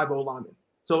losing all 5 O-linemen.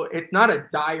 So it's not a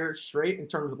dire strait in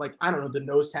terms of the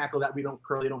nose tackle that we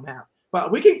currently don't have.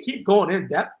 But we can keep going in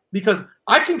depth because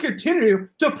I can continue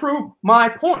to prove my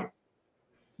point.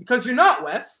 Because you're not,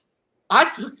 Wes.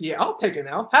 I'll take it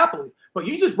now, happily. But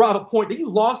you just brought up a point that you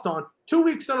lost on 2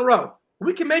 weeks in a row.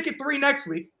 We can make it 3 next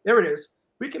week. There it is.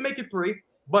 We can make it 3.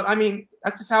 But, I mean,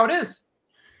 that's just how it is.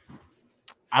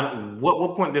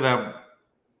 What point did I?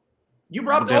 You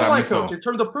brought up the O-line coach in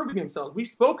terms of proving himself. We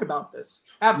spoke about this.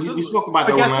 Absolutely. You spoke about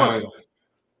the O-line.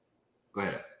 Go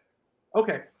ahead.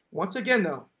 Okay. Once again,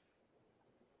 though,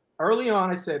 early on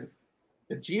I said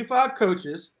the G5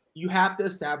 coaches, you have to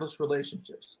establish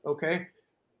relationships. Okay.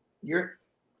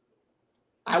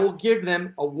 I will give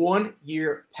them a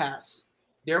 1-year pass.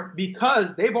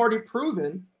 Because they've already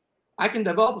proven I can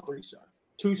develop a 3-star,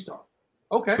 2-star.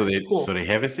 Okay, cool. So they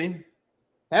haven't seen?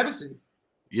 Haven't seen.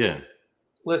 Yeah.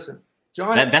 Listen,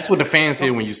 John. That's what the fans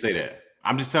hear when you say that.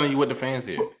 I'm just telling you what the fans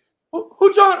hear.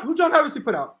 Who John Hevesy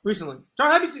put out recently?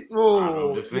 John Hevesy. Oh,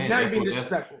 I'm just saying, now you're being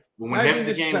disrespectful. When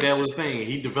Hevesy came, that was the thing.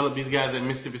 He developed these guys at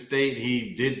Mississippi State.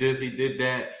 He did this, he did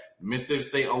that. Mississippi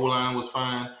State O-line was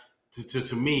fine.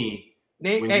 To me,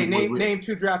 name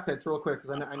 2 draft picks real quick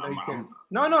because I know you can't.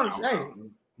 No, you're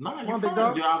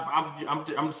fine.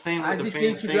 Dude, I'm saying what the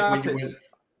fans think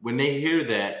when they hear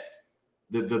that.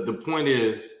 The point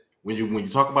is when you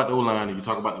talk about the O-line and you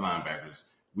talk about the linebackers,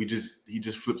 he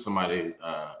just flipped somebody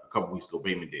a couple weeks ago.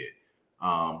 Bateman did.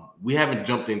 We haven't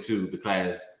jumped into the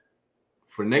class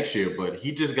for next year, but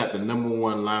he just got the number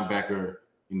 1 linebacker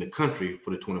in the country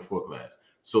for the 24 class.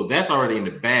 So that's already in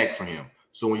the bag for him.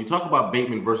 So when you talk about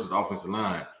Bateman versus offensive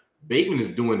line, Bateman is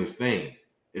doing his thing.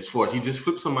 As far as he just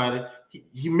flipped somebody,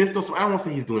 he missed on some. I don't want to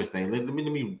say he's doing his thing. Let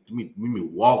me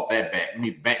walk that back. Let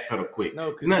me backpedal quick.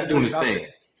 No, he's not doing his thing.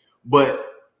 But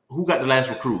who got the last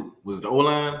recruit? Was it the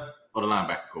O-line or the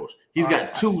linebacker coach? He's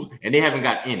got 2, and they haven't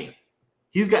got any.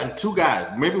 He's gotten 2 guys.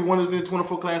 Maybe one is in the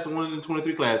 24 class and one is in the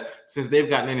 23 class since they've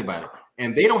gotten anybody.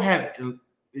 And they don't have.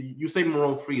 You say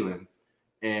Monroe Freeland,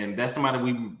 and that's somebody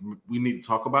we need to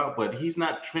talk about, but he's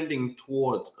not trending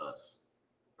towards us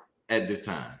at this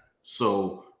time.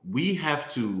 So we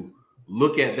have to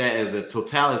look at that as a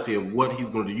totality of what he's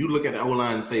going to do. You look at the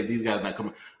O-line and say these guys not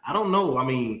coming. I don't know. I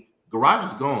mean, Garage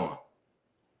is gone.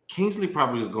 Kingsley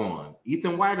probably is gone.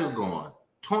 Ethan White is gone.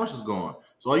 Torrance is gone.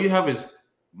 So all you have is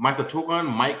Michael Torgon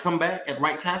might come back at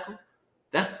right tackle.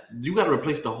 You got to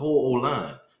replace the whole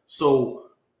O-line. So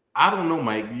I don't know,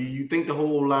 Mike. You think the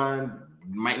whole line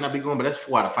might not be going, but that's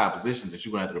 4 out of 5 positions that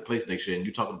you're going to have to replace next year. And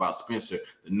you're talking about Spencer,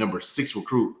 the number 6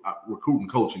 recruiting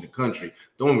coach in the country.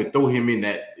 Don't even throw him in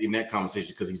that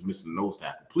conversation because he's missing the nose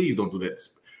tackle. Please don't do that.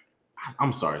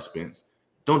 I'm sorry, Spence.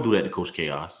 Don't do that to Coach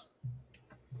Chaos.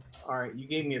 All right, you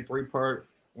gave me a 3-part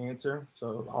answer,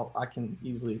 so I can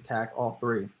easily attack all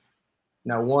 3.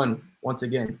 Now, once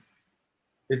again,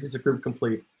 is this a group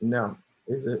complete? No.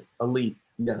 Is it elite?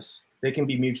 Yes. They can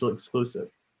be mutually exclusive.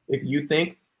 If you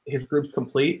think his group's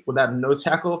complete without a nose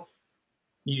tackle,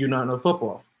 you do not know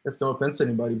football. That's no offense to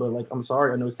anybody, but I'm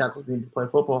sorry, a nose tackle need to play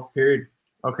football, period.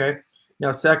 Okay?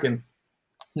 Now, second,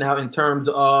 in terms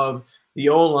of the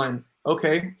O-line,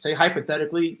 okay, say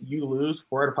hypothetically you lose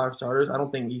 4 out of 5 starters. I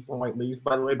don't think Ethan White leaves,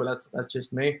 by the way, but that's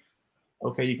just me.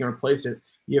 Okay, you can replace it.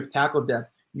 You have tackle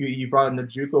depth. You brought in the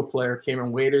JUCO player.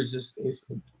 Cameron Waiters is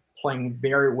playing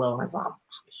very well. Has a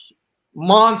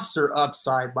monster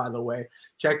upside, by the way.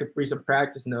 Check the recent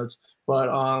practice notes. But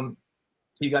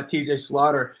you got TJ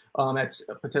Slaughter at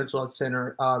potential at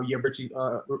center. You have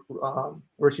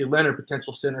Richie Leonard,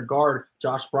 potential center guard.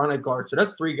 Josh Brown at guard. So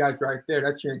that's 3 guys right there.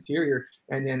 That's your interior.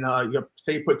 And then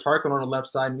you put Tarkin on the left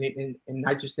side, and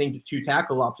I just think 2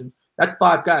 tackle options. That's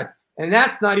 5 guys. And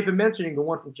that's not even mentioning the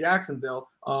one from Jacksonville.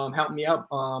 Help me out,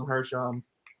 Hirsch.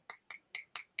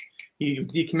 He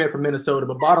decommitted from Minnesota.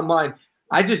 But bottom line,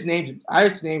 I just named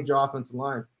your offensive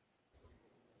line.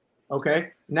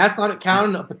 Okay? And that's not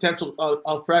counting a potential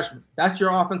freshman. That's your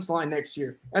offensive line next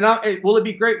year. And will it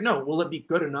be great? No. Will it be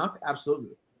good enough?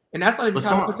 Absolutely. And that's not even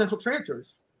counting potential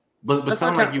transfers. But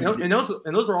sound like you and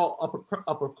those are all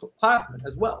upperclassmen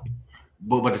as well.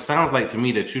 But it sounds like to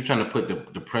me that you're trying to put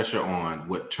the pressure on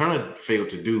what Turner failed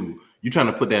to do. You're trying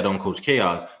to put that on Coach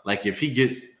Chaos. Like if he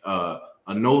gets a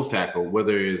nose tackle,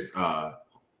 whether it's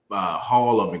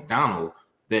Hall or McDonald,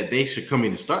 that they should come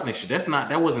in and start next year.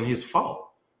 That wasn't his fault.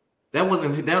 That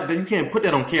wasn't that. You can't put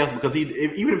that on Chaos because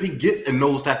even if he gets a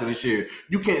nose tackle this year,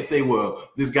 you can't say,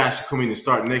 well, this guy should come in and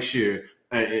start next year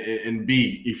and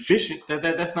be efficient.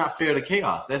 That's not fair to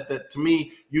Chaos. That to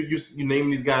me. You name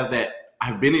these guys that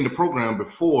have been in the program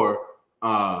before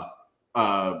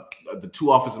the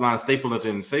 2 offensive line,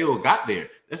 Stapleton and Sale, got there.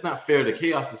 That's not fair to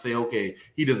Chaos to say, okay,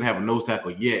 he doesn't have a nose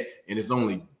tackle yet, and it's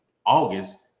only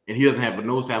August, and he doesn't have a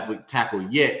nose tackle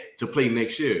yet to play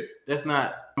next year. That's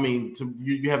not. I mean,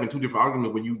 you're having 2 different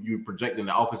arguments when you're projecting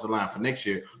the offensive line for next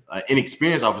year,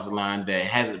 inexperienced offensive line that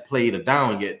hasn't played a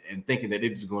down yet, and thinking that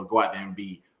they're just going to go out there and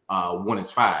be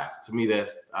 1-5. To me,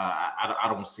 that's I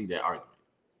don't see that argument.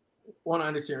 I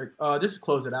understand. Just to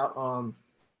close it out. I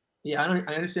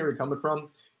understand where you're coming from.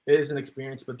 It is an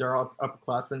experience, but they're all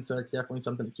upperclassmen, so it's definitely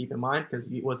something to keep in mind because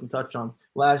it wasn't touched on.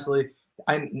 Lastly,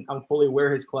 I'm fully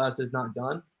aware his class is not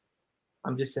done.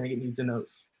 I'm just saying it needs a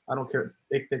nose. I don't care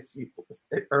if it's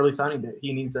early signing day.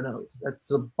 He needs a nose. That's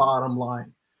the bottom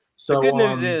line. So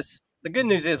the good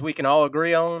news is we can all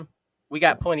agree on we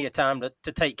got plenty of time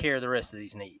to take care of the rest of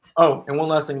these needs. Oh, and one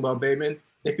last thing about Bateman.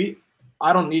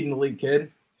 I don't need an elite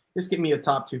kid. Just get me a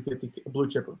top 250 blue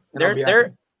chipper.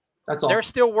 That's all. They're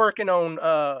still working on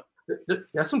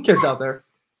there's some kids out there.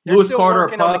 Lewis Carter,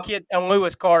 working on the kid on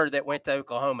Lewis Carter that went to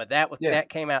Oklahoma. That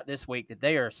came out this week that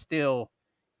they are still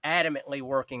adamantly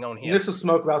working on him. And this is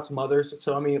smoke about some others.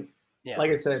 So I mean,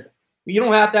 like I said, you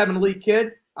don't have to have an elite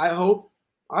kid. I hope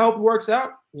it works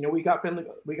out. You know, we got Finley,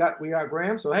 we got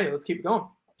Graham. So hey, let's keep it going.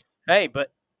 Hey,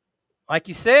 but like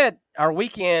you said, our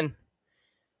weekend,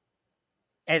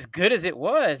 as good as it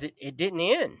was, it didn't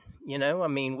end. You know, I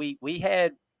mean, we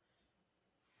had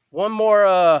one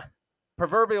more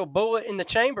proverbial bullet in the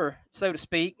chamber, so to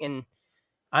speak, and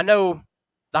I know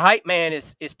the hype man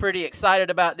is pretty excited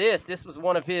about this. This was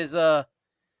one of his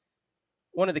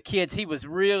one of the kids he was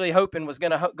really hoping was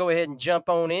going to go ahead and jump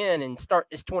on in and start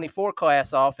this 24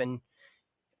 class off. And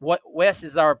Wes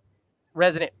is our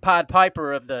resident Pied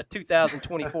Piper of the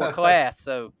 2024 class,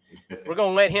 so we're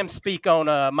going to let him speak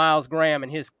on Miles Graham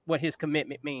and what his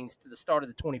commitment means to the start of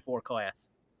the 24 class.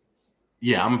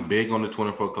 Yeah, I'm big on the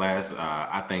 24 class.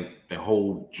 I think the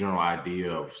whole general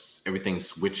idea of everything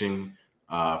switching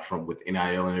from with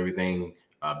NIL and everything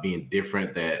being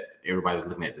different, that everybody's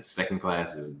looking at the second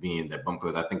class as being that bump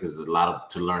class, I think is a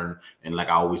lot to learn. And like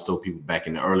I always told people back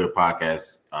in the earlier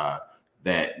podcasts,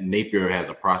 that Napier has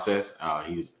a process.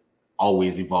 He's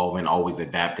always evolving, always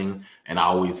adapting. And I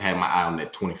always had my eye on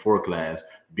that 24 class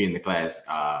being the class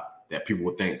that people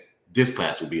would think this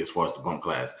class would be as far as the bump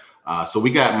class. So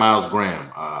we got Miles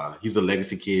Graham. He's a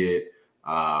legacy kid.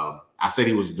 I said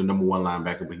he was the number 1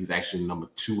 linebacker, but he's actually the number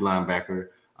 2 linebacker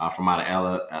from out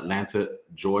of Atlanta,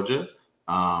 Georgia.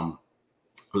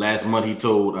 Last month, he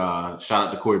told, shout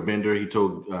out to Corey Bender. He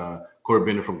told Corey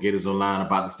Bender from Gators Online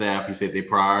about the staff. He said they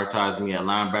prioritize me at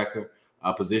linebacker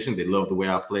position. They love the way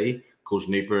I play. Coach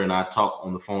Napier and I talk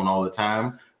on the phone all the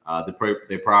time.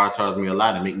 They prioritize me a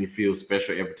lot and make me feel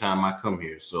special every time I come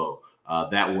here. So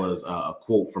that was a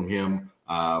quote from him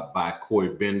by Corey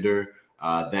Bender.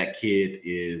 That kid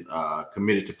is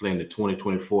committed to playing the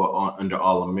 2024 Under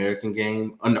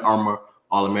Armour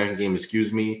All-American game,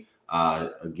 excuse me.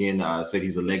 Again, said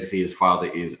he's a legacy. His father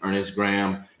is Ernest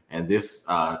Graham, and this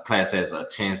class has a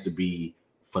chance to be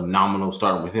phenomenal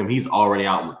starting with him. He's already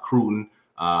out recruiting.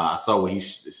 I saw what he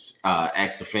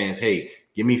asked the fans, hey,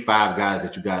 give me 5 guys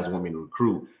that you guys want me to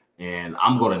recruit. And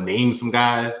I'm going to name some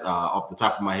guys off the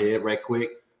top of my head right quick.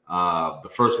 The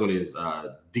first one is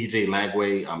DJ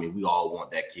Lagway. I mean, we all want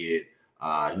that kid.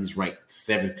 He's ranked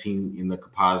 17 in the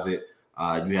composite.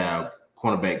 You have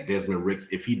cornerback Desmond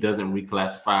Ricks. If he doesn't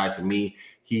reclassify, to me,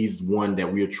 he's one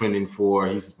that we are trending for.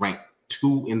 He's ranked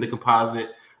 2 in the composite.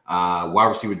 Wide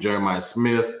receiver Jeremiah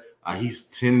Smith. He's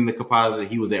 10 in the composite.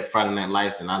 He was at Friday Night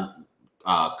Lights, and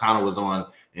Connor was on,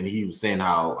 and he was saying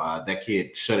how that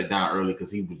kid shut it down early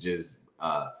because he was just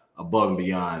above and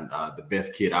beyond the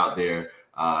best kid out there.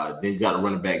 Then you got a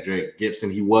running back, Drake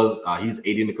Gibson. He's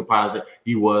 80 in the composite.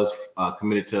 He was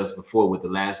committed to us before with the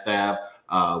last staff.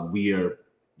 We are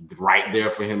right there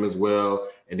for him as well.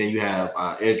 And then you have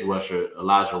edge rusher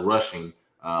Elijah Rushing,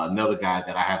 another guy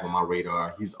that I have on my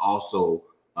radar. He's also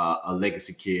a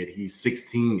legacy kid. He's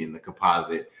 16 in the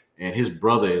composite, and his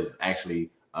brother is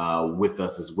actually with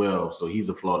us as well. So his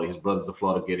brother's a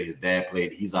Florida Gator. His dad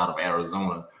played. He's out of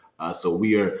Arizona. So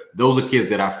those are kids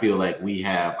that I feel like we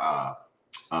have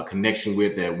a connection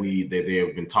with, that they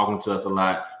have been talking to us a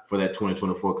lot for that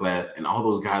 2024 class, and all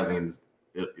those guys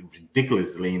are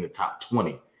ridiculously in the top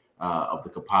 20 of the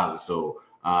composite. So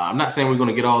I'm not saying we're going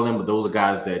to get all of them, but those are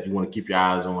guys that you want to keep your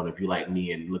eyes on if you like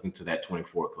me and looking to that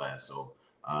 24 class. So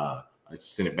I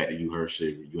just send it back to you,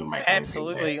 Hershey. You and Mike.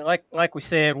 Absolutely. Like we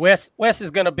said, Wes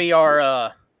is going to be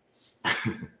our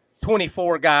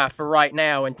 24 guy for right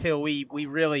now until we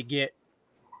really get,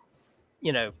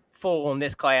 full on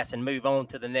this class and move on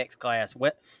to the next class.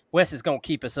 Wes is going to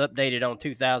keep us updated on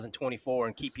 2024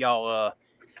 and keep y'all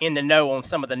in the know on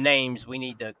some of the names we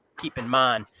need to keep in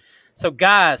mind. So,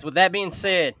 guys, with that being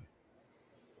said,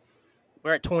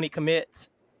 we're at 20 commits.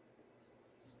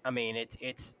 I mean,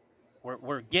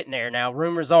 we're getting there now.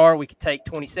 Rumors are we could take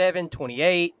 27,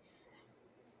 28,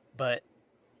 but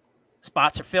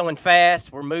spots are filling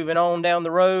fast. We're moving on down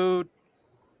the road.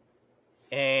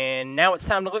 And now it's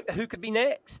time to look at who could be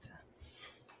next.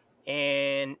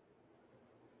 And,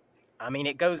 I mean,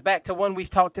 it goes back to one we've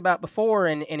talked about before,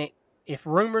 and if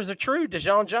rumors are true,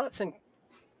 Deshaun Johnson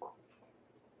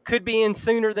could be in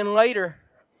sooner than later.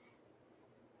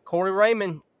 Corey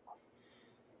Raymond,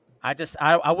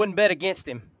 I wouldn't bet against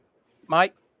him.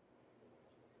 Mike?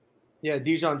 Yeah,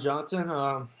 Deshaun Johnson.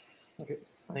 I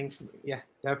think,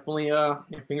 definitely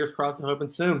fingers crossed and hoping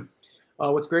soon.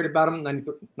 What's great about him,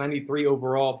 93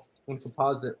 overall in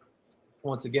composite,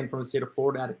 once again from the state of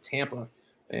Florida, out of Tampa.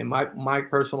 And my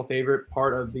personal favorite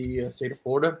part of the state of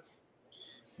Florida.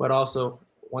 But also,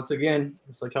 once again,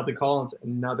 it's like Kelby Collins,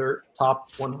 another top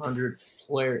 100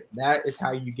 player. That is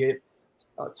how you get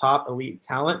top elite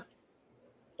talent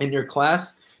in your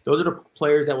class. Those are the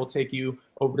players that will take you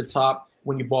over the top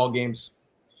when you ball games.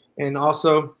 And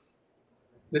also,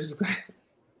 this is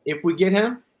if we get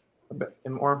him,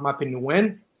 or in my opinion,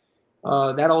 win,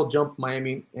 that'll jump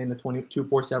Miami in the 22-47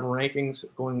 rankings,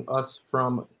 going us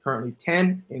from currently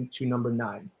 10 into number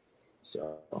 9.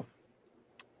 So,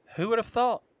 who would have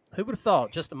thought? Who would have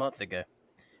thought just a month ago?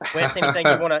 Wes, anything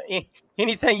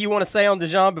you want to say on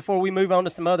DeJohn before we move on to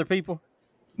some other people?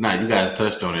 Nah, you guys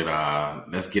touched on it.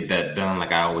 Let's get that done.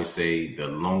 Like I always say, the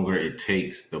longer it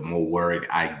takes, the more worried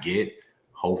I get.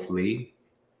 Hopefully,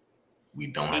 we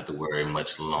don't have to worry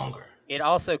much longer. It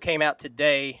also came out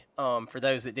today, for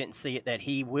those that didn't see it, that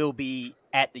he will be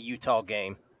at the Utah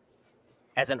game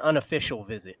as an unofficial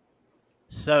visit.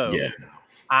 So yeah.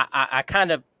 I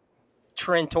kind of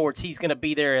trend towards he's going to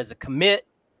be there as a commit,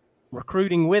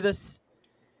 recruiting with us.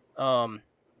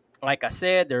 Like I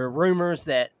said, there are rumors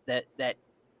that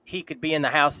he could be in the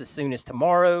house as soon as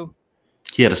tomorrow.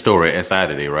 He had a story at SI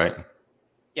today, right?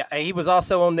 Yeah, he was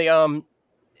also on the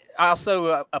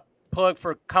a plug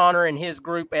for Connor and his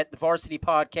group at the Varsity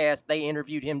Podcast. They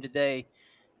interviewed him today.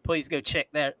 Please go check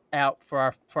that out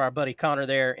for our buddy Connor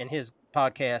there and his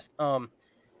podcast.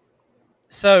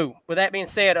 So with that being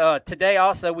said, today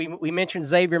also we mentioned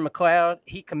Xavier McLeod.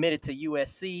 He committed to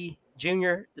USC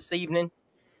Junior this evening,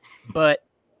 but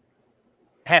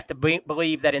have to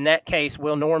believe that in that case,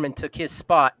 Will Norman took his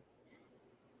spot,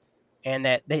 and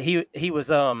that he was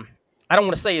I don't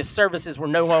want to say his services were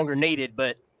no longer needed,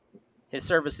 but his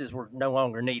services were no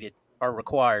longer needed or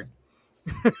required.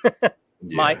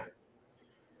 Mike?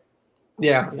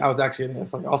 Yeah, I was actually going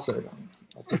to say that.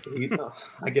 I'll take the heat.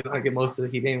 I get most of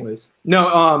the heat anyways.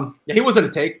 No, yeah, he wasn't a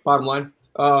take, bottom line.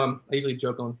 I usually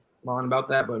joke on about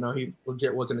that, but no, he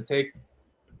legit wasn't a take.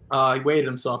 He waited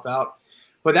himself out.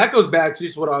 But that goes back to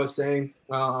just what I was saying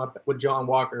with John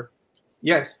Walker.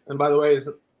 Yes, and by the way, it's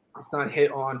not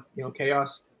hit on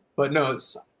chaos, but no,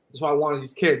 that's why I wanted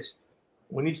these kids.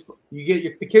 When you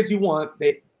get the kids you want,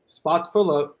 they spots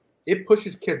fill up. It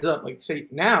pushes kids up. Like say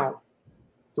now,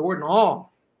 Jordan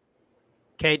Hall,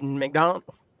 Caden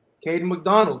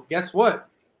McDonald. Guess what?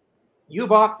 You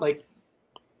bought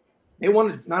they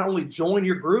want to not only join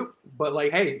your group, but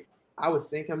hey, I was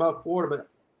thinking about Florida,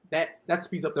 but that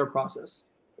speeds up their process,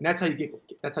 and that's how you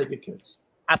get kids.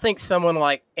 I think someone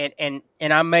like and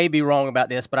I may be wrong about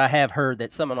this, but I have heard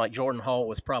that someone like Jordan Hall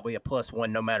was probably a +1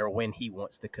 no matter when he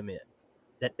wants to commit.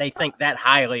 That they think that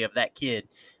highly of that kid.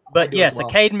 But yes, well.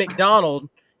 a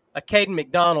Caden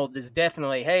McDonald is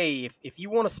definitely, hey, if you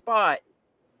want a spot,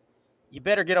 you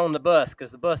better get on the bus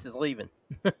because the bus is leaving.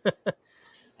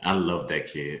 I love that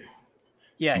kid.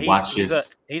 Yeah,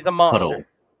 he's a monster. Huddle.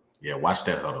 Yeah, watch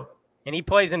that huddle. And he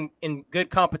plays in good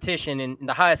competition, in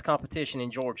the highest competition in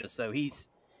Georgia. So he's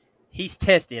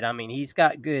tested. I mean, he's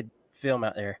got good film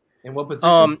out there. And what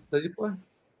position does he play?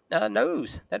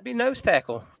 Nose. That'd be nose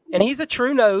tackle. And he's a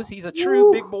true nose. He's a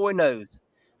true big boy nose.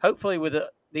 Hopefully with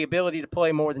the ability to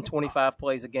play more than 25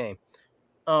 plays a game.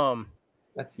 You're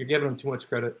giving him too much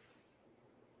credit.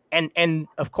 And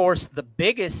of course, the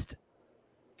biggest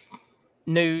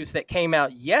news that came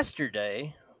out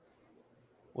yesterday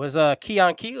was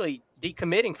Keon Keeley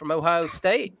decommitting from Ohio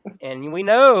State. And we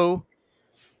know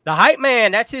the hype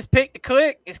man, that's his pick to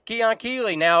click, is Keon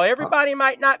Keeley. Now, everybody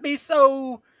might not be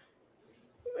so –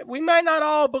 we might not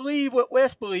all believe what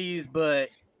Wes believes, but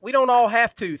we don't all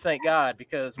have to, thank God,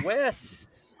 because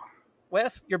Wes,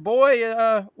 your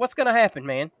boy, what's going to happen,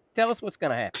 man? Tell us what's going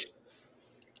to happen.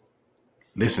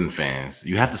 Listen, fans,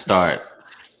 you have to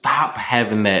stop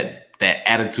having that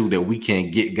attitude that we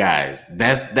can't get guys.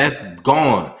 That's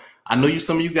gone. I know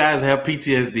some of you guys have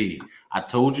PTSD. I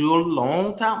told you a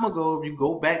long time ago, if you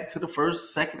go back to the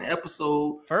second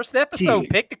episode. Keeley,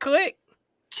 pick the click.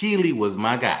 Keeley was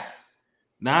my guy.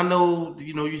 Now I know,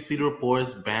 you see the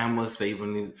reports, Bama,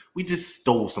 Saban. We just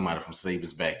stole somebody from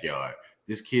Saban's backyard.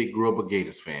 This kid grew up a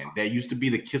Gators fan. That used to be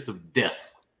the kiss of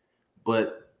death.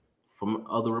 But from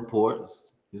other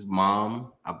reports, his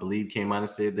mom, I believe, came out and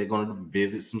said they're going to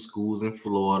visit some schools in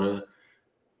Florida.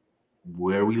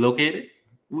 Where are we located?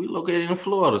 We're located in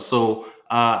Florida. So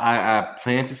I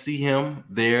plan to see him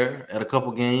there at a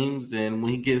couple games. And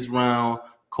when he gets around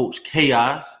Coach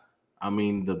Chaos, I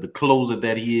mean, the closer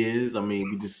that he is, I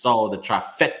mean, we just saw the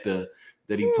trifecta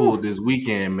that he pulled this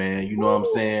weekend, man. You know what I'm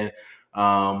saying?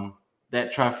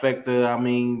 That trifecta, I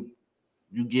mean,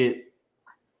 you get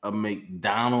a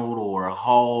McDonald or a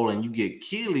Hall and you get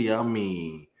Keely, I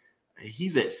mean,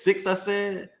 he's at 6. I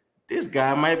said this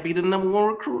guy might be the #1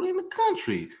 recruit in the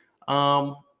country.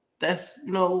 That's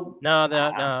No.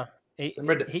 He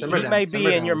may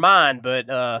be in your mind, but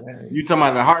you talking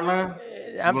about the Heartline?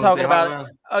 I'm talking about.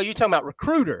 Oh, you talking about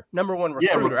recruiter, #1 recruiter?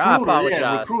 Yeah, recruiter. I apologize.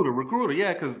 Yeah, recruiter.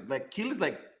 Yeah, because like Keely's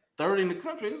like 3rd in the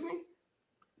country, isn't he?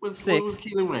 What was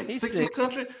Keely ranked? 6 in the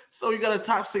country. So you got a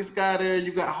top 6 guy there.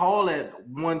 You got Hall at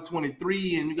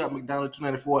 123, and you got McDonald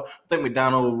 294. I think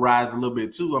McDonald will rise a little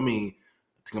bit too. I mean,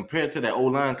 compared to that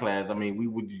O-line class, I mean, we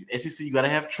would SEC. You got to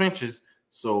have trenches.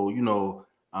 So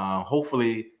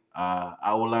hopefully our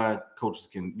O-line coaches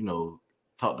can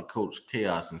talk to Coach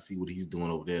Chaos and see what he's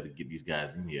doing over there to get these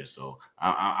guys in here. So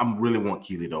I really want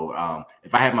Keely though.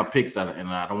 If I had my picks and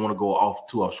I don't want to go off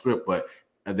script, but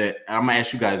that I'm gonna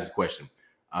ask you guys this question.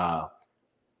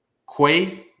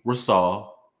 Quay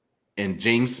Rasal and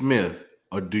James Smith,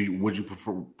 or would you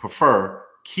prefer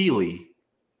Keely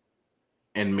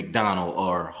and McDonald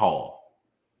or Hall?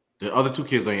 The other 2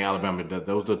 kids are in Alabama.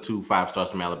 Those are the 2 5-stars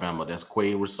from Alabama. That's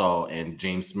Quay Rasal and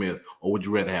James Smith. Or would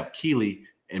you rather have Keely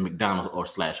and McDonald or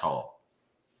 /Hall?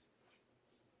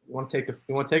 You want to take it,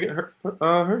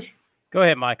 Hirsch? Go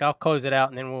ahead, Mike. I'll close it out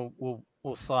and then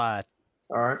we'll slide.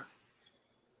 All right.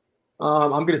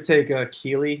 I'm going to take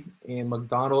Keely and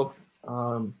McDonald.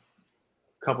 A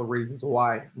couple of reasons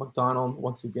why. McDonald,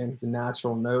 once again, he's a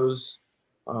natural nose.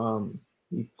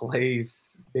 He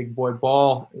plays big boy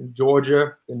ball in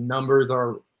Georgia. The numbers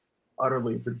are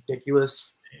utterly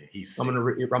ridiculous. I'm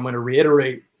going to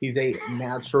reiterate, he's a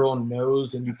natural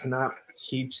nose, and you cannot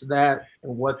teach that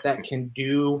and what that can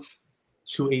do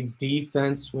to a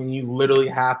defense when you literally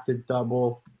have to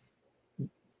double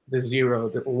the 0,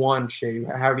 the 1 shade,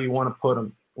 however you want to put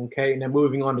them. Okay, and then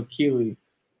moving on to Keely.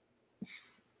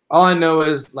 All I know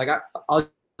is, like, I'll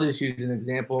just use an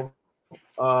example.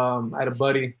 I had a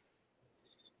buddy.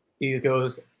 He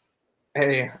goes,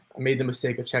 "Hey, I made the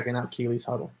mistake of checking out Keely's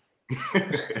huddle."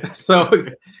 So it's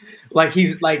like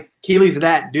he's like Keely's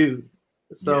that dude.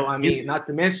 So I mean, not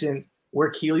to mention where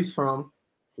Keely's from.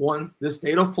 1, the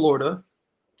state of Florida.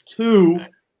 2,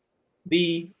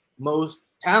 the most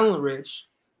talent-rich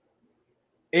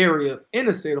area in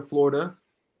the state of Florida,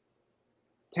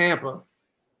 Tampa.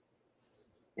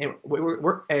 And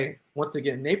we're once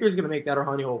again, Napier's gonna make that our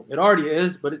honey hole. It already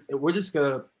is, but we're just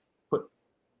gonna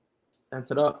fence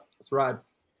it up. Let's ride.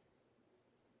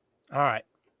 All right.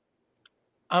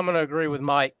 I'm going to agree with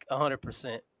Mike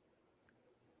 100%.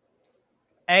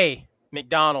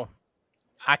 McDonald,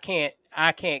 I can't,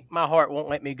 my heart won't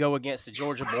let me go against the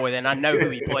Georgia boy. Then I know who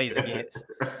he plays against.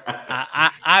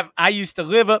 I used to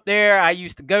live up there. I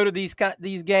used to go to these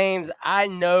games. I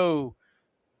know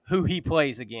who he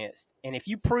plays against. And if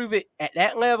you prove it at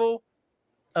that level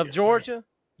of Georgia,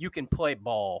 you can play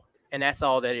ball. And that's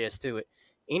all that is to it.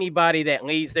 Anybody that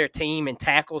leads their team and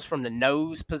tackles from the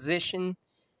nose position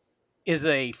is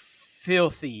a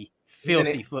filthy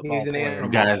football player. You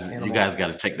guys got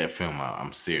to check that film out.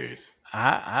 I'm serious.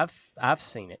 I've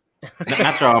seen it.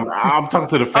 I'm talking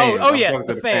to the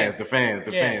fans. The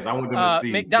fans. I want them to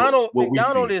see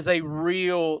McDonald is a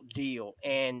real deal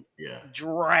and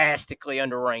drastically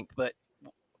underranked, but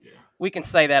we can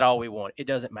say that all we want. It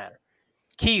doesn't matter.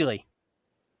 Keely,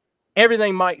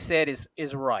 everything Mike said is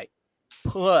right.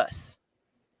 Plus,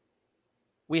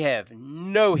 we have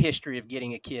no history of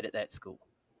getting a kid at that school.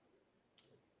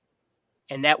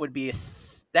 And that would be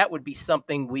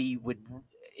something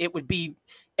it would be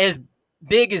as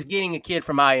big as getting a kid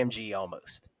from IMG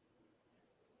almost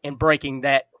and breaking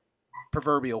that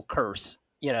proverbial curse,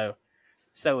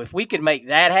 So if we could make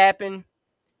that happen,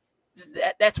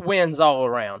 that's wins all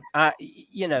around.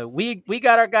 We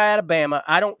got our guy out of Bama.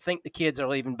 I don't think the kids are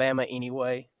leaving Bama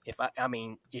anyway.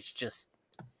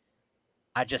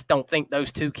 I just don't think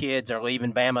those 2 kids are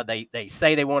leaving Bama. They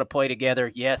say they want to play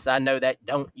together. Yes, I know that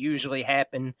don't usually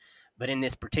happen, but in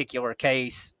this particular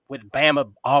case, with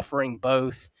Bama offering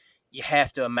both, you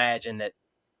have to imagine that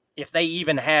if they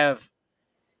even have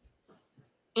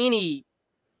any,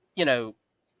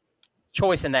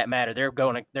 choice in that matter, they're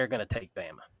going to take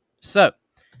Bama. So,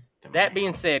 that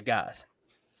being said, guys,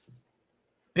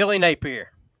 Billy Napier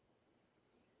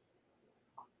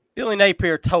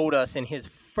told us in his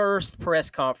first press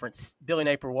conference, Billy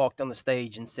Napier walked on the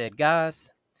stage and said, "Guys,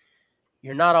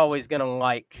 you're not always going to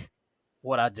like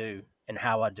what I do and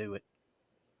how I do it,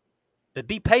 but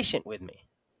be patient with me."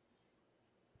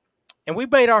 And we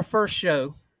made our first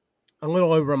show a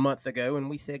little over a month ago, and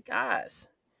we said, "Guys,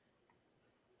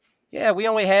 we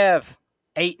only have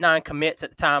 8-9 commits at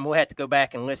the time." We'll have to go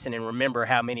back and listen and remember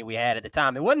how many we had at the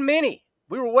time. It wasn't many.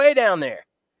 We were way down there.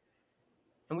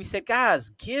 And we said, guys,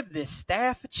 give this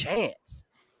staff a chance.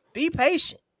 Be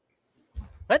patient.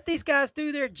 Let these guys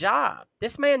do their job.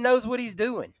 This man knows what he's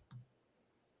doing.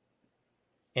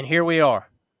 And here we are.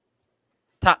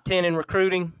 Top 10 in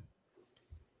recruiting.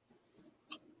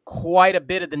 Quite a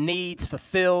bit of the needs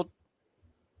fulfilled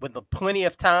with plenty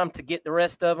of time to get the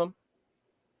rest of them.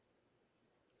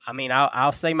 I mean,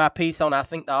 I'll say my piece on, I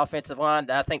think, the offensive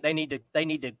line. I think they need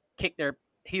to kick their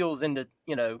heels into,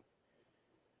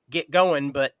 get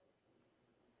going, but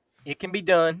it can be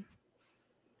done.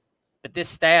 But this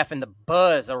staff and the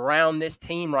buzz around this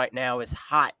team right now is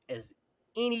hot as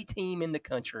any team in the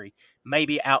country,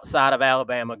 maybe outside of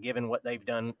Alabama, given what they've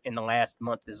done in the last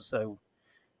month or so.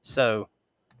 So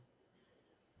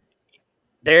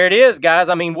there it is, guys.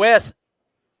 I mean, Wes,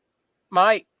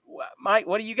 Mike,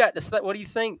 what do you got to say? What do you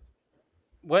think?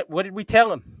 What did we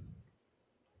tell him?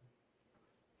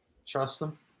 Trust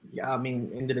them. Yeah, I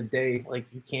mean, end of the day, like,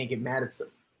 you can't get mad at some.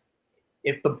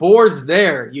 If the board's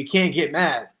there, you can't get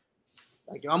mad.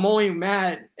 Like, I'm only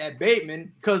mad at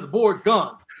Bateman because the board's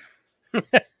gone.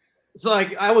 It's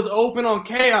like I was open on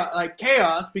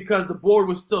chaos because the board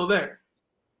was still there.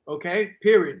 Okay,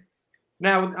 period.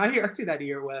 Now I see that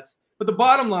here, Wes. But the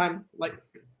bottom line, like,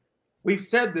 we've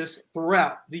said this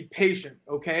throughout, be patient,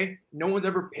 okay? No one's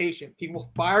ever patient. People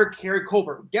fire Kerry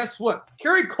Colbert. Guess what?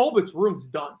 Kerry Colbert's room's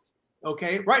done,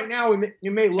 okay? Right now,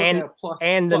 you may look at a plus.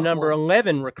 And the number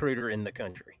 11 recruiter in the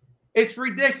country. It's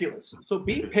ridiculous. So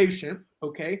be patient,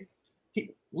 okay?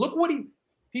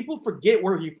 People forget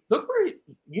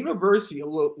University of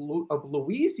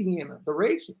Louisiana,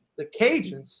 the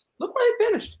Cajuns, look where they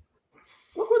finished.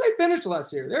 Look where they finished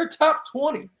last year. They're top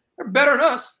 20. They're better than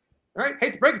us. All right,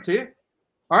 hate to break it to you.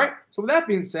 All right, so with that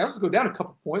being said, let's go down a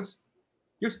couple points.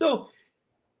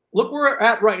 Look where we're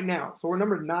at right now. So we're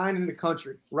number 9 in the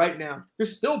country right now.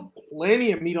 There's still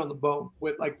plenty of meat on the bone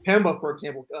with, like, Pemba, for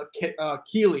example,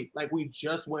 Keeley, like we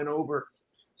just went over.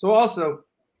 So also,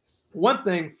 one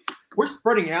thing, we're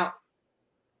spreading out.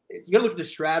 You got to look at the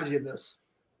strategy of this.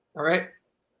 All right,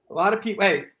 a lot of people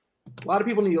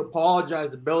need to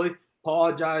apologize to Billy.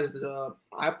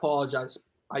 I apologize.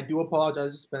 I do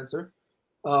apologize to Spencer.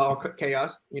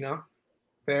 Chaos,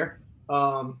 fair.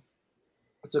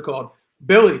 What's it called?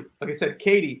 Billy, like I said,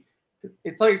 Katie.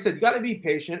 It's like I said, you got to be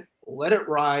patient. Let it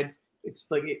ride. It's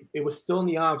like it was still in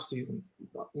the off season.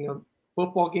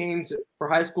 Football games for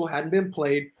high school hadn't been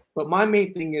played. But my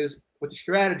main thing is with the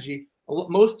strategy.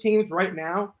 Most teams right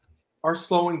now are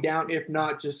slowing down, if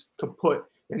not just kaput,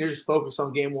 and they're just focused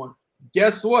on game one.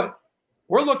 Guess what?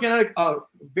 We're looking at a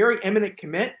very imminent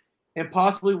commit and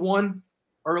possibly one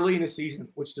early in the season,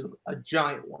 which is a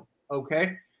giant one.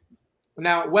 Okay.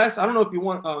 Now, Wes, I don't know if you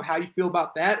want how you feel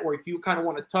about that, or if you kind of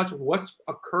want to touch what's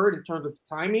occurred in terms of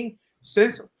timing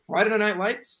since Friday Night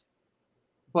Lights.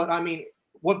 But I mean,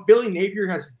 what Billy Napier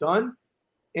has done,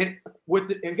 and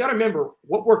you got to remember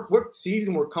what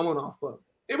season we're coming off of.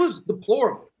 It was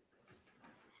deplorable.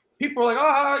 People are like,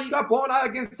 "Oh, you got blown out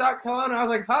against South Carolina." I was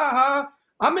like, "Ha ha."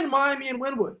 I'm in Miami and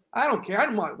Wynwood. I don't care. I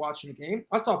didn't mind watching the game.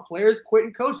 I saw players quit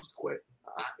and coaches quit.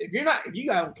 If you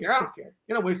guys don't care, I don't care.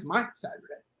 You're not wasting my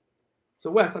Saturday. So,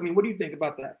 Wes, I mean, what do you think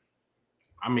about that?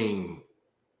 I mean,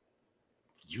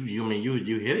 you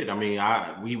hit it. I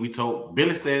mean, we told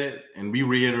Billy said it, and we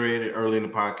reiterated early in the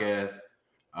podcast,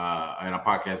 in our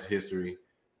podcast history.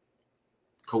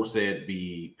 Coach said,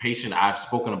 "Be patient." I've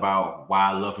spoken about why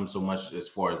I love him so much as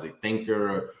far as a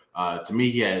thinker. To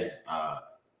me, he has,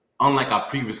 unlike our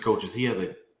previous coaches, he has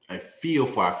a feel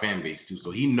for our fan base too. So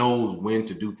he knows when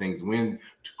to do things, when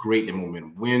to create the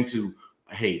momentum, when to,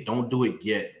 hey, don't do it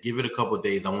yet. Give it a couple of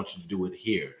days. I want you to do it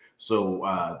here. So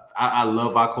I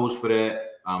love our coach for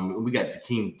that. We got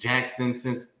Jakeem Jackson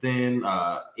since then,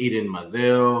 Aiden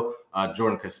Mazel,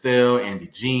 Jordan Castell, Andy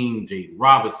Jean, Jaden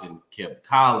Robinson, Kev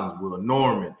Collins, Will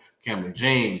Norman, Cameron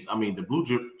James. I mean, the blue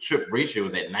chip ratio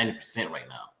is at 90% right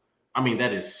now. I mean,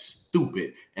 that is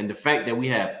stupid. And the fact that we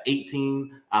have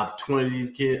 18 out of 20 of these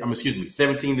kids,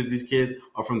 17 of these kids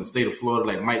are from the state of Florida,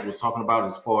 like Mike was talking about,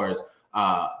 as far as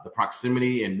the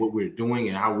proximity and what we're doing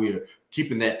and how we're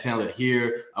keeping that talent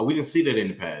here. We didn't see that in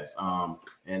the past.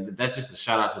 And that's just a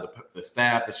shout out to the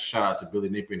staff. That's a shout out to Billy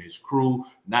Napier and his crew,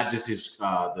 not just his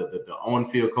the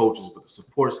on-field coaches, but the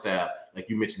support staff, like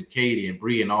you mentioned, Katie and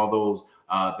Bree and all those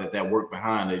that work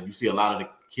behind it. You see a lot of the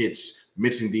kids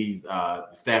mentioning these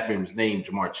staff members' names,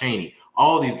 Jamar Chaney.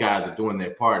 All these guys are doing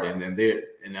their part, and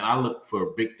then I look for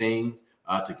big things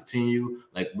to continue.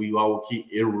 Like we all keep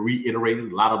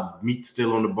reiterating, a lot of meat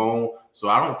still on the bone. So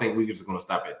I don't think we're just going to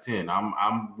stop at 10.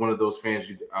 I'm one of those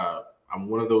fans. I'm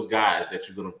one of those guys that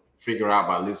you're going to figure out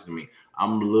by listening to me.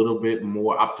 I'm a little bit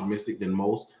more optimistic than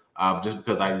most. just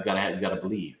because you gotta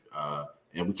believe,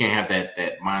 and we can't have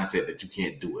that mindset that you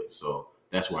can't do it. So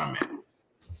that's where I'm at.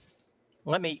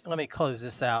 Let me close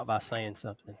this out by saying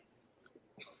something.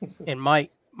 And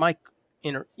Mike,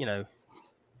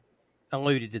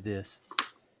 alluded to this.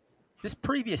 This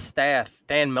previous staff,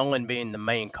 Dan Mullen being the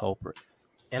main culprit,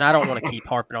 and I don't want to keep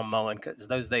harping on Mullen because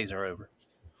those days are over,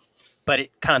 but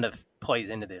it kind of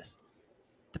plays into this.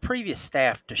 The previous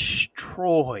staff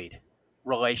destroyed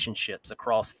relationships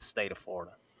across the state of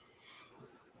Florida.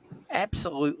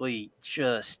 Absolutely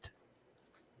just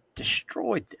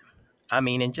destroyed them. I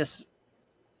mean, and just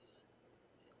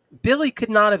Billy could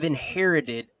not have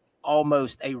inherited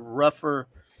almost a rougher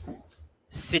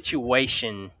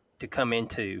situation to come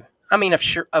into. I mean,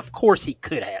 of course he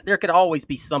could have. There could always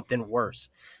be something worse.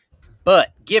 But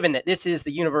given that this is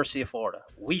the University of Florida,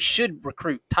 we should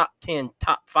recruit top 10,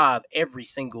 top 5 every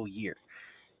single year.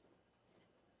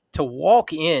 To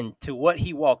walk into what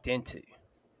he walked into,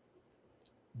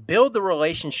 build the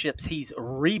relationships he's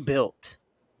rebuilt,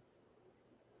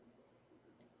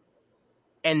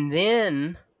 and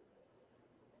then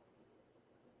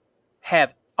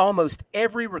have almost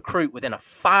every recruit within a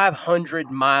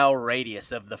 500-mile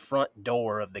radius of the front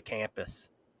door of the campus.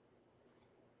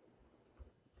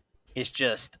 It's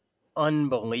just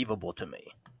unbelievable to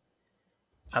me.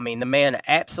 I mean, the man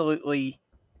absolutely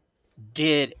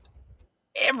did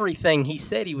everything he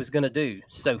said he was going to do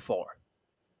so far.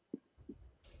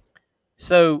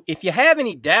 So if you have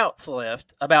any doubts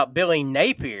left about Billy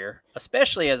Napier,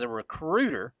 especially as a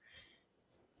recruiter,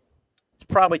 it's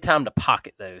probably time to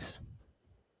pocket those.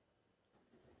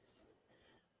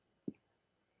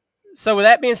 So with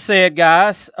that being said,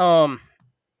 guys, we're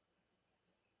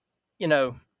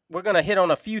going to hit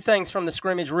on a few things from the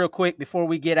scrimmage real quick before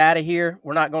we get out of here.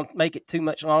 We're not going to make it too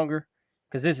much longer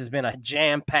because this has been a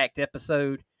jam-packed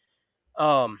episode.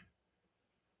 But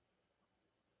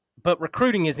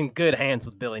recruiting is in good hands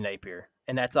with Billy Napier,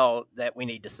 and that's all that we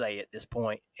need to say at this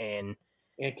point. And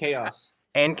chaos.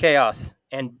 And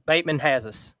Bateman has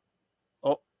us.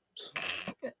 Oh,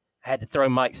 I had to throw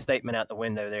Mike's statement out the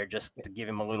window there just to give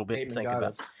him a little bit Bateman to think got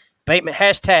about. us. Bateman,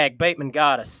 hashtag Bateman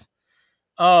got us.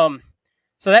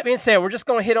 So that being said, we're just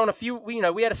going to hit on a few. We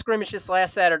had a scrimmage this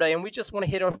last Saturday, and we just want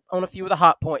to hit on a few of the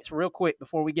hot points real quick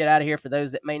before we get out of here for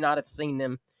those that may not have seen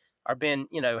them or been,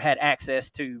 had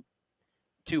access to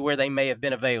where they may have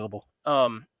been available.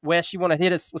 Wes, you want to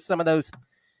hit us with some of those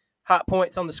hot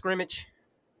points on the scrimmage?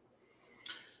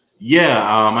 Yeah,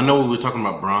 I know we were talking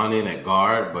about Bronny at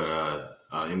guard, but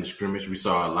in the scrimmage we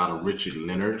saw a lot of Richard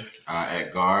Leonard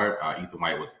at guard. Ethan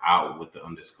White was out with the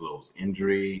undisclosed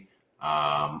injury.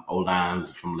 O-line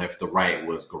from left to right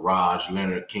was Garage,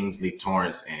 Leonard, Kingsley,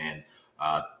 Torrance, and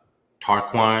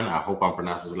Tarquine. I hope I'm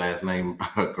pronouncing his last name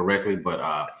correctly, but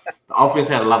the offense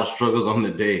had a lot of struggles on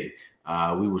the day.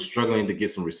 We were struggling to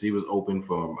get some receivers open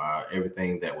from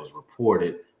everything that was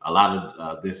reported. A lot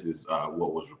of this is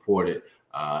what was reported.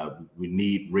 We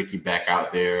need Ricky back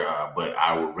out there, but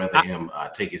I would rather him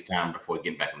take his time before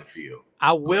getting back on the field.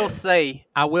 I will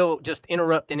just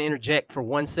interrupt and interject for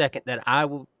 1 second that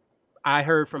I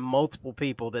heard from multiple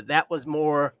people that was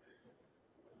more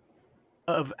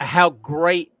of how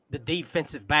great the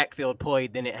defensive backfield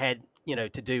played than it had,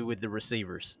 to do with the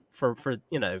receivers for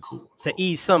Cool. to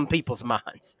ease some people's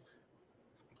minds.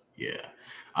 Yeah.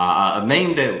 A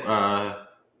name that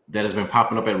has been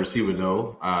popping up at receiver,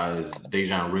 though, is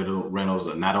Dejon Reynolds,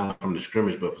 not only from the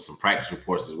scrimmage, but for some practice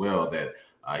reports as well, that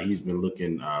he's been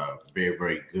looking very,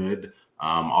 very good.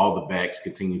 All the backs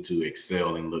continue to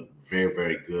excel and look very,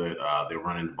 very good. They're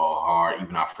running the ball hard.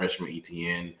 Even our freshman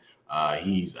ETN,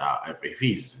 if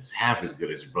he's half as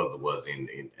good as his brother was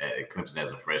at Clemson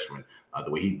as a freshman, the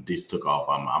way he just took off,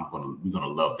 we're gonna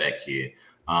love that kid.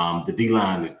 The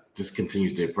D-line just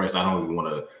continues to impress. I don't even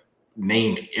want to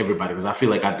name everybody because I feel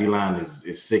like our D-line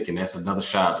is sick, and that's another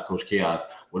shout out to Coach Chaos.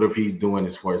 Whatever he's doing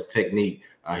as far as technique,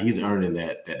 he's earning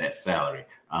that salary.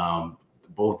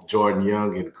 Both Jordan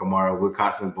Young and Kamara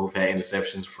Wilcoxon both had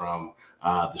interceptions from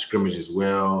the scrimmage as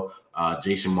well.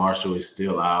 Jason Marshall is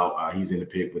still out. He's in the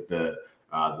pit with the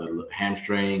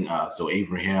hamstring. So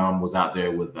Abraham was out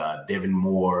there with Devin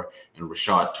Moore and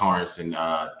Rashad Torrance and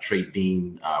Trey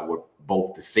Dean were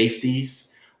both the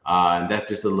safeties. And that's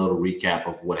just a little recap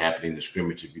of what happened in the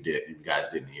scrimmage if you guys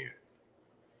didn't hear.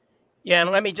 Yeah,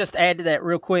 and let me just add to that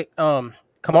real quick.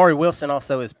 Kamari Wilson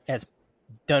also has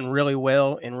done really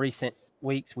well in recent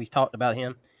weeks. We've talked about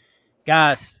him.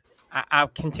 Guys, I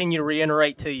continue to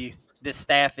reiterate to you, this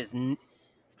staff is,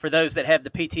 for those that have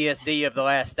the PTSD of the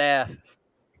last staff,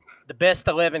 the best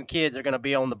 11 kids are going to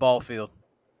be on the ball field.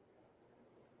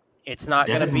 It's not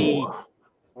going to be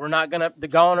We're not gonna. The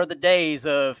gone are the days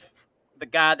of the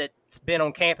guy that's been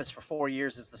on campus for 4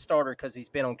 years as the starter because he's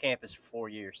been on campus for 4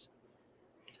 years.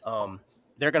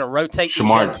 They're gonna rotate these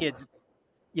young kids.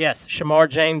 Yes, Shamar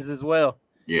James as well.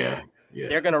 Yeah.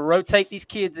 They're gonna rotate these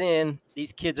kids in.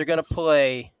 These kids are gonna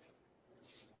play,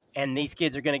 and these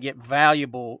kids are gonna get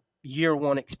valuable year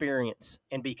one experience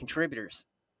and be contributors.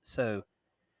 So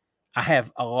I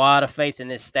have a lot of faith in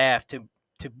this staff to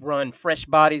run fresh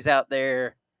bodies out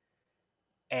there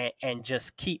and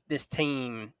just keep this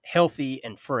team healthy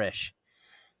and fresh.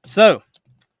 So,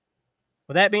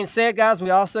 with that being said, guys, we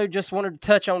also just wanted to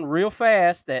touch on real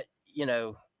fast that,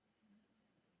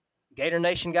 Gator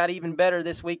Nation got even better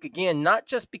this week again, not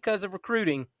just because of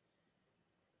recruiting,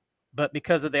 but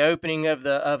because of the opening of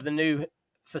the new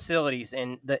facilities.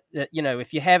 And,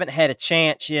 if you haven't had a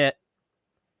chance yet,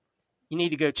 you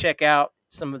need to go check out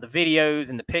some of the videos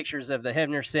and the pictures of the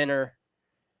Hebner Center.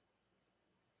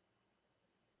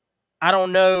 I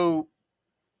don't know,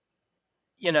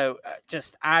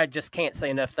 I just can't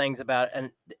say enough things about it.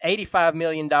 An $85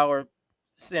 million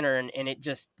center, and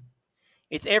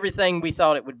it's everything we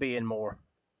thought it would be and more.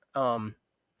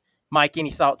 Mike, any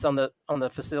thoughts on the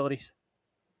facilities?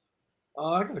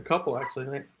 I got a couple actually.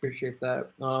 I appreciate that.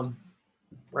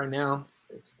 Right now,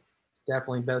 it's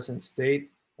definitely best in the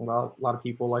state. A lot of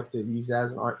people like to use that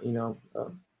as an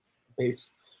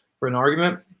base for an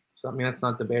argument. So I mean that's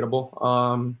not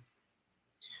debatable.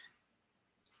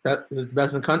 That is the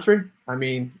best in the country. I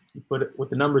mean, you put it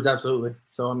with the numbers, absolutely.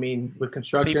 So I mean, with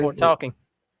construction,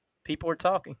 people are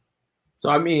talking. So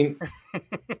I mean,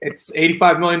 it's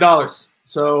 $85 million.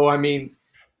 So I mean,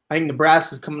 I think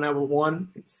Nebraska's coming out with one.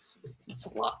 It's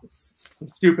a lot. It's some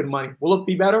stupid money. Will it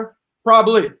be better?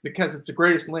 Probably, because it's the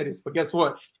greatest and latest. But guess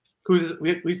what? We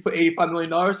put $85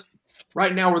 million.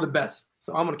 Right now, we're the best.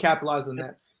 So I'm going to capitalize on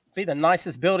that. Be the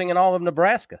nicest building in all of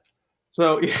Nebraska.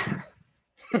 So yeah.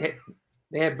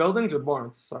 They have buildings or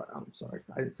barns? Sorry, I'm sorry.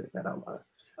 I didn't say that out loud.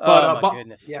 But, my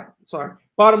goodness. Yeah, sorry.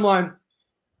 Bottom line,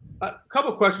 a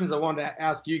couple of questions I wanted to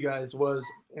ask you guys was,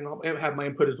 and I'll have my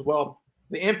input as well,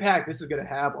 the impact this is going to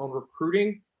have on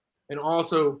recruiting and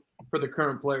also for the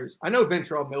current players. I know Ben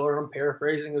Troupe, I'm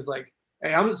paraphrasing, was like,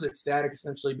 hey, I'm just ecstatic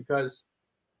essentially because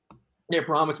they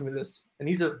promised me this. And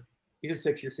he's a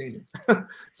 6-year senior.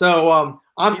 So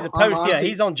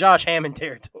he's on Josh Hammond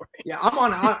territory. Yeah,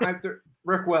 I'm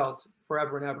Rick Wells.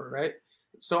 Forever and ever, right?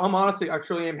 So I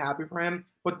truly am happy for him.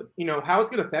 But how it's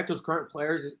going to affect those current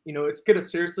players is, it's going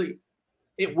to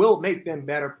it will make them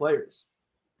better players.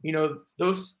 It's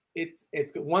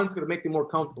one's going to make them more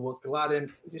comfortable. It's going to allow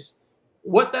them just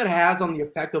what that has on the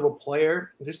effect of a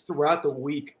player just throughout the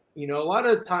week. A lot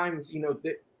of times,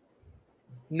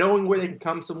 knowing where they can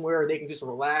come somewhere, they can just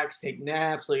relax, take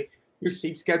naps, like your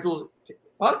sleep schedules. A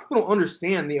lot of people don't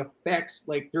understand the effects,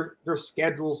 like their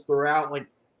schedules throughout, like.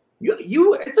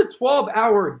 It's a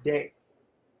 12-hour day.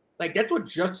 Like, that's what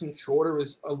Justin Shorter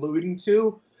was alluding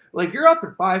to. Like, you're up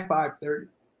at 5:30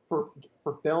 for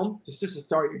film, just to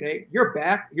start your day. You're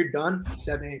back. You're done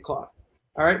 7, 8 o'clock.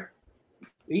 All right?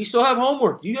 You still have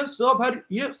homework. You still have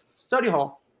study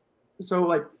hall. So,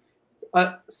 like,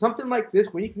 something like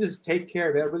this, when you can just take care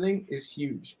of everything, is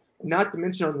huge. Not to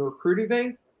mention on the recruiting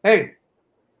thing, hey,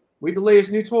 we have the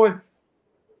latest new toy.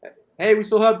 Hey, we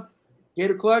still have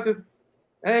Gator Collective.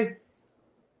 Hey,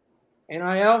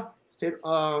 NIL,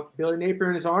 Billy Napier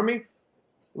and his army,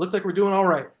 looks like we're doing all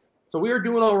right. So we are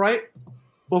doing all right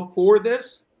before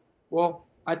this. Well,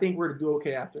 I think we're to do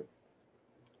okay after.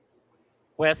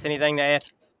 Wes, anything to add?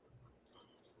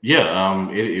 Yeah,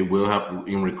 it will help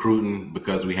in recruiting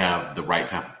because we have the right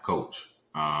type of coach.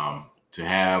 I'm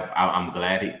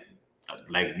glad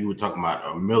like you were talking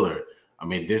about Miller. I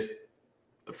mean, this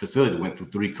facility went through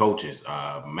 3 coaches.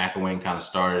 McElwain kind of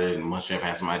started, and Munchausen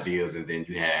had some ideas, and then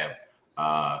you have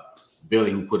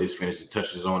Billy who put his finishing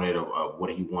touches on it of what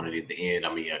he wanted at the end.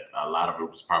 I mean, a lot of it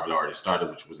was probably already started,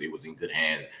 it was in good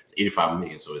hands. It's $85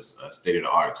 million, so it's state of the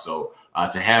art. So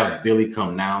to have Billy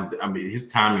come now, I mean, his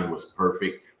timing was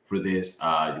perfect for this.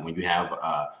 When you have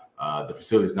the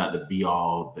facility is not the be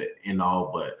all, the end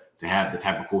all, but to have the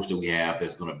type of coach that we have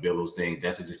that's going to build those things,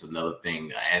 that's just another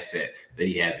thing, an asset that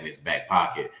he has in his back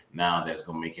pocket. Now that's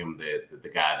going to make him the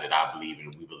guy that I believe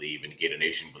and we believe and the Gator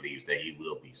Nation believes that he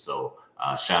will be. So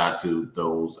shout out to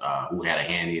those who had a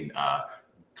hand in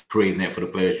creating that for the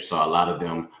players. You saw a lot of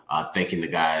them thanking the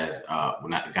guys,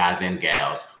 not the guys and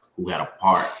gals who had a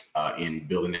part in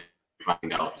building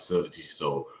that facility.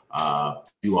 So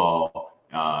you all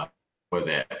for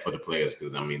the players,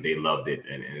 because I mean they loved it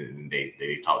and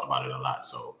they talked about it a lot.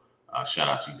 So shout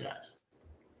out to you guys.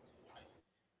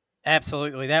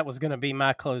 Absolutely, that was going to be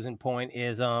my closing point.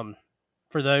 Is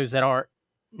for those that aren't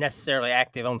necessarily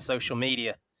active on social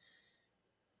media.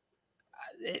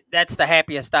 That's the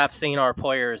happiest I've seen our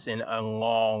players in a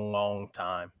long, long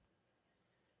time.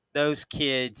 Those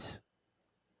kids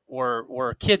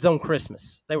were kids on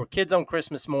Christmas. They were kids on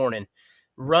Christmas morning,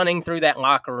 running through that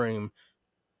locker room,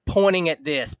 pointing at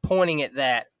this, pointing at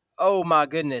that. Oh my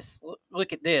goodness,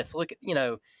 look at this. Look at,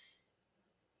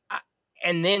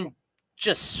 and then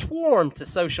just swarmed to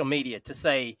social media to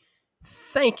say,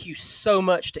 thank you so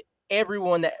much to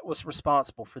everyone that was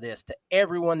responsible for this, to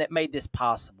everyone that made this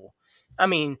possible. I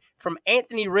mean, from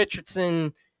Anthony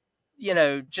Richardson,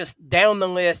 just down the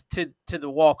list to the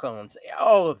walk-ons,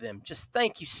 all of them, just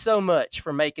thank you so much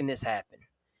for making this happen.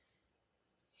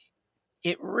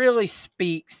 It really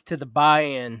speaks to the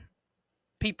buy-in.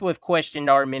 People have questioned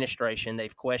our administration.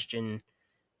 They've questioned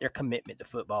their commitment to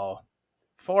football.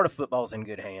 Florida football's in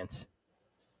good hands.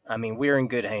 I mean, we're in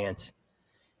good hands.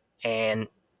 And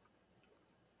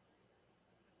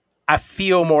I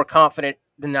feel more confident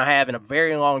than I have in a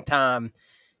very long time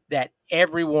that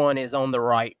everyone is on the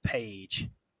right page.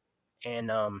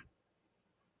 And,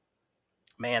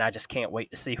 man, I just can't wait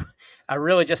to see.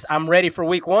 I'm ready for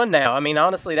week 1 now. I mean,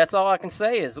 honestly, that's all I can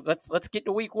say is let's get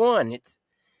to week 1.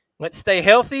 Let's stay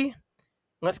healthy.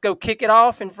 Let's go kick it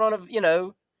off in front of,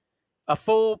 a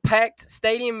full packed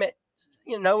stadium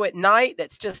at night.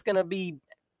 That's just going to be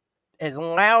as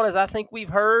loud as I think we've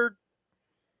heard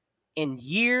in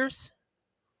years.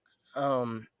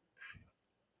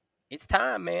 It's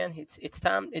time, man. It's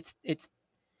time. It's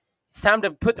time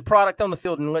to put the product on the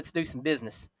field and let's do some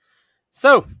business.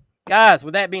 So, guys,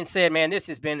 with that being said, man, this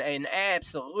has been an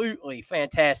absolutely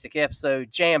fantastic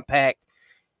episode, jam-packed.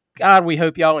 God, we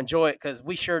hope y'all enjoy it because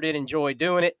we sure did enjoy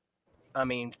doing it. I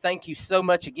mean, thank you so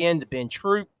much again to Ben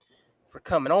Troupe for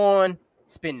coming on,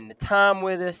 spending the time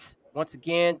with us. Once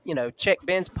again, check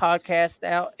Ben's podcast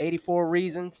out, 84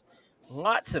 Reasons.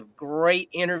 Lots of great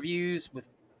interviews with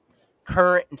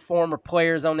current and former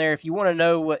players on there. If you want to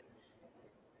know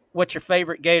what your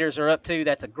favorite Gators are up to,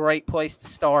 that's a great place to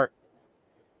start.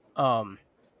 Hopefully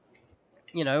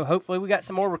we got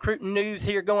some more recruiting news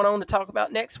here going on to talk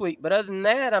about next week. But other than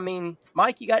that, I mean,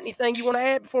 Mike, you got anything you want to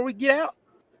add before we get out?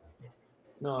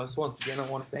 No, just once again, I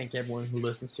want to thank everyone who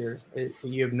listens here.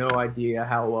 You have no idea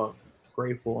how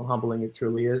grateful and humbling it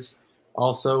truly is.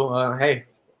 Also,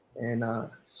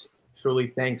 truly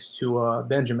thanks to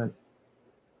Benjamin,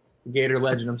 the Gator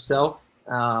legend himself.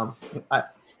 Chop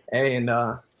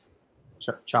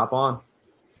on.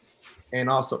 And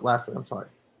also, lastly, I'm sorry,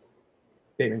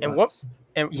 Bateman got us.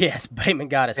 And yes, Bateman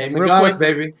got us. Bateman got us,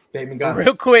 baby. Bateman got us.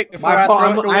 Real quick before I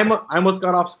almost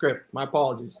got off script. My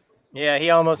apologies. Yeah, he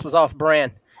almost was off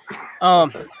brand.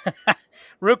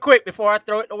 Real quick before I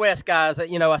throw it to Wes, guys,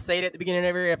 I say it at the beginning of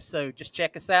every episode. Just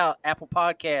check us out. Apple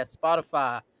Podcasts,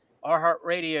 Spotify,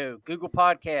 iHeartRadio, Google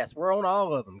Podcasts. We're on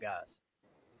all of them, guys.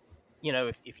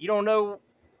 If you don't know,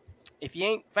 if you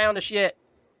ain't found us yet,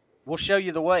 we'll show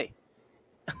you the way.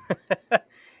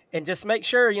 And just make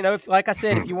sure, like I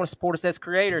said, if you want to support us as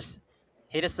creators,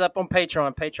 hit us up on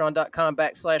Patreon,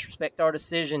 patreon.com/respect our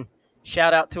decision.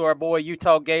 Shout out to our boy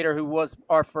Utah Gator, who was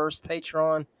our first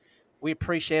Patreon. We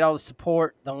appreciate all the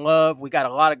support, the love. We got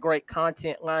a lot of great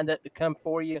content lined up to come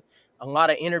for you. A lot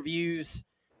of interviews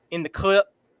in the clip.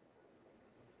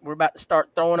 We're about to start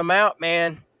throwing them out,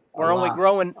 man. We're only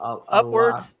growing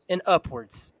upwards and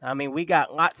upwards. I mean, we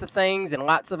got lots of things and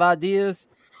lots of ideas,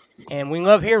 and we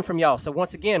love hearing from y'all. So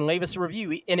once again, leave us a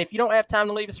review. And if you don't have time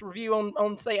to leave us a review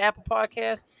on say, Apple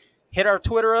Podcasts, hit our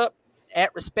Twitter up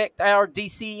at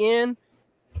RespectOurDCN.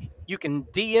 You can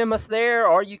DM us there,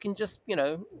 or you can just,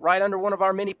 write under one of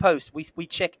our many posts. We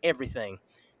check everything.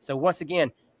 So once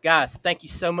again, guys, thank you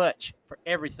so much for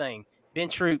everything. Ben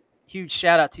Troupe, huge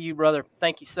shout out to you, brother.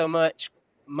 Thank you so much.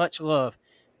 Much love.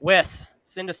 Wes,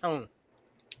 send us home.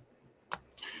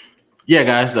 Yeah,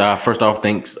 guys. First off,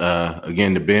 thanks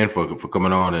again to Ben for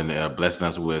coming on and blessing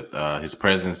us with his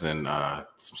presence and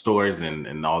some stories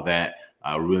and all that.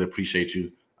 I really appreciate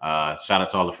you. Shout out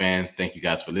to all the fans. Thank you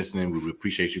guys for listening. We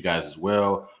appreciate you guys as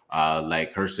well.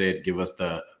 Like her said, give us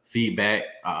the feedback.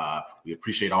 We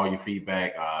appreciate all your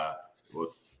feedback.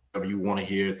 Whatever you want to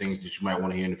hear, things that you might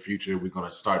want to hear in the future. We're going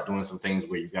to start doing some things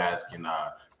where you guys can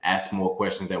ask more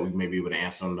questions that we may be able to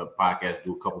answer on the podcast,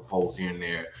 do a couple polls here and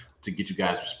there to get you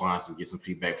guys response and get some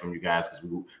feedback from you guys, because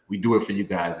we do it for you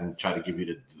guys and try to give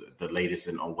you the latest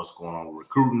on what's going on with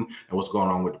recruiting and what's going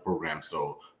on with the program.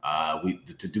 So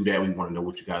to do that, we want to know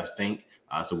what you guys think.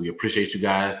 So we appreciate you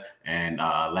guys. And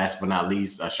last but not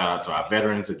least, shout out to our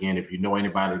veterans. Again, if you know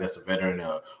anybody that's a veteran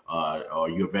or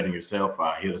you're a veteran yourself,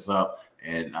 hit us up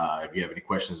And if you have any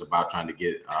questions about trying to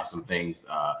get some things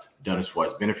done as far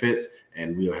as benefits,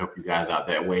 and we'll help you guys out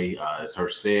that way. As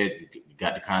Hirsch said, you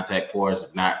got the contact for us.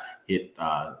 If not, hit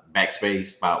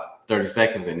backspace about 30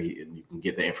 seconds and you can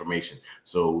get the information.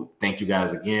 So thank you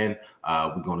guys again.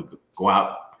 We're going to go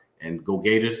out and go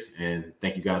Gators, and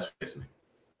thank you guys for listening.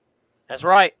 That's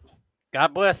right.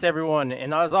 God bless everyone.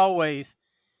 And as always,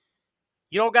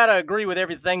 you don't got to agree with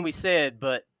everything we said,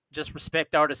 but just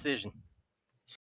respect our decision.